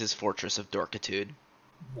 It's his fortress of dorkitude.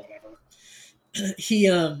 Whatever.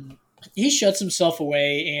 He shuts himself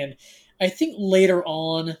away, and I think later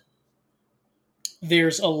on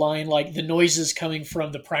there's a line like the noises coming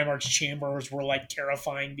from the Primarch's chambers were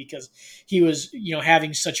terrifying, because he was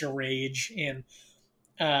having such a rage, and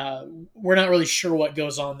we're not really sure what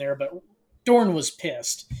goes on there, but Dorn was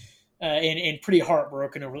pissed and pretty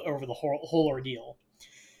heartbroken over the whole ordeal.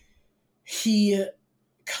 He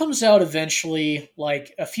comes out eventually,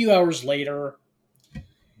 a few hours later,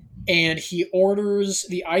 and he orders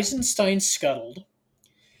the Eisenstein scuttled.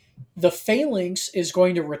 The Phalanx is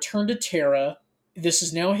going to return to Terra. This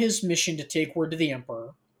is now his mission to take word to the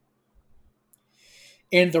Emperor.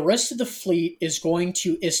 And the rest of the fleet is going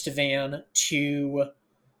to Istvan to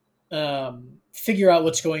figure out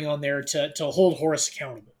what's going on there, to hold Horus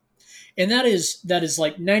accountable. And that is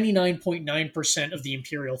 99.9% of the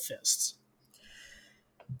Imperial Fists.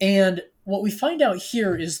 And what we find out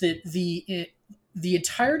here is that the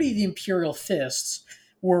entirety of the Imperial Fists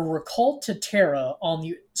were recalled to Terra on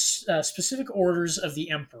the specific orders of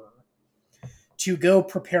the Emperor to go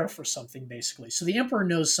prepare for something, basically. So the Emperor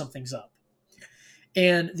knows something's up.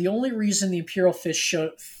 And the only reason the Imperial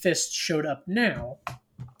Fist showed up now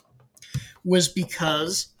was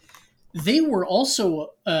because they were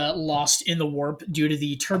also lost in the warp due to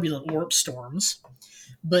the turbulent warp storms.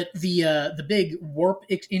 But the big warp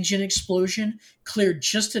engine explosion cleared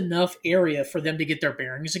just enough area for them to get their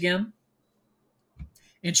bearings again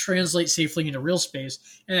and translate safely into real space,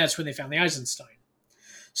 and that's when they found the Eisenstein.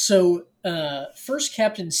 So First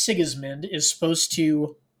Captain Sigismund is supposed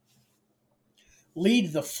to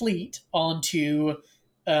lead the fleet onto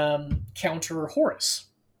counter Horus,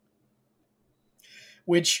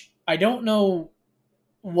 which I don't know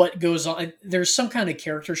what goes on. There's some kind of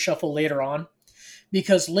character shuffle later on,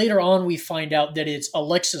 because later on we find out that it's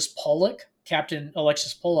Alexis Pollock, Captain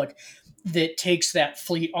Alexis Pollock, that takes that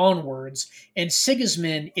fleet onwards, and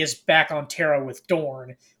Sigismund is back on Terra with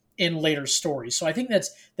Dorn in later stories. So I think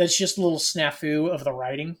that's just a little snafu of the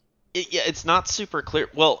writing. It's not super clear.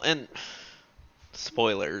 Well, and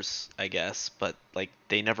spoilers, I guess, but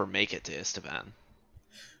they never make it to Istvan.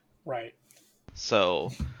 Right.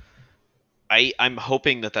 So I'm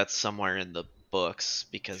hoping that that's somewhere in the books,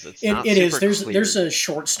 because it's not it super is. clear. There's a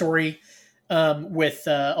short story with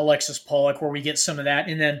Alexis Pollock where we get some of that,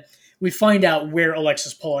 and then we find out where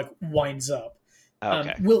Alexis Pollock winds up.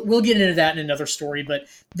 Okay. We'll get into that in another story, but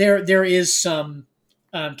there is some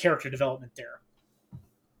character development there.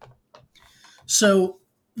 So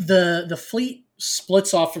the fleet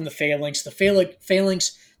splits off from the Phalanx. The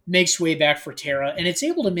Phalanx makes way back for Terra, and it's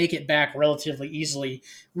able to make it back relatively easily.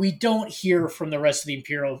 We don't hear from the rest of the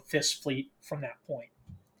Imperial Fist fleet from that point.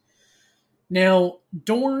 Now,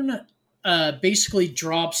 Dorn basically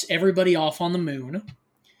drops everybody off on the moon,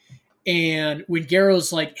 and when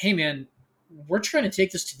Garrow's like, hey man, we're trying to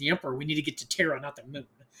take this to the Emperor, we need to get to Terra, not the moon.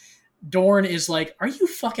 Dorn is like, "Are you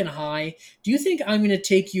fucking high? Do you think I'm going to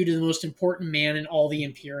take you to the most important man in all the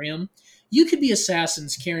Imperium? You could be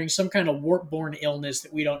assassins carrying some kind of warp-born illness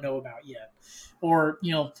that we don't know about yet." Or,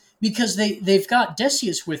 because they've got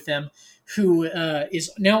Decius with them, who is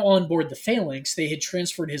now on board the Phalanx. They had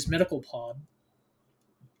transferred his medical pod.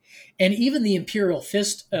 And even the Imperial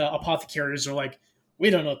Fist apothecaries are like, "We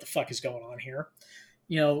don't know what the fuck is going on here."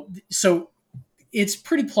 So it's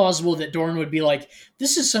pretty plausible that Dorn would be like,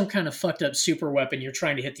 "This is some kind of fucked up super weapon you're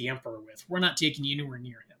trying to hit the Emperor with. We're not taking you anywhere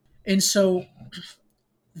near him." And so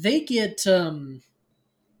they get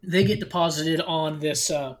deposited on this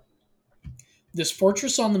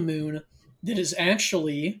fortress on the moon that is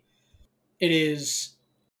actually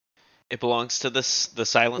it belongs to the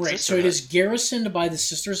Silent right. So Sisterhood. it is garrisoned by the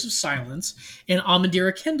Sisters of Silence, and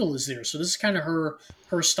Amandira Kendall is there. So this is kind of her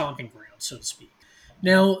stomping ground, so to speak.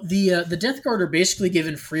 Now the Death Guard are basically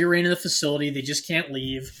given free reign of the facility. They just can't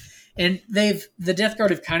leave, and the Death Guard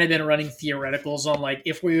have kind of been running theoreticals on like,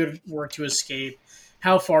 if we were to escape,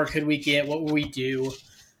 how far could we get? What would we do?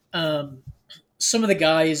 Some of the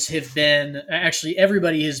guys have been actually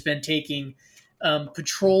everybody has been taking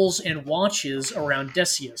patrols and watches around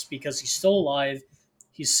Decius because he's still alive.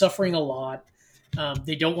 He's suffering a lot.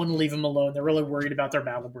 They don't want to leave him alone. They're really worried about their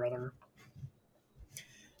battle brother.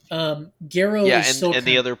 Garrow is still and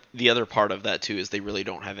the other part of that too is they really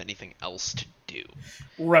don't have anything else to do.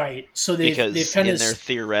 Right. So they've kind in of their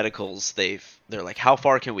theoreticals they're like, how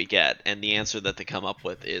far can we get? And the answer that they come up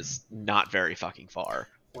with is not very fucking far.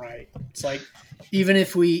 Right. It's like even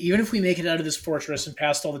if we make it out of this fortress and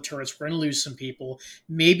past all the turrets, we're going to lose some people.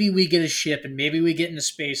 Maybe we get a ship and maybe we get into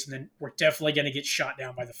space, and then we're definitely going to get shot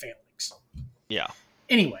down by the Phalanx. Yeah.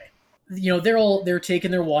 Anyway, they're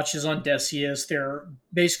taking their watches on Decius. They're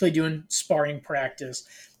basically doing sparring practice.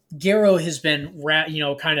 Garrow has been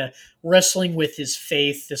kind of wrestling with his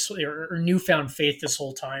faith, or newfound faith this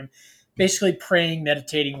whole time, basically praying,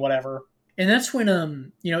 meditating, whatever. And that's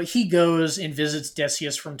when he goes and visits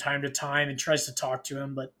Decius from time to time and tries to talk to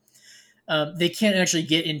him, but they can't actually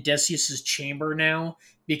get in Decius's chamber now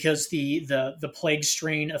because the plague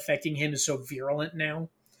strain affecting him is so virulent now.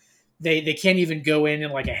 They can't even go in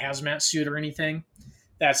like a hazmat suit or anything.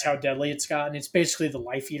 That's how deadly it's gotten. It's basically the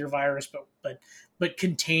Life Eater virus, but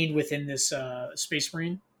contained within this Space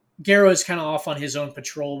Marine. Garrow is kind of off on his own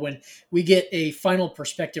patrol when we get a final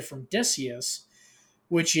perspective from Decius,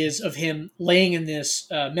 which is of him laying in this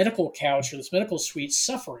medical couch or this medical suite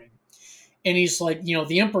suffering. And he's like,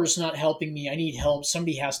 the Emperor's not helping me. I need help.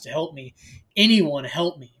 Somebody has to help me. Anyone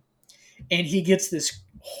help me. And he gets this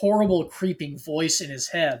horrible creeping voice in his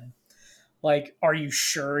head. Like, "Are you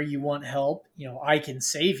sure you want help? I can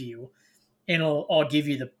save you. And I'll give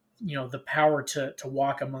you the power to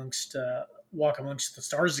walk amongst the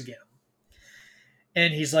stars again."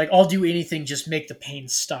 And he's like, "I'll do anything. Just make the pain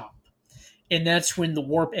stop." And that's when the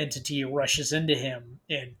warp entity rushes into him,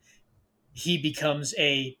 and he becomes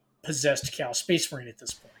a possessed Cal Space Marine at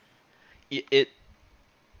this point.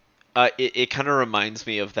 It kind of reminds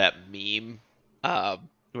me of that meme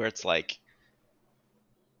where it's like,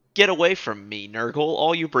 "Get away from me, Nurgle.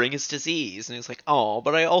 All you bring is disease." And he's like, "Oh,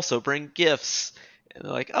 but I also bring gifts." And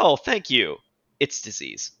they're like, "Oh, thank you. It's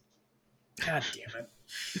disease." God damn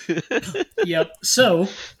it. Yep. So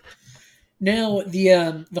now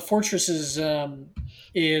the fortress is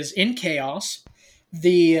in chaos.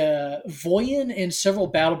 The Voyan and several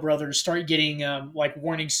battle brothers start getting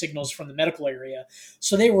warning signals from the medical area,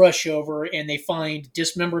 so they rush over and they find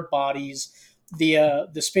dismembered bodies. The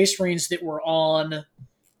Space Marines that were on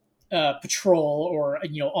patrol or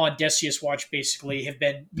on Decius watch basically have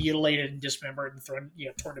been mutilated and dismembered and thrown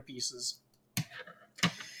torn to pieces.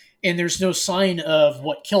 And there's no sign of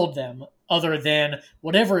what killed them other than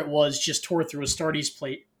whatever it was just tore through Astartes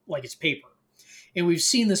plate like it's paper. And we've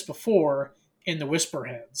seen this before in the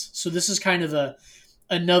Whisperheads. So this is kind of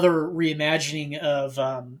another reimagining of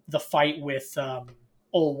the fight with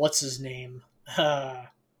what's his name?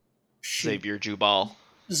 Xavier Jubal.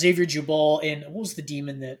 And what was the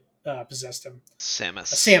demon that possessed him?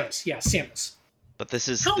 Samus. Samus, yeah, Samus. But this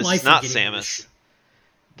is not Samus.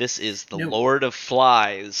 This is the Lord of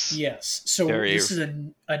Flies. Yes. So this is a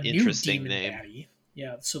new demon name. Baddie.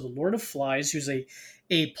 Yeah. So the Lord of Flies, who's a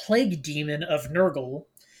plague demon of Nurgle,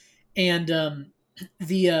 and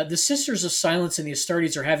the Sisters of Silence and the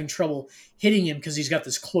Astartes are having trouble hitting him because he's got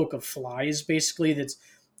this cloak of flies, basically, that's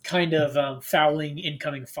kind of fouling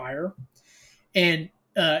incoming fire. And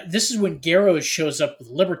this is when Garrow shows up with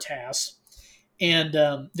Libertas,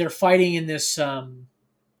 and they're fighting in this kind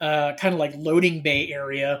of like loading bay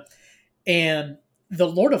area, and the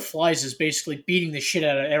Lord of Flies is basically beating the shit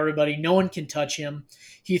out of everybody. No one can touch him.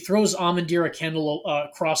 He throws Amandira Kendall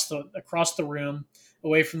across the room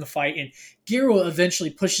away from the fight, and Gero eventually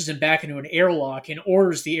pushes him back into an airlock and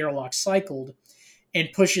orders the airlock cycled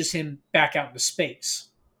and pushes him back out into space.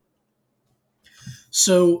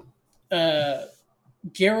 So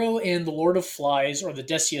Gero and the Lord of Flies, or the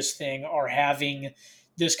Decius thing, are having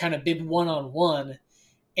this kind of big one-on-one,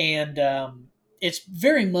 and it's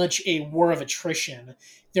very much a war of attrition.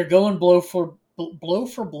 They're going blow for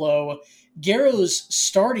blow. Gero's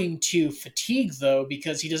starting to fatigue, though,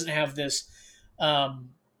 because he doesn't have this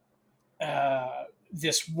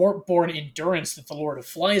this warp-born endurance that the Lord of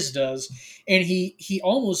Flies does, and he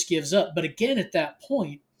almost gives up. But again, at that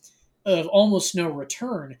point of almost no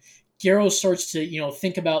return, Gero starts to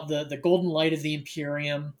think about the golden light of the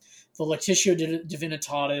Imperium, the Lectitio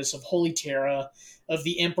Divinitatis of Holy Terra, of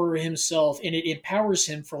the Emperor himself, and it empowers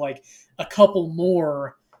him for like a couple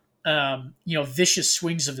more vicious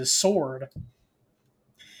swings of his sword.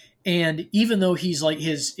 And even though he's like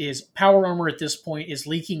his power armor at this point is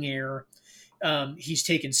leaking air, he's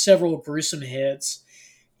taken several gruesome hits.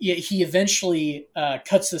 Yet he eventually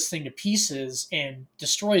cuts this thing to pieces and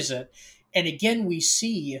destroys it. And again, we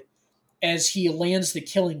see as he lands the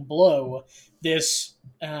killing blow, this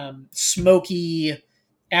smoky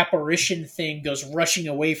apparition thing goes rushing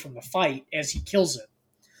away from the fight as he kills it.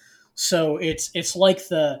 So it's like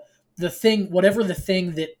the thing, whatever the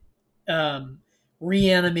thing that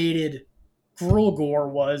reanimated Grulgor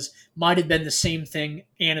was, might have been the same thing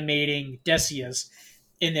animating Decius,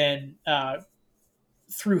 and then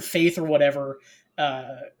through faith or whatever,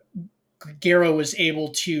 Gero was able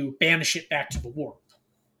to banish it back to the warp.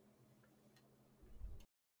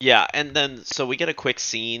 Yeah, and then so we get a quick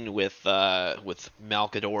scene with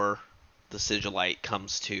Malkador, the Sigilite,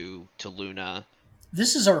 comes to Luna.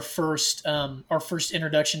 This is our first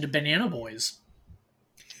introduction to Banana Boys.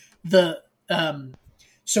 The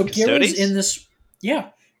so Gero's in this. Yeah,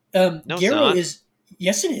 No, Gero is.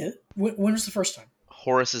 Yes, it is. When was the first time?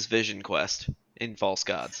 Horus's Vision Quest in False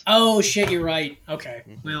Gods. Oh shit, you're right. Okay,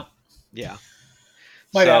 well, yeah.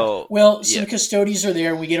 My bad. Well, some custodies are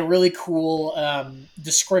there, and we get a really cool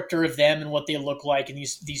descriptor of them and what they look like, and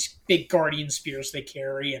these big guardian spears they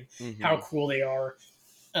carry, and how cool they are.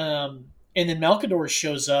 And then Malkador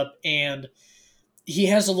shows up, and he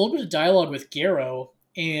has a little bit of dialogue with Gero,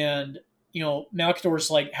 and Malkador's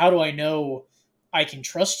like, "How do I know I can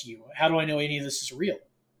trust you? How do I know any of this is real?"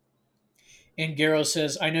 And Gero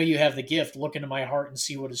says, "I know you have the gift. Look into my heart and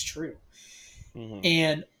see what is true."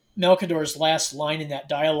 And Malkador's last line in that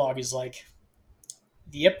dialogue is like,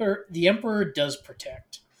 the Emperor does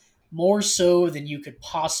protect, more so than you could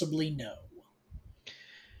possibly know.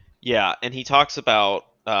 Yeah, and he talks about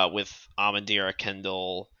with Amandira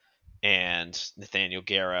Kendall and Nathaniel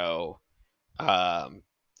Gero,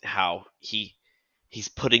 how he's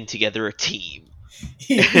putting together a team.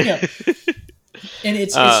 Yeah. And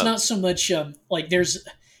it's not so much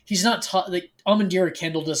he's not taught, like, Amandira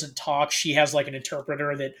Kendall doesn't talk. She has like an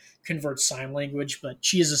interpreter that converts sign language, but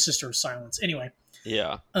she is a sister of silence. Anyway.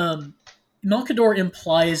 Yeah. Malkador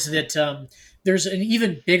implies that there's an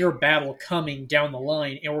even bigger battle coming down the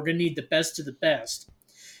line, and we're going to need the best of the best.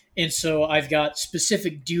 And so I've got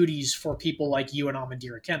specific duties for people like you and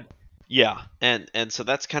Amandira Kendall. Yeah, and so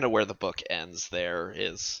that's kind of where the book ends. There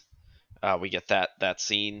is, we get that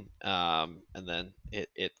scene, and then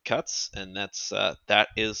it cuts, and that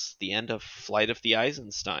is the end of Flight of the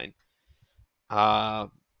Eisenstein.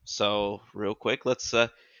 So real quick, let's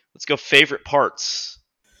go favorite parts.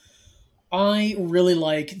 I really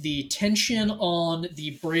like the tension on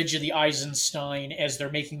the bridge of the Eisenstein as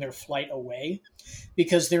they're making their flight away,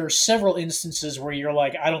 because there are several instances where you're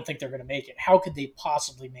like, I don't think they're going to make it. How could they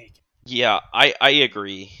possibly make it? Yeah, I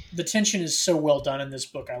agree. The tension is so well done in this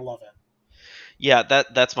book. I love it. Yeah,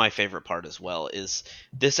 that's my favorite part as well. Is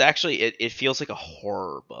this actually it feels like a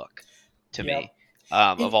horror book to me,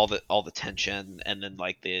 of all the tension and then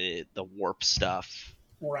like the warp stuff.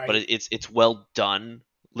 Right. But it's well done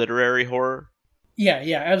literary horror.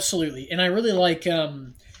 Yeah, absolutely. And I really like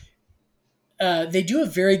they do a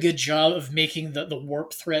very good job of making the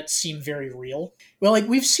warp threat seem very real. Well, like,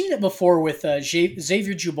 we've seen it before with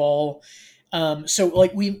Xavier Jubal. So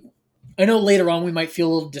like I know later on we might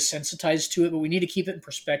feel a little desensitized to it, but we need to keep it in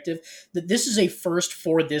perspective that this is a first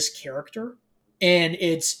for this character, and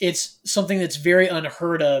it's something that's very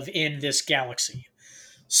unheard of in this galaxy.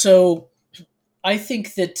 So I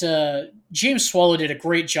think that James Swallow did a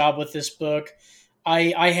great job with this book.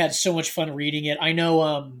 I had so much fun reading it. I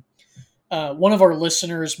know one of our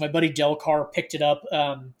listeners, my buddy Delcar, picked it up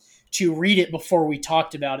to read it before we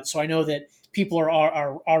talked about it. So I know that people are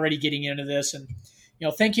already getting into this. And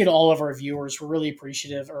thank you to all of our viewers. We're really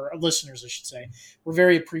appreciative, or listeners, I should say. We're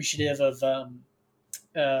very appreciative of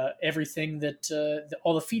everything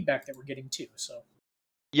all the feedback that we're getting too. So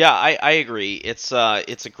Yeah, I agree. It's a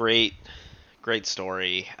great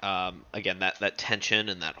story. Again, that tension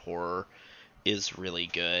and that horror is really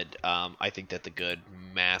good. I think that the good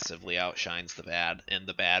massively outshines the bad, and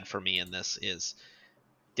the bad for me in this is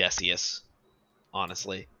Decius.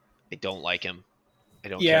 Honestly, I don't like him. I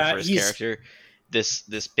don't care yeah, for his character.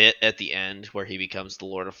 This bit at the end where he becomes the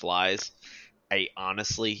Lord of Flies, I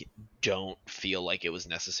honestly don't feel like it was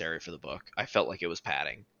necessary for the book. I felt like it was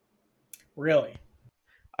padding. really.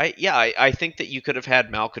 I think that you could have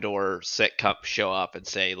had Malkador Sitcup show up and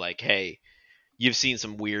say like, "Hey, you've seen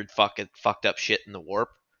some weird fucked up shit in the warp.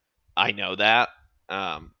 I know that.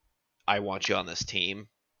 Um, I want you on this team."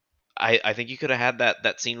 I think you could have had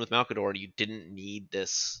that scene with Malkador. You didn't need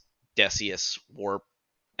this Decius warp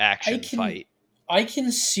I action can fight. I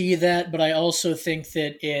can see that, but I also think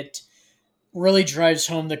that it really drives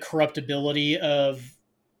home the corruptibility of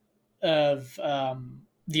the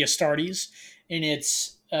Astartes, and it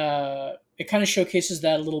kind of showcases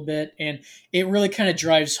that a little bit, and it really kind of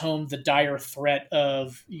drives home the dire threat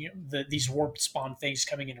of these warp spawn things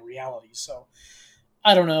coming into reality. So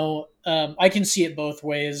I don't know. I can see it both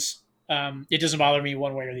ways. It doesn't bother me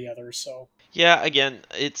one way or the other. So Yeah, again,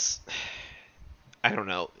 it's I don't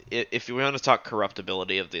know. If we want to talk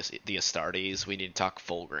corruptibility of the Astartes, we need to talk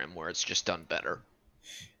Fulgrim, where it's just done better.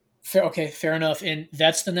 okay, fair enough. And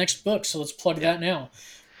that's the next book. So let's plug Yeah. that now.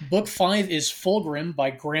 Book 5 is Fulgrim by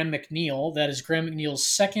Graham McNeil. That is Graham McNeil's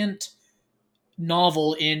second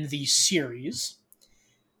novel in the series.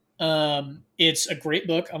 It's a great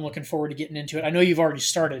book. I'm looking forward to getting into it. I know you've already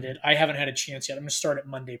started it. I haven't had a chance yet. I'm going to start it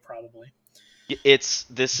Monday probably.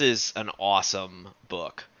 This is an awesome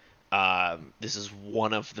book. This is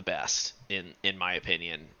one of the best in my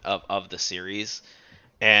opinion of the series,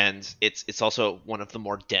 and it's also one of the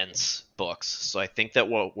more dense books. So I think that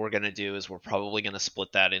what we're gonna do is we're probably gonna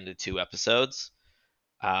split that into 2 episodes.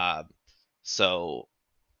 Uh, so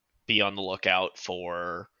be on the lookout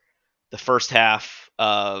for the first half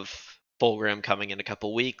of Fulgrim coming in a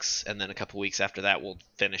couple weeks, and then a couple weeks after that we'll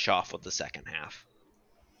finish off with the second half.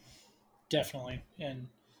 Definitely. And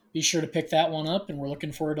be sure to pick that one up. And we're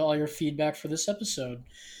looking forward to all your feedback for this episode.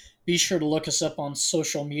 Be sure to look us up on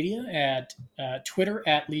social media at Twitter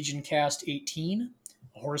at LegionCast18,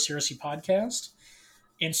 a Horus Heresy podcast.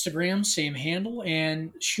 Instagram, same handle.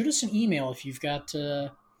 And shoot us an email if you've got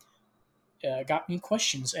any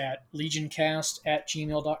questions at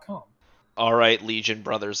legioncast@gmail.com. All right, Legion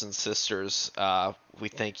brothers and sisters, we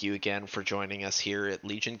thank you again for joining us here at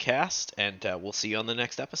Legion Cast, and we'll see you on the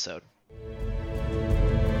next episode.